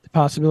 The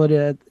possibility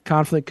that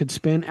conflict could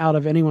spin out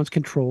of anyone's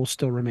control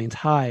still remains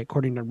high,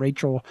 according to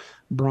Rachel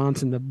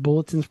Bronson, the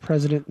Bulletin's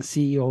president and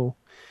CEO,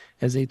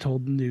 as they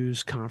told the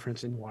news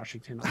conference in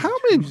Washington. How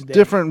many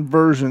different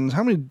versions,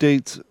 how many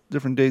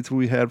different dates have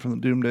we had from the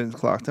Doomsday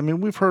Clock? I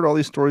mean, we've heard all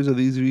these stories of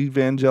these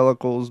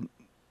evangelicals,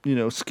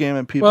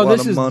 scamming people out of money. Well,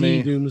 this is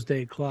the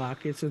Doomsday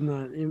Clock. It's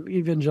not,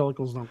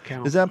 evangelicals don't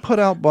count. Is that put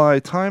out by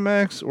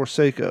Timex or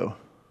Seiko?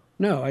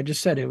 No, I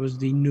just said it was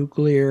the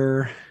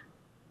nuclear...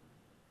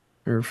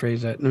 Rephrase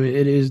that. No,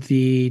 it is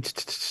the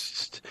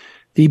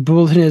The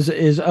bulletin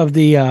is of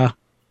the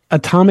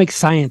atomic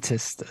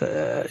scientist,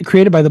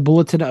 created by the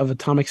Bulletin of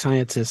Atomic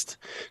Scientists.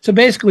 So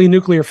basically,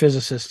 nuclear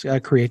physicists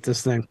create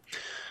this thing.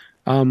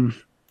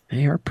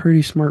 They are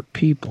pretty smart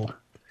people.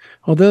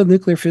 Although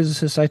nuclear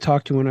physicists I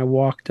talked to when I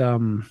walked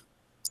the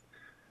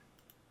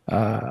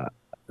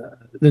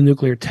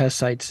nuclear test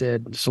site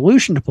said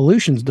solution to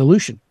pollution is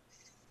dilution.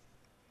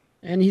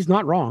 And he's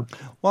not wrong.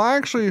 Well, I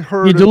actually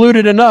heard you dilute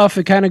it enough,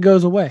 it kind of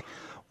goes away.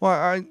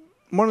 Well,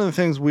 one of the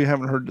things we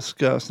haven't heard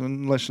discussed,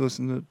 and unless you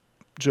listen to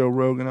Joe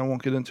Rogan, I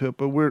won't get into it,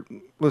 but we're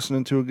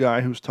listening to a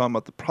guy who's talking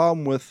about the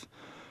problem with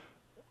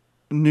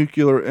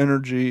nuclear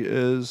energy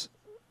is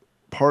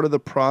part of the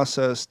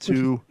process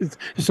to...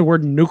 Is the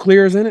word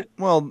nuclear is in it?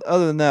 Well,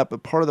 other than that,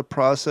 but part of the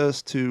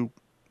process to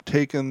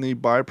taking the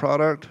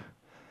byproduct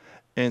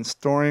and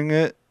storing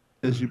it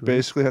is you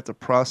basically have to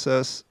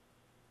process,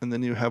 and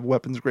then you have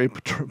weapons-grade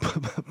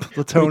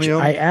plutonium.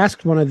 Which I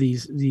asked one of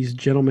these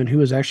gentlemen who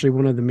was actually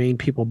one of the main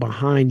people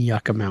behind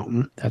Yucca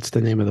Mountain. That's the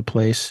name of the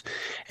place.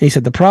 And he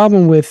said the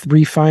problem with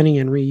refining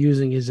and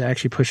reusing is it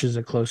actually pushes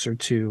it closer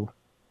to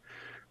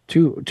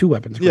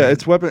weapons grade. Yeah,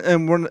 it's weapon,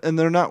 and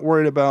they're not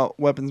worried about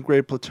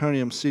weapons-grade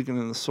plutonium seeking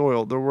in the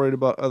soil. They're worried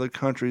about other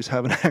countries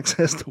having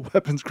access to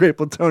weapons-grade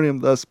plutonium,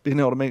 thus being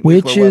able to make nuclear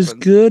weapons. Which is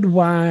good.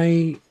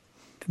 Why?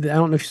 I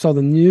don't know if you saw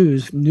the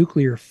news.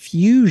 Nuclear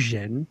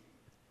fusion.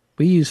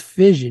 We use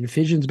fission.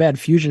 Fission's bad.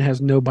 Fusion has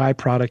no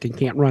byproduct and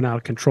can't run out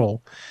of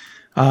control.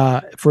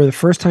 For the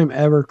first time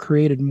ever,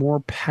 created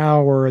more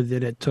power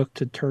than it took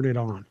to turn it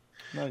on.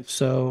 Nice.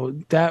 So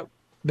that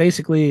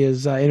basically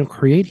is it'll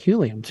create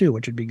helium too,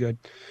 which would be good.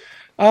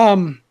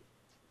 Something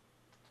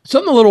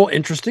a little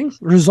interesting.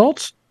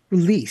 Results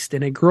released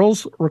in a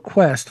girl's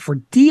request for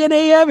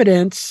DNA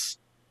evidence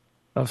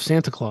of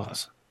Santa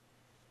Claus.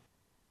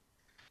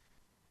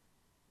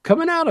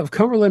 Coming out of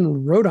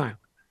Cumberland, Rhode Island.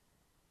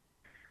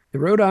 The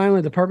Rhode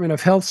Island Department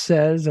of Health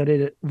says that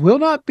it will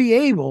not be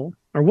able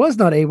or was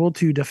not able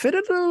to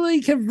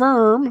definitively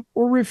confirm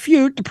or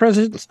refute the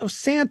presence of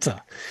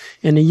Santa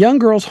in the young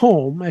girl's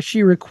home as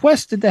she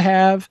requested to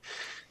have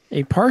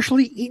a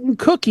partially eaten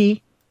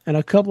cookie and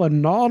a couple of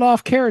gnawed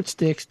off carrot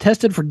sticks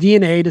tested for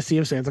DNA to see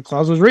if Santa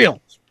Claus was real.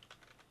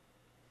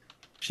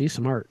 She's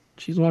smart.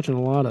 She's watching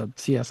a lot of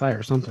CSI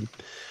or something.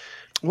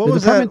 What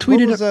was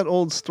that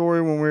old story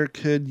when we were a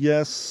kid?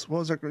 Yes. What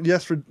was that?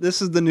 Yes.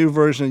 This is the new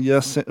version of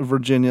Yes,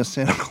 Virginia,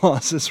 Santa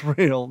Claus is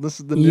real. This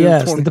is the new.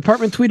 Yes. The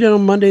department tweeted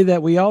on Monday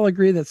that we all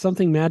agree that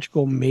something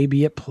magical may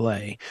be at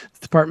play. The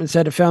department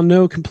said it found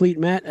no complete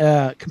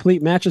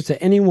matches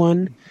to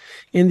anyone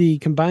in the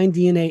combined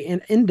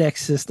DNA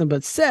index system,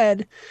 but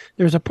said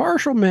there's a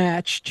partial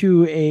match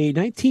to a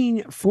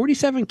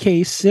 1947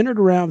 case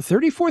centered around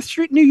 34th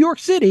Street, New York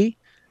City,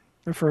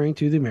 referring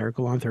to the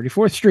miracle on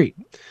 34th Street.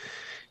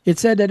 It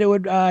said that it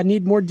would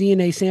need more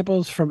DNA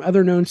samples from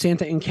other known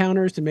Santa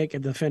encounters to make a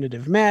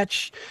definitive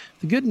match.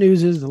 The good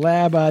news is the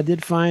lab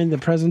did find the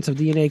presence of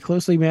DNA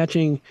closely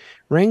matching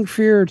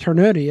Reindeer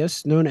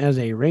tornadius, known as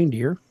a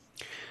reindeer,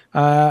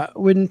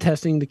 when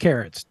testing the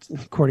carrots,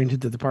 according to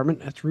the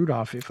department. That's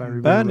Rudolph, if I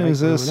remember. Bad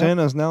news is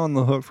Santa's now on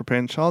the hook for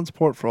paying child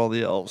support for all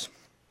the elves.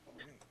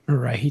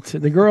 Right.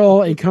 The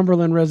girl, a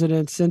Cumberland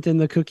resident, sent in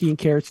the cookie and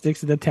carrot sticks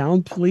to the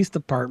town police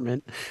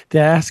department to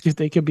ask if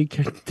they could be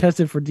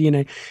tested for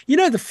DNA. You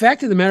know, the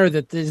fact of the matter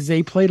that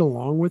they played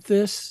along with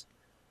this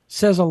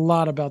says a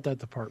lot about that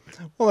department.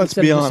 Well, let's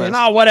be honest. Saying,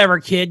 oh, whatever,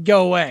 kid,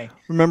 go away.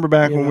 Remember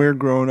back when we were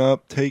growing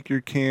up, take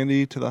your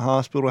candy to the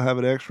hospital to have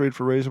it x-rayed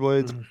for razor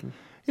blades? Mm-hmm.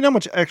 You know how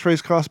much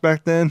x-rays cost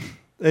back then?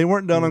 They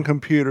weren't done on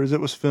computers. It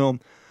was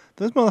filmed.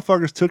 Those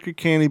motherfuckers took your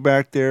candy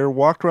back there,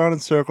 walked around in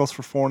circles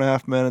for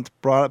 4.5 minutes,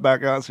 brought it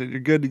back out, and said,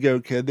 "You're good to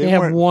go, kid." They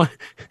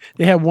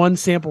have one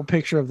sample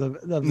picture of the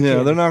candy.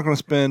 They're not going to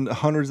spend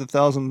hundreds of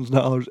thousands of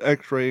dollars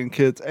X-raying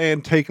kids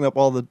and taking up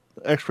all the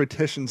X-ray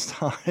technicians'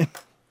 time.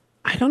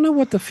 I don't know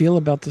what to feel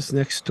about this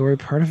next story.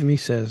 Part of me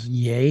says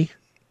yay,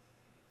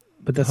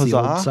 but that's the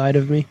old side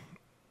of me.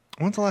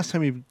 When's the last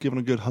time you've given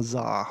a good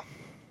huzzah?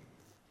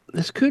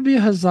 This could be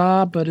a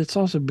huzzah, but it's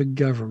also big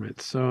government,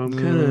 so I'm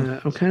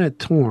kind of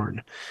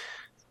torn.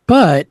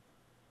 But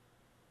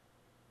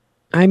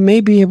I may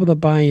be able to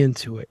buy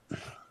into it.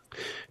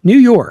 New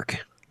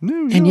York.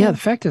 And yeah, the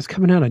fact is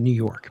coming out of New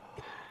York.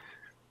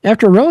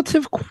 After a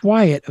relative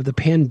quiet of the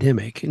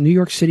pandemic, New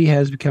York City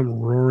has become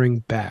roaring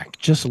back.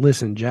 Just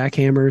listen,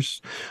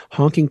 jackhammers,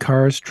 honking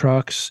cars,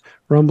 trucks,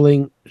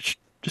 rumbling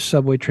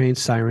subway trains,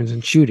 sirens,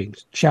 and shouting.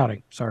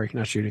 Sorry,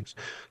 not shootings.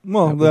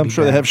 Well, I'm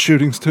sure they have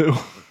shootings too.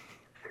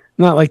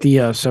 Not like the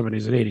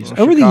 70s and 80s.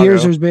 Over the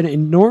years, there's been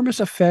enormous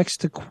effects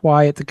to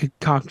quiet the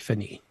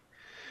cacophony.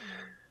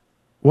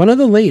 One of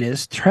the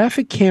latest,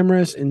 traffic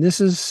cameras, and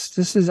this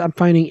is I'm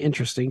finding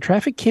interesting.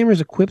 Traffic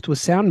cameras equipped with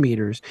sound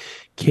meters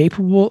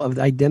capable of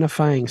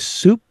identifying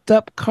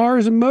souped-up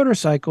cars and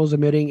motorcycles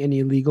emitting an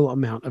illegal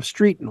amount of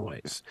street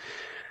noise.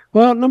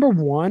 Well, number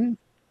one,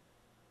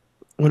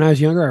 when I was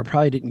younger, I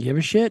probably didn't give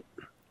a shit.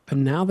 But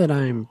now that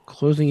I'm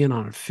closing in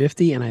on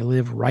 50 and I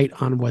live right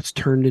on what's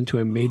turned into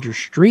a major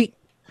street,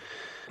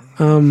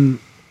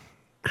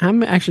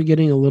 I'm actually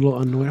getting a little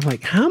annoyed. I'm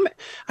like,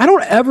 I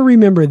don't ever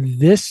remember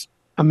this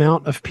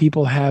amount of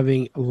people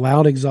having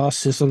loud exhaust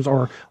systems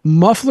or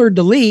muffler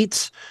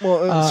deletes.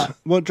 Well,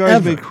 what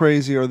drives me ever.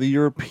 crazy are the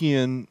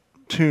European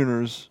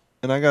tuners,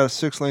 and I got a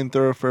 6-lane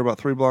thoroughfare about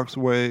 3 blocks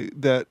away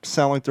that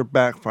sound like they're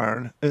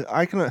backfiring.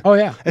 I can. Oh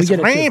yeah, we It's get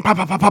it rain, too. pop,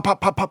 pop, pop, pop,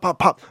 pop, pop, pop, pop,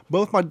 pop.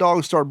 Both my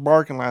dogs started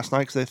barking last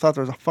night because they thought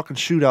there was a fucking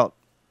shootout.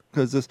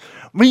 Because this,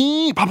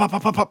 pop, pop,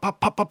 pop, pop, pop, pop,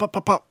 pop, pop,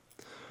 pop, pop.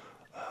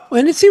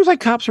 And it seems like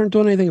cops aren't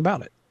doing anything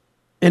about it.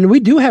 And we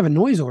do have a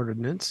noise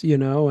ordinance, you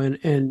know, and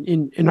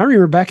I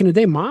remember back in the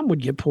day, Mom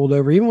would get pulled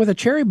over even with a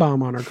cherry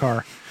bomb on her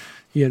car,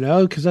 you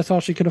know, because that's all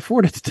she could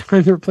afford at the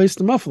time to replace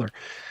the muffler.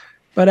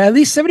 But at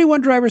least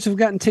 71 drivers have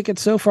gotten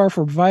tickets so far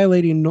for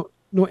violating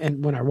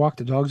and when I walk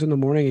the dogs in the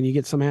morning and you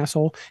get some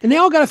asshole, and they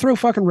all got to throw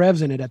fucking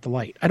revs in it at the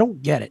light. I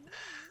don't get it.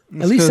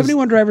 At least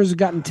 71 drivers have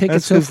gotten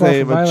tickets so far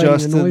for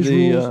violating the noise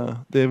rules.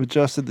 They've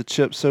adjusted the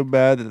chip so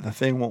bad that the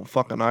thing won't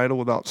fucking idle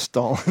without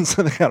stalling,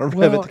 so they got to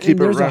rev it to keep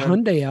it there's running. a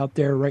Hyundai out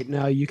there right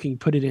now. You can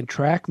put it in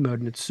track mode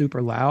and it's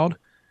super loud.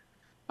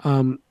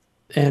 And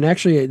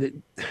actually,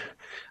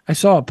 I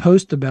saw a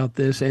post about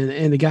this,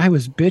 and the guy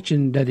was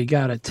bitching that he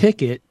got a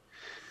ticket.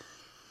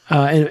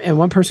 And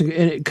one person,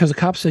 because the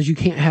cop says you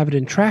can't have it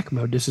in track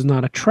mode. This is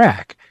not a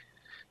track.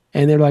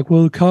 And they're like,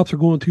 well, the cops are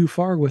going too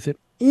far with it.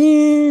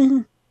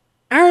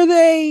 Are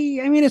they?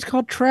 I mean, it's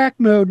called track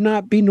mode,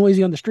 not be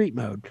noisy on the street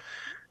mode,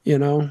 you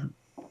know,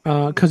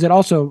 because it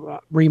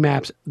also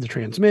remaps the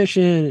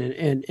transmission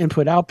and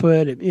input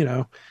output, you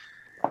know.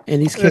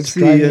 And these kids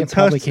driving it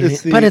probably can't.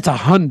 But it's a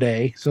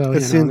Hyundai, so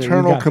it's the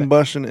internal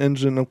combustion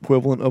engine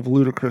equivalent of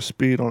ludicrous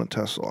speed on a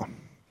Tesla.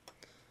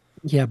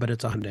 Yeah, but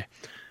it's a Hyundai.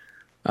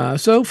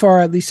 So far,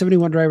 at least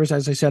 71 drivers,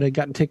 as I said, had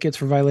gotten tickets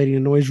for violating a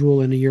noise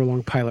rule in a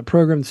year-long pilot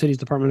program. The city's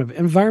Department of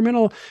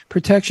Environmental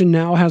Protection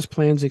now has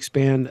plans to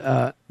expand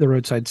the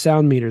roadside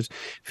sound meters.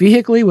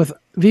 Vehicles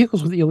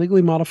with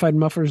illegally modified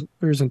mufflers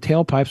and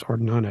tailpipes, or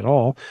none at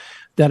all,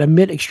 that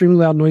emit extremely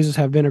loud noises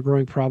have been a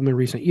growing problem in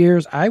recent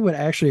years. I would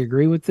actually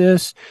agree with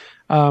this.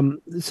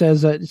 It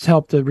says that it's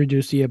helped to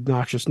reduce the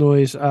obnoxious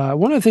noise.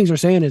 One of the things they're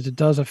saying is it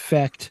does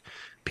affect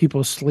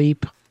people's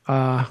sleep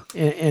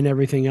and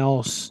everything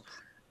else.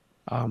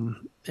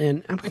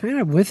 And I'm kind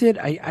of with it.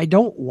 I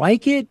don't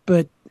like it,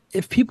 but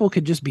if people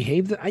could just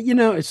behave, you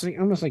know, it's like,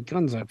 almost like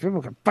guns. If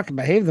people could fucking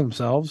behave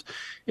themselves,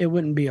 it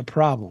wouldn't be a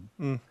problem.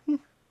 Mm-hmm.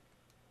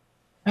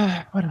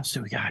 What else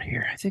do we got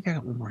here? I think I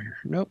got one more here.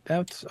 Nope.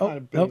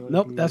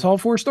 Nope. That's all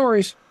 4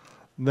 stories.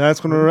 That's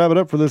going to wrap it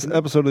up for this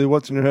episode of the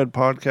What's in Your Head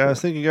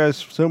podcast. Thank you guys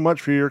so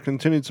much for your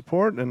continued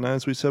support. And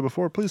as we said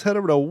before, please head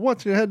over to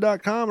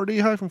whatsinyourhead.com or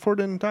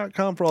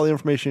d-4den.com for all the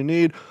information you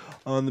need.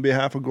 On the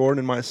behalf of Gordon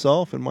and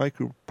myself and Mike,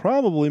 who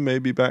probably may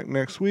be back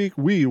next week,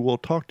 we will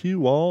talk to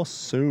you all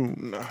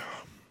soon.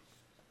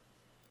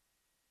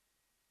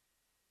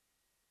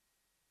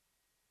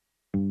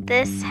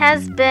 This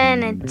has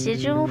been a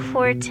Digital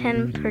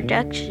 410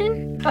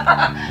 production.